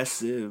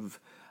aggressive,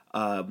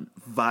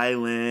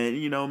 violent,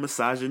 you know,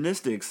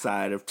 misogynistic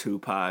side of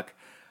Tupac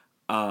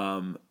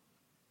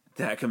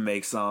that can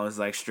make songs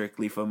like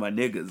Strictly for My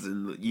Niggas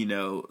and, you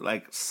know,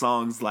 like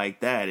songs like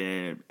that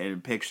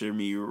and Picture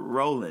Me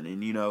Rolling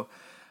and, you know,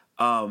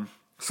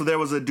 so there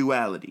was a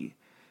duality,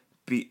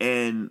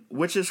 and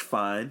which is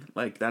fine.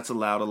 Like, that's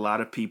allowed. A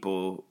lot of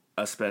people,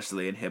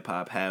 especially in hip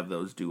hop, have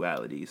those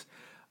dualities.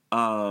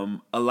 A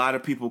lot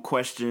of people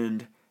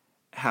questioned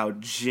how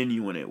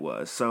genuine it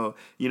was. So,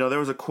 you know, there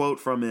was a quote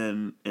from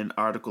an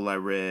article I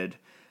read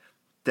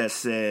that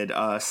said,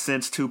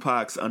 since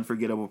Tupac's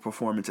unforgettable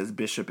performance as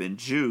Bishop in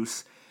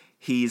Juice,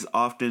 he's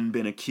often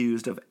been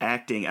accused of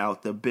acting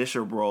out the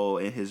Bishop role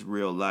in his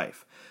real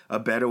life. A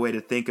better way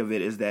to think of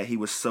it is that he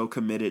was so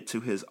committed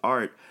to his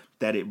art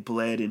that it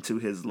bled into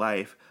his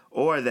life,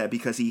 or that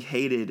because he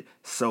hated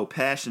so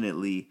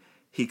passionately,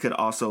 he could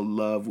also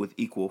love with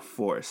equal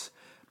force.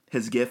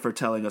 His gift for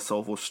telling a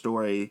soulful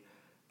story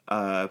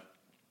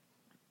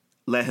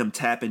let him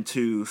tap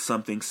into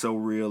something so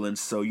real and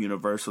so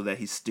universal that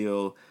he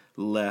still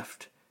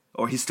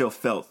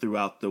felt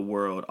throughout the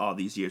world all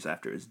these years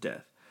after his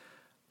death.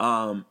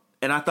 And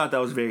I thought that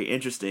was very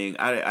interesting.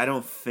 I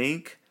don't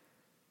think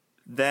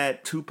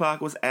that Tupac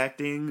was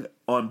acting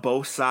on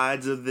both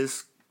sides of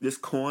this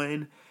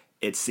coin.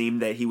 It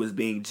seemed that he was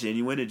being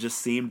genuine. It just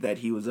seemed that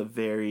he was a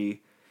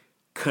very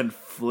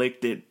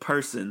conflicted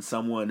person,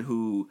 someone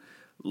who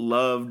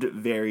loved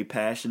very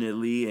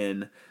passionately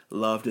and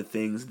loved the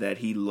things that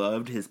he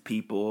loved, his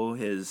people,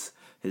 his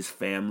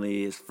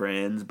family, his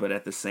friends, but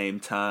at the same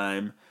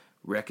time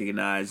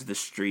recognized the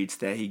streets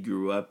that he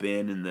grew up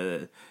in and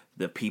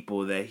the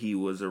people that he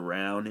was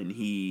around, and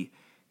he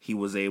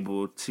was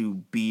able to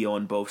be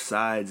on both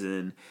sides,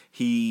 and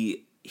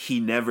he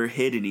never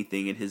hid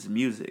anything in his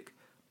music.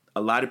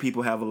 A lot of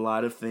people have a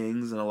lot of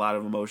things and a lot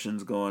of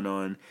emotions going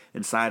on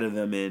inside of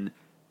them, and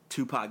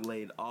Tupac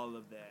laid all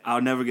of that.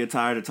 I'll never get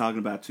tired of talking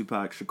about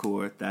Tupac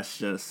Shakur. That's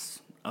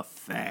just a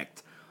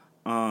fact.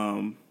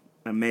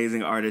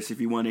 Amazing artist. If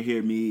you want to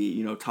hear me,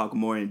 you know, talk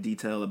more in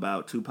detail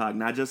about Tupac,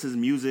 not just his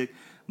music,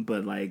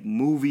 but like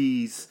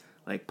movies,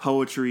 like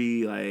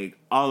poetry, like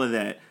all of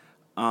that,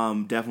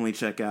 definitely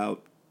check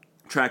out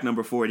track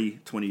number 40,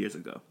 20 years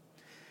ago.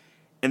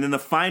 And then the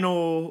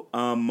final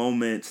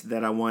moment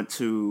that I want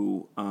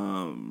to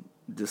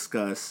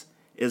discuss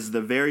is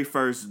the very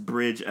first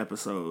Bridge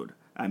episode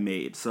I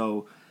made.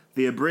 So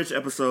the abridged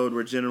episode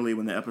were generally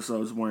when the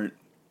episodes weren't,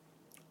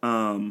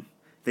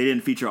 they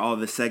didn't feature all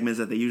the segments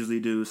that they usually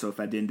do. So if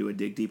I didn't do a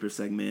Dig Deeper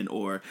segment,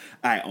 or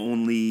I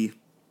only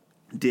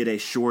did a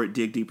short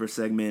Dig Deeper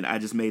segment, I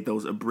just made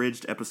those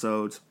abridged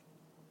episodes.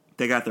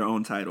 They got their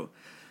own title.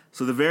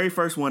 So the very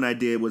first one I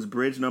did was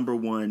Bridge number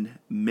 1,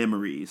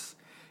 Memories.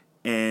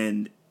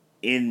 And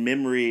in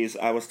Memories,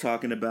 I was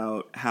talking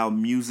about how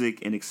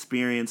music and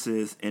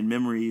experiences and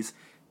memories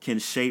can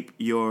shape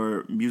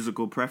your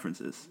musical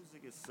preferences.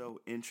 Music is so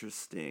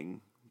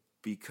interesting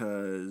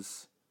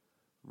because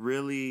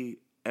really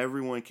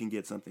everyone can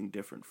get something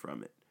different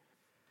from it.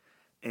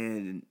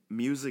 And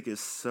music is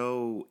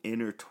so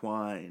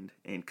intertwined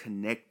and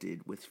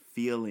connected with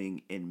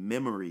feeling and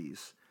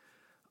memories.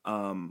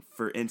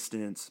 For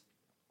instance,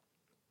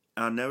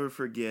 I'll never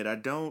forget, I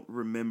don't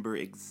remember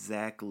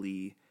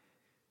exactly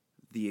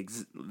the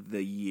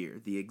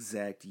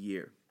exact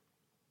year.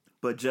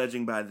 But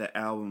judging by the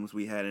albums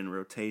we had in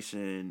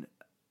rotation,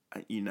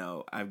 you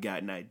know, I've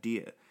got an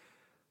idea.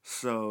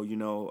 So, you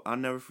know, I'll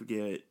never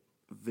forget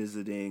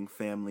visiting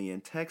family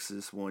in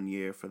Texas one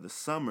year for the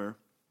summer.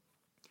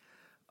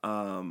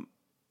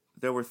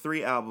 There were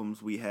 3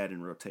 albums we had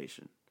in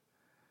rotation.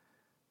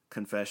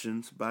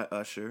 Confessions by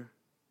Usher,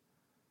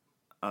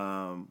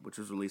 which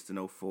was released in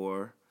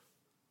 2004.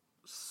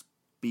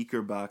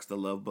 Speaker Box, The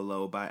Love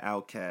Below by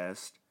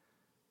Outkast,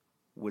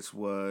 which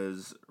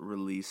was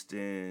released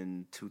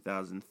in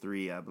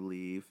 2003, I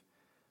believe.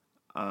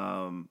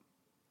 And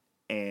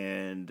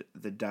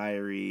The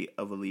Diary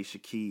of Alicia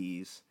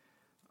Keys,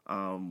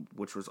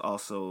 which was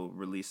also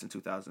released in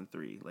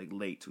 2003, like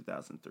late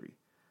 2003.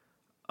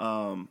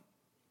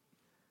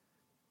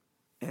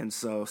 And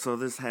so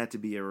this had to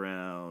be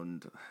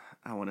around,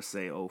 I want to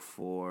say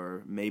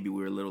 2004. Maybe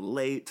we were a little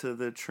late to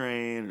the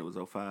train. It was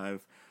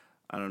 2005.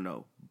 I don't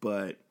know.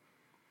 But,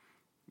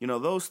 you know,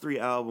 those 3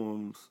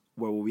 albums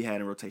were what we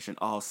had in rotation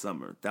all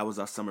summer. That was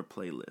our summer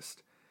playlist.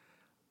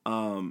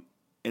 And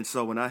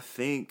so when I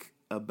think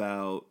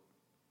about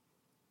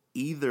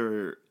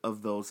either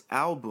of those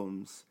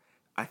albums,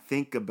 I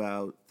think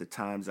about the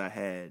times I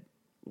had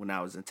when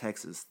I was in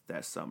Texas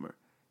that summer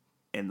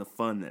and the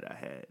fun that I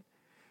had.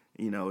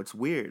 You know, it's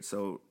weird.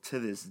 So to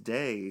this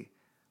day,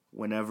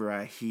 whenever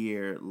I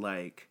hear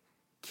like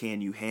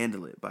Can You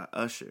Handle It by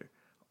Usher,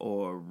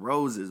 or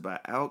Roses by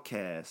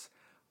Outkast,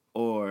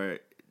 or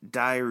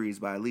Diaries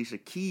by Alicia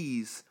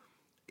Keys,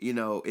 you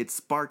know, it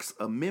sparks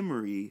a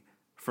memory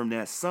from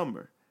that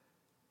summer.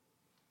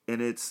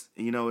 And it's,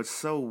 it's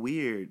so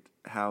weird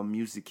how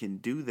music can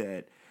do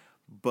that,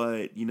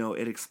 but,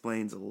 it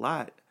explains a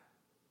lot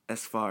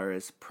as far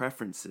as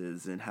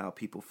preferences and how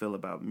people feel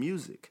about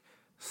music.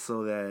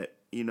 So that,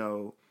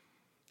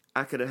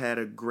 I could have had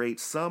a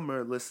great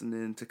summer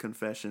listening to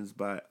Confessions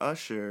by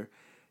Usher,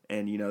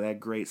 and, that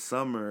great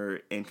summer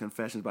and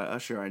Confessions by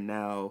Usher are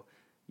now,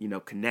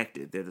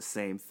 connected. They're the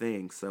same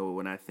thing. So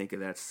when I think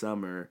of that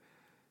summer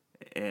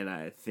and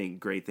I think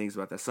great things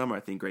about that summer, I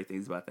think great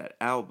things about that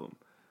album.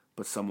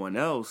 But someone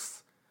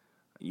else,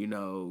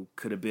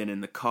 could have been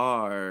in the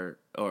car,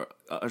 or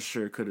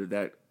Usher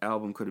that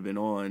album could have been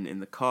on in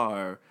the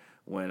car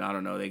when, I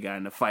don't know, they got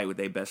in a fight with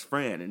their best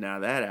friend, and now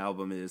that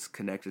album is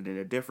connected in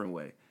a different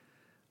way.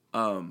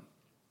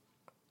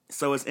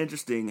 So it's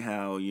interesting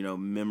how,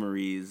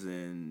 memories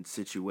and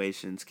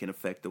situations can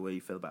affect the way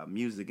you feel about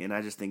music, and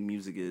I just think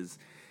music is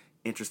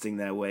interesting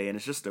that way, and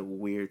it's just a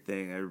weird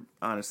thing. I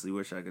honestly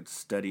wish I could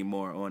study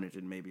more on it,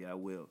 and maybe I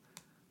will.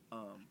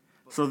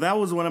 So that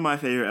was one of my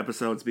favorite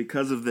episodes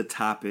because of the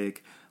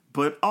topic,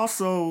 but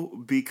also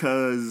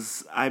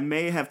because I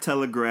may have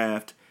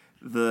telegraphed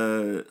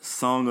the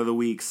Song of the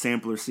Week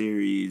sampler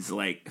series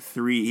like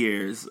 3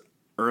 years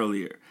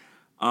earlier.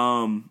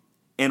 And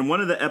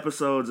one of the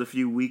episodes a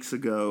few weeks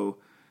ago,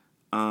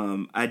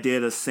 I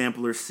did a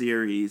sampler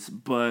series,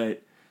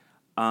 but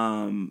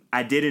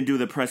I didn't do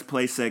the press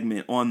play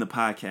segment on the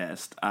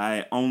podcast.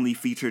 I only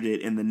featured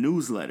it in the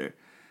newsletter.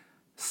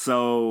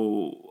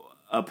 So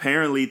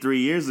apparently 3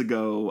 years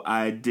ago,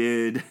 I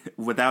did,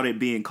 without it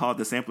being called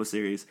the sampler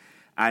series,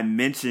 I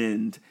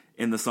mentioned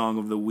in the Song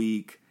of the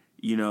Week,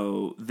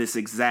 this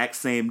exact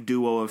same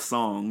duo of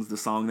songs, the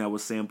song that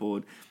was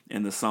sampled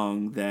and the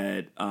song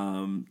that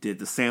did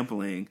the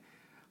sampling,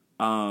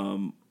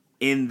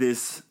 in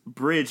this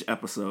bridge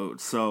episode.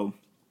 So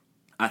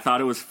I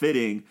thought it was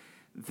fitting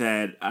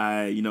that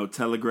I,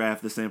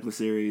 telegraphed the sampler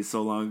series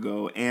so long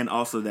ago, and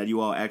also that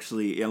you all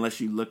actually, unless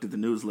you looked at the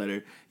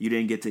newsletter, you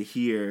didn't get to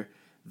hear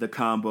the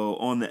combo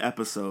on the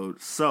episode.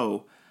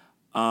 So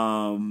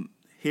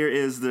here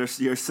is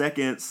your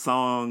second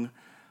song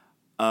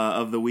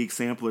of the week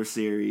sampler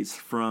series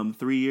from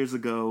 3 years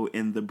ago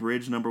in the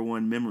Bridge Number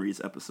 1 Memories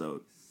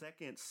episode.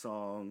 Second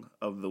song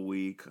of the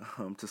week,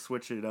 to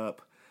switch it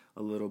up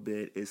a little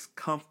bit, is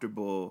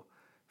Comfortable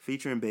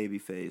featuring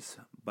Babyface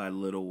by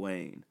Lil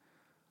Wayne.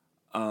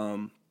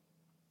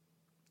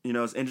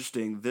 It's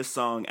interesting. This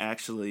song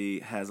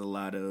actually has a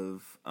lot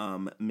of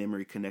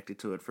memory connected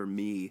to it for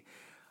me.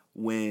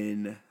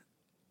 When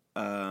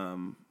I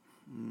don't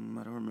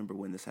remember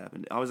when this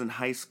happened. I was in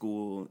high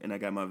school and I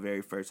got my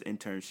very first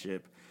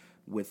internship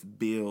with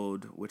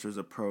Build, which was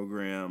a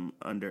program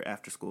under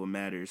After School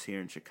Matters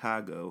here in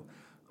Chicago,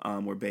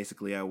 where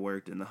basically I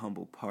worked in the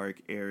Humboldt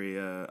Park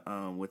area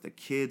with a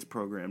kids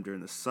program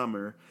during the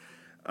summer,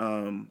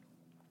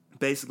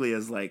 basically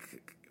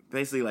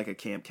like a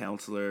camp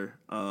counselor,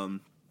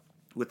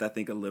 with I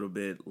think a little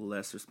bit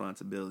less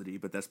responsibility,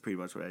 but that's pretty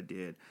much what I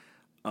did.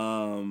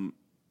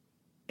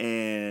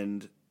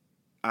 And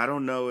I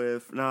don't know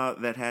if... No,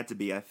 that had to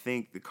be. I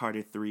think the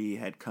Carter 3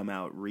 had come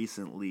out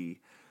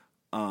recently,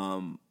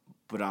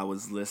 but I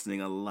was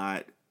listening a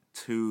lot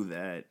to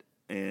that.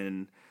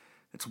 And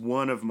it's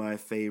one of my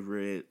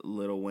favorite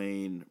Lil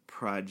Wayne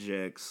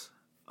projects,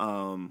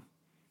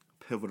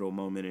 pivotal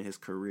moment in his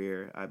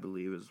career, I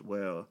believe, as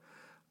well.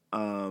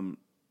 And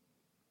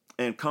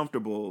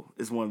Comfortable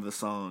is one of the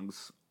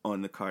songs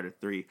on the Carter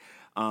 3.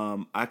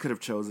 I could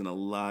have chosen a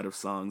lot of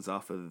songs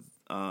off of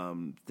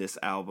this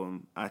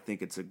album. I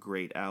think it's a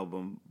great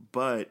album,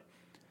 but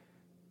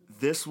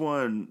this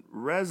one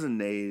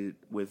resonated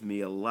with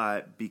me a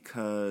lot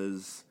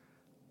because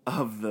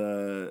of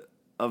the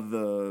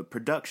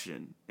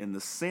production and the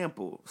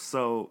sample.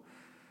 So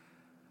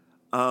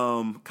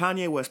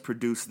Kanye West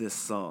produced this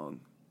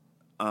song,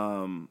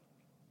 and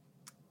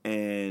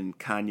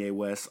Kanye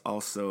West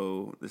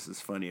also, this is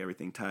funny,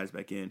 everything ties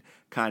back in,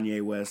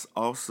 Kanye West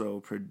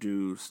also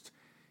produced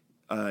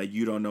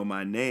You Don't Know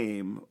My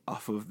Name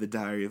off of the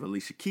Diary of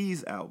Alicia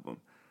Keys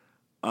album.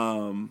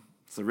 So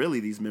really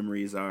these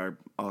memories are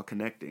all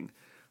connecting.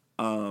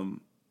 And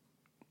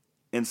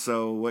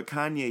so what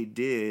Kanye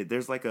did,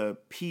 there's like a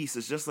piece,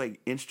 it's just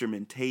like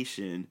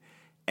instrumentation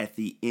at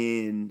the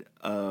end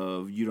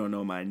of You Don't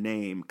Know My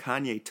Name.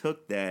 Kanye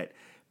took that,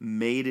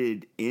 made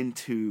it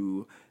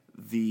into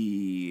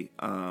the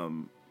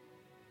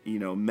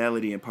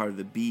melody and part of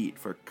the beat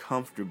for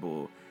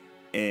Comfortable.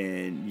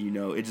 And,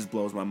 it just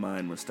blows my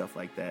mind when stuff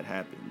like that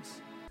happens.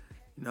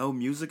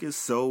 Music is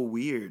so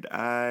weird.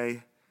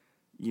 When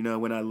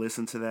I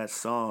listen to that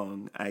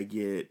song, I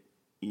get,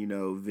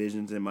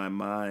 visions in my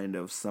mind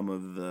of some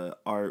of the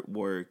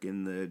artwork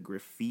and the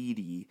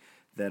graffiti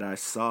that I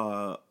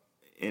saw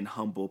in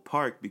Humboldt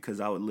Park, because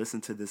I would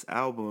listen to this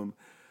album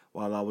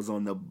while I was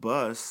on the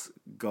bus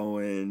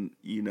going,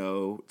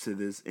 to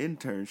this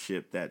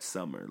internship that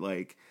summer.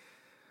 Like,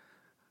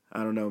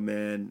 I don't know,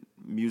 man.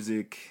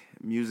 Music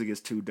is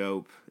too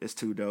dope. It's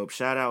too dope.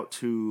 Shout out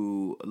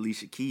to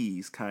Alicia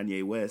Keys,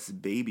 Kanye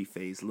West,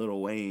 Babyface, Lil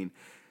Wayne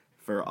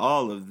for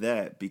all of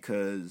that,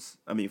 because,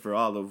 I mean, for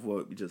all of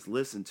what we just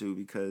listened to,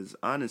 because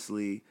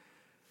honestly,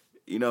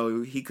 you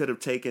know, he could have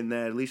taken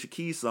that Alicia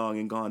Keys song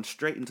and gone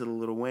straight into the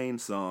Lil Wayne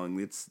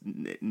song.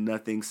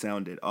 Nothing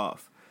sounded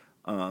off.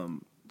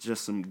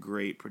 Just some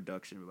great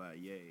production by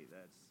Ye.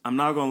 I'm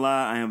not gonna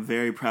lie, I am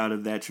very proud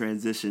of that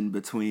transition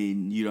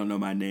between You Don't Know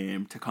My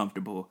Name to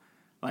Comfortable.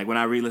 Like, when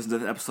I re-listened to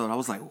the episode, I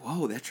was like,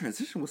 whoa, that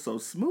transition was so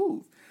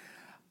smooth.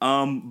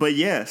 But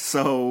yeah,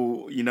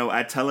 so, you know,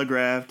 I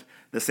telegraphed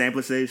the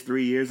sampler stage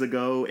 3 years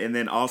ago, and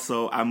then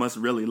also I must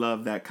really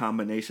love that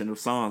combination of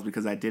songs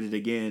because I did it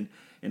again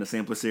in a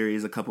sampler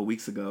series a couple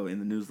weeks ago in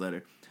the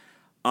newsletter.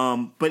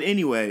 But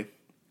anyway,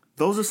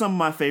 those are some of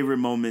my favorite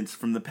moments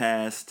from the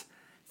past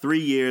 3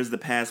 years, the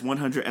past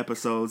 100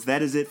 episodes.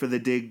 That is it for the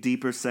Dig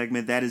Deeper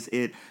segment. That is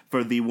it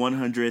for the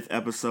 100th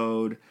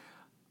episode.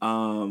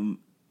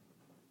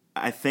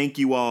 I thank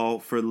you all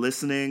for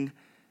listening.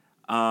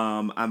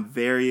 I'm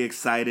very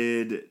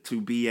excited to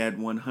be at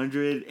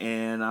 100,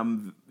 and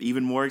I'm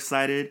even more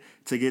excited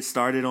to get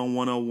started on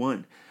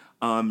 101.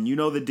 You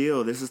know the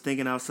deal. This is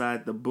Thinking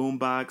Outside the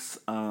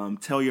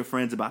Boombox. Tell your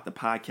friends about the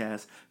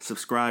podcast.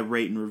 Subscribe,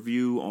 rate, and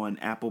review on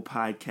Apple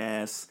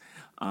Podcasts.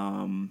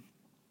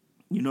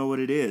 You know what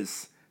it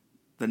is.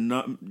 The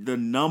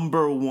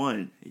number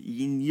one,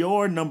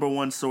 your number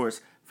one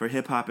source for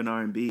hip-hop and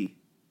R&B.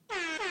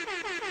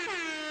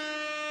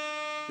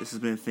 This has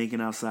been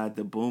Thinking Outside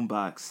the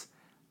Boombox.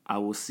 I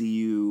will see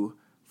you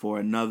for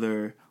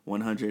another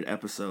 100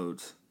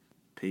 episodes.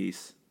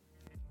 Peace.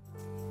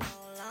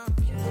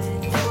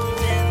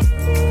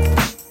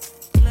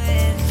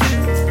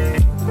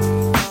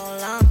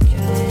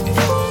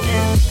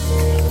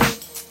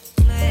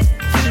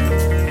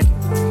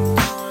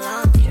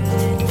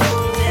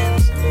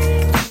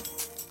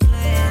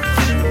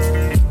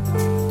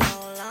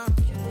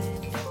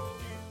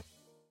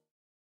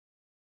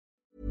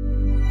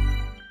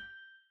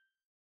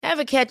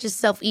 Ever catch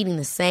yourself eating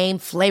the same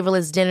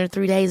flavorless dinner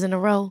 3 days in a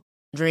row?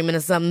 Dreaming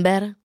of something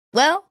better?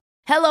 Well,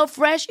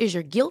 HelloFresh is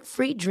your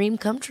guilt-free dream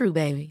come true,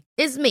 baby.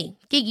 It's me,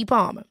 Keke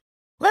Palmer.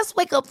 Let's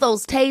wake up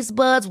those taste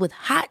buds with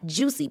hot,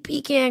 juicy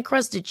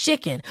pecan-crusted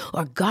chicken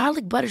or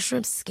garlic butter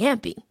shrimp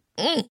scampi.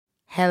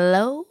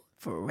 Hello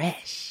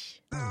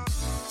Fresh.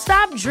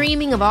 Stop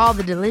dreaming of all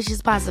the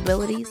delicious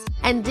possibilities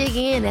and dig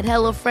in at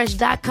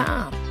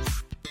HelloFresh.com.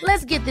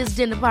 Let's get this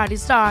dinner party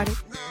started.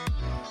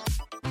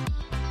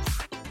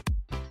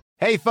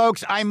 Hey,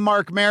 folks, I'm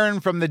Mark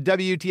Maron from the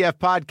WTF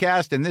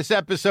Podcast, and this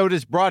episode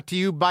is brought to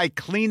you by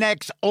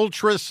Kleenex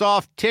Ultra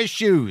Soft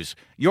Tissues,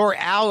 your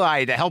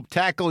ally to help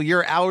tackle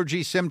your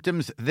allergy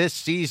symptoms this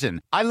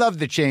season. I love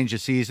the change of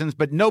seasons,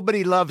 but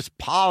nobody loves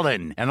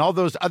pollen and all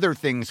those other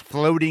things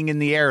floating in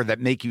the air that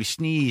make you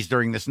sneeze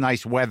during this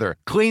nice weather.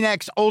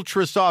 Kleenex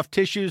Ultra Soft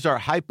Tissues are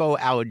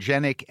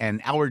hypoallergenic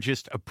and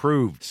allergist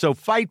approved, so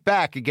fight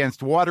back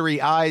against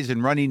watery eyes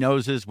and runny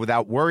noses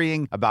without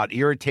worrying about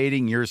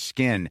irritating your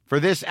skin. For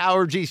this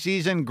allergy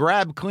season,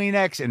 grab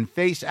Kleenex and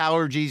face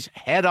allergies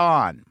head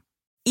on.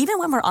 Even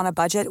when we're on a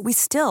budget, we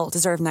still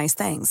deserve nice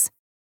things.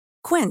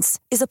 Quince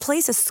is a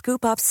place to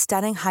scoop up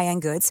stunning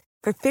high-end goods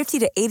for 50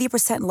 to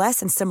 80% less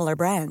than similar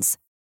brands.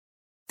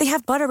 They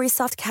have buttery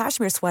soft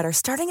cashmere sweaters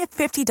starting at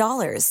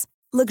 $50,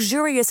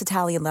 luxurious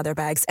Italian leather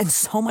bags, and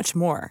so much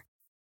more.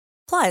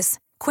 Plus,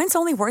 Quince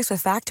only works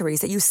with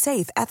factories that use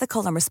safe,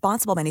 ethical, and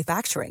responsible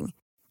manufacturing.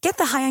 Get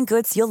the high-end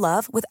goods you'll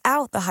love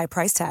without the high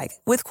price tag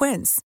with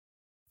Quince.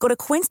 Go to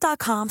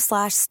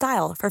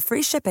quince.com/style for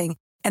free shipping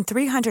and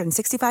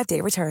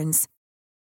 365-day returns.